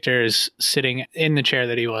 Victor is sitting in the chair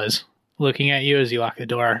that he was, looking at you as you lock the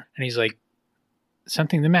door. And he's like,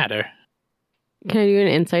 something the matter? Can I do an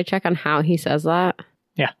insight check on how he says that?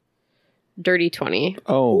 Yeah. Dirty 20.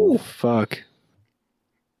 Oh, fuck.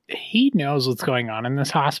 He knows what's going on in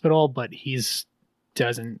this hospital, but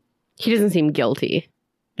doesn't He doesn't seem guilty.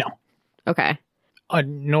 No. Okay.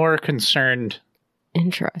 Nor concerned.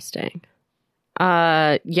 Interesting.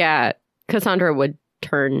 Yeah, Cassandra would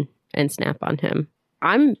turn and snap on him.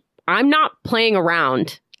 I'm not playing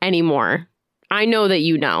around. anymore. I know that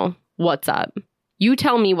you know what's up. You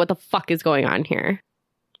tell me what the fuck is going on here.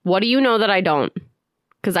 What do you know that I don't?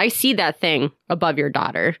 Because I see that thing above your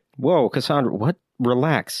daughter. Whoa, Cassandra, what?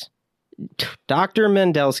 Relax. Dr.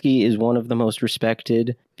 Mendelsky is one of the most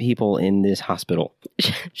respected people in this hospital.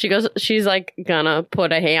 She's like gonna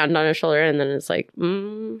put a hand on his shoulder, and then it's like,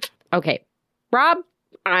 okay, Rob,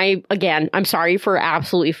 I'm sorry for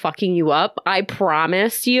absolutely fucking you up. I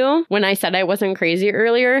promised you when I said I wasn't crazy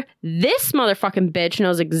earlier, this motherfucking bitch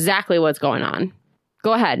knows exactly what's going on.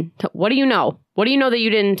 Go ahead. What do you know? What do you know that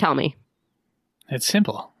you didn't tell me? It's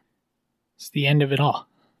simple. It's the end of it all.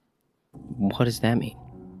 What does that mean?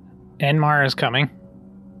 Enmar is coming.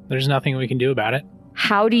 There's nothing we can do about it.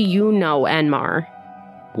 How do you know Enmar?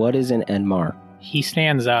 What is an Enmar? He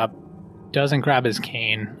stands up, doesn't grab his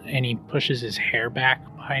cane, and he pushes his hair back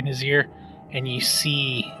behind his ear, and you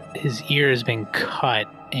see his ear has been cut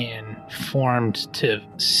and formed to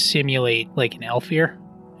simulate like an elf ear.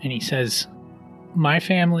 And he says, my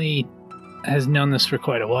family has known this for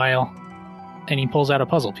quite a while. And he pulls out a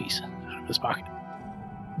puzzle piece out of his pocket.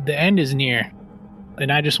 The end is near,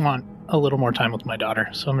 and I just want a little more time with my daughter,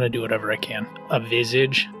 so I'm going to do whatever I can. A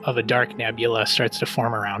visage of a dark nebula starts to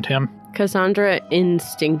form around him. Cassandra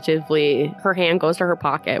instinctively, her hand goes to her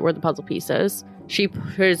pocket where the puzzle piece is. She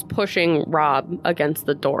is pushing Rob against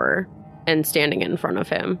the door and standing in front of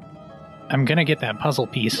him. I'm going to get that puzzle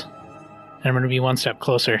piece, and I'm going to be one step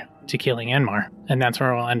closer to killing Enmar, and that's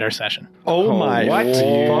where we'll end our session. Oh my fuck.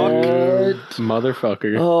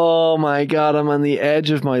 Motherfucker. Oh my god, I'm on the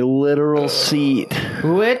edge of my literal seat.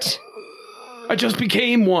 What? I just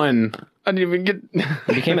became one. I didn't even get... You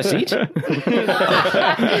became a seat? You did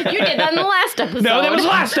that in the last episode. No, that was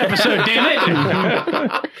last episode, damn it!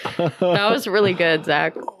 That was really good,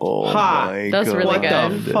 Zach. Oh my That's really What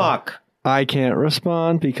good. the fuck? I can't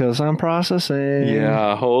respond because I'm processing.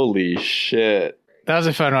 Yeah, holy shit. That was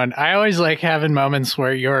a fun one. I always like having moments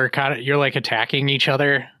where you're like attacking each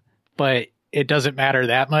other, but it doesn't matter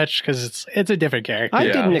that much because it's a different character. I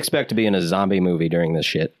didn't expect to be in a zombie movie during this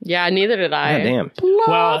shit. Yeah, neither did I. God damn.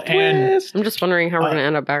 Well, and I'm just wondering how we're going to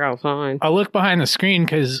end up back outside. I'll look behind the screen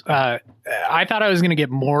because I thought I was going to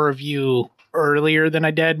get more of you earlier than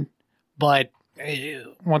I did, but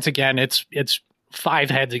once again, it's 5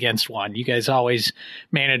 heads against 1. You guys always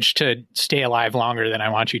manage to stay alive longer than I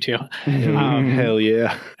want you to. Hell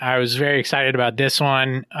yeah. I was very excited about this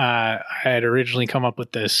one. I had originally come up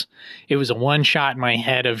with this. It was a one shot in my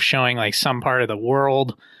head of showing like some part of the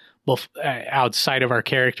world outside of our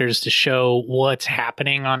characters to show what's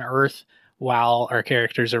happening on Earth while our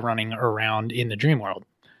characters are running around in the dream world.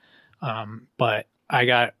 But I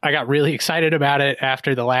got really excited about it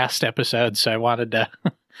after the last episode, so I wanted to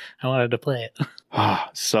play it. Oh,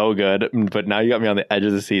 so good. But now you got me on the edge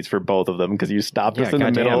of the seats for both of them because you stopped us in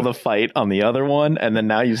the middle of the fight on the other one, and then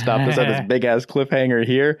now you stopped us at this big ass cliffhanger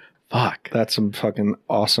here. Fuck. That's some fucking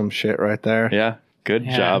awesome shit right there. Yeah. Good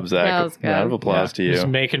Yeah. job, Zach. That was good. Round of applause to you. Just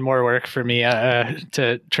making more work for me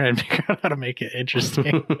to try and figure out how to make it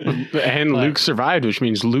interesting. And Luke survived, which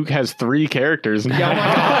means Luke has 3 characters now.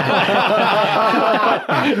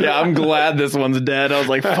 Yeah, I'm glad this one's dead. I was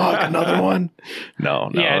like, fuck, another one.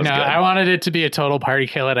 No, Yeah, it was no, good. I wanted it to be a total party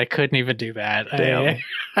kill, and I couldn't even do that. Damn.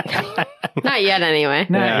 Not yet, anyway.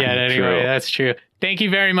 Not Yeah, yet, anyway. true. That's true. Thank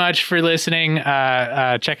you very much for listening.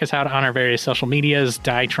 Check us out on our various social medias,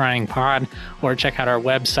 Die Trying Pod, or check out our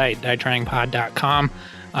website, dietryingpod.com.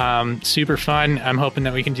 Super fun. I'm hoping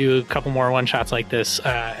that we can do a couple more one-shots like this.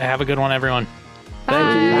 Have a good one, everyone.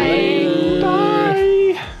 Bye,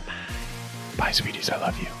 sweeties. I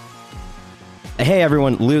love you. Hey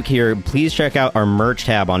everyone, Luke here. Please check out our merch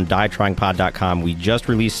tab on dietryingpod.com. We just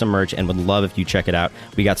released some merch and would love if you check it out.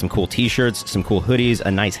 We got some cool t-shirts, some cool hoodies,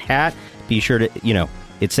 a nice hat. Be sure to,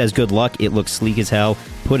 it says good luck. It looks sleek as hell.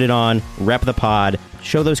 Put it on, rep the pod,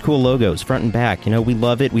 show those cool logos front and back. We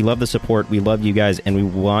love it. We love the support. We love you guys, and we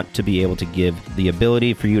want to be able to give the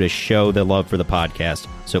ability for you to show the love for the podcast.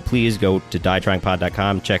 So please go to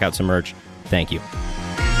dietryingpod.com, check out some merch. Thank you.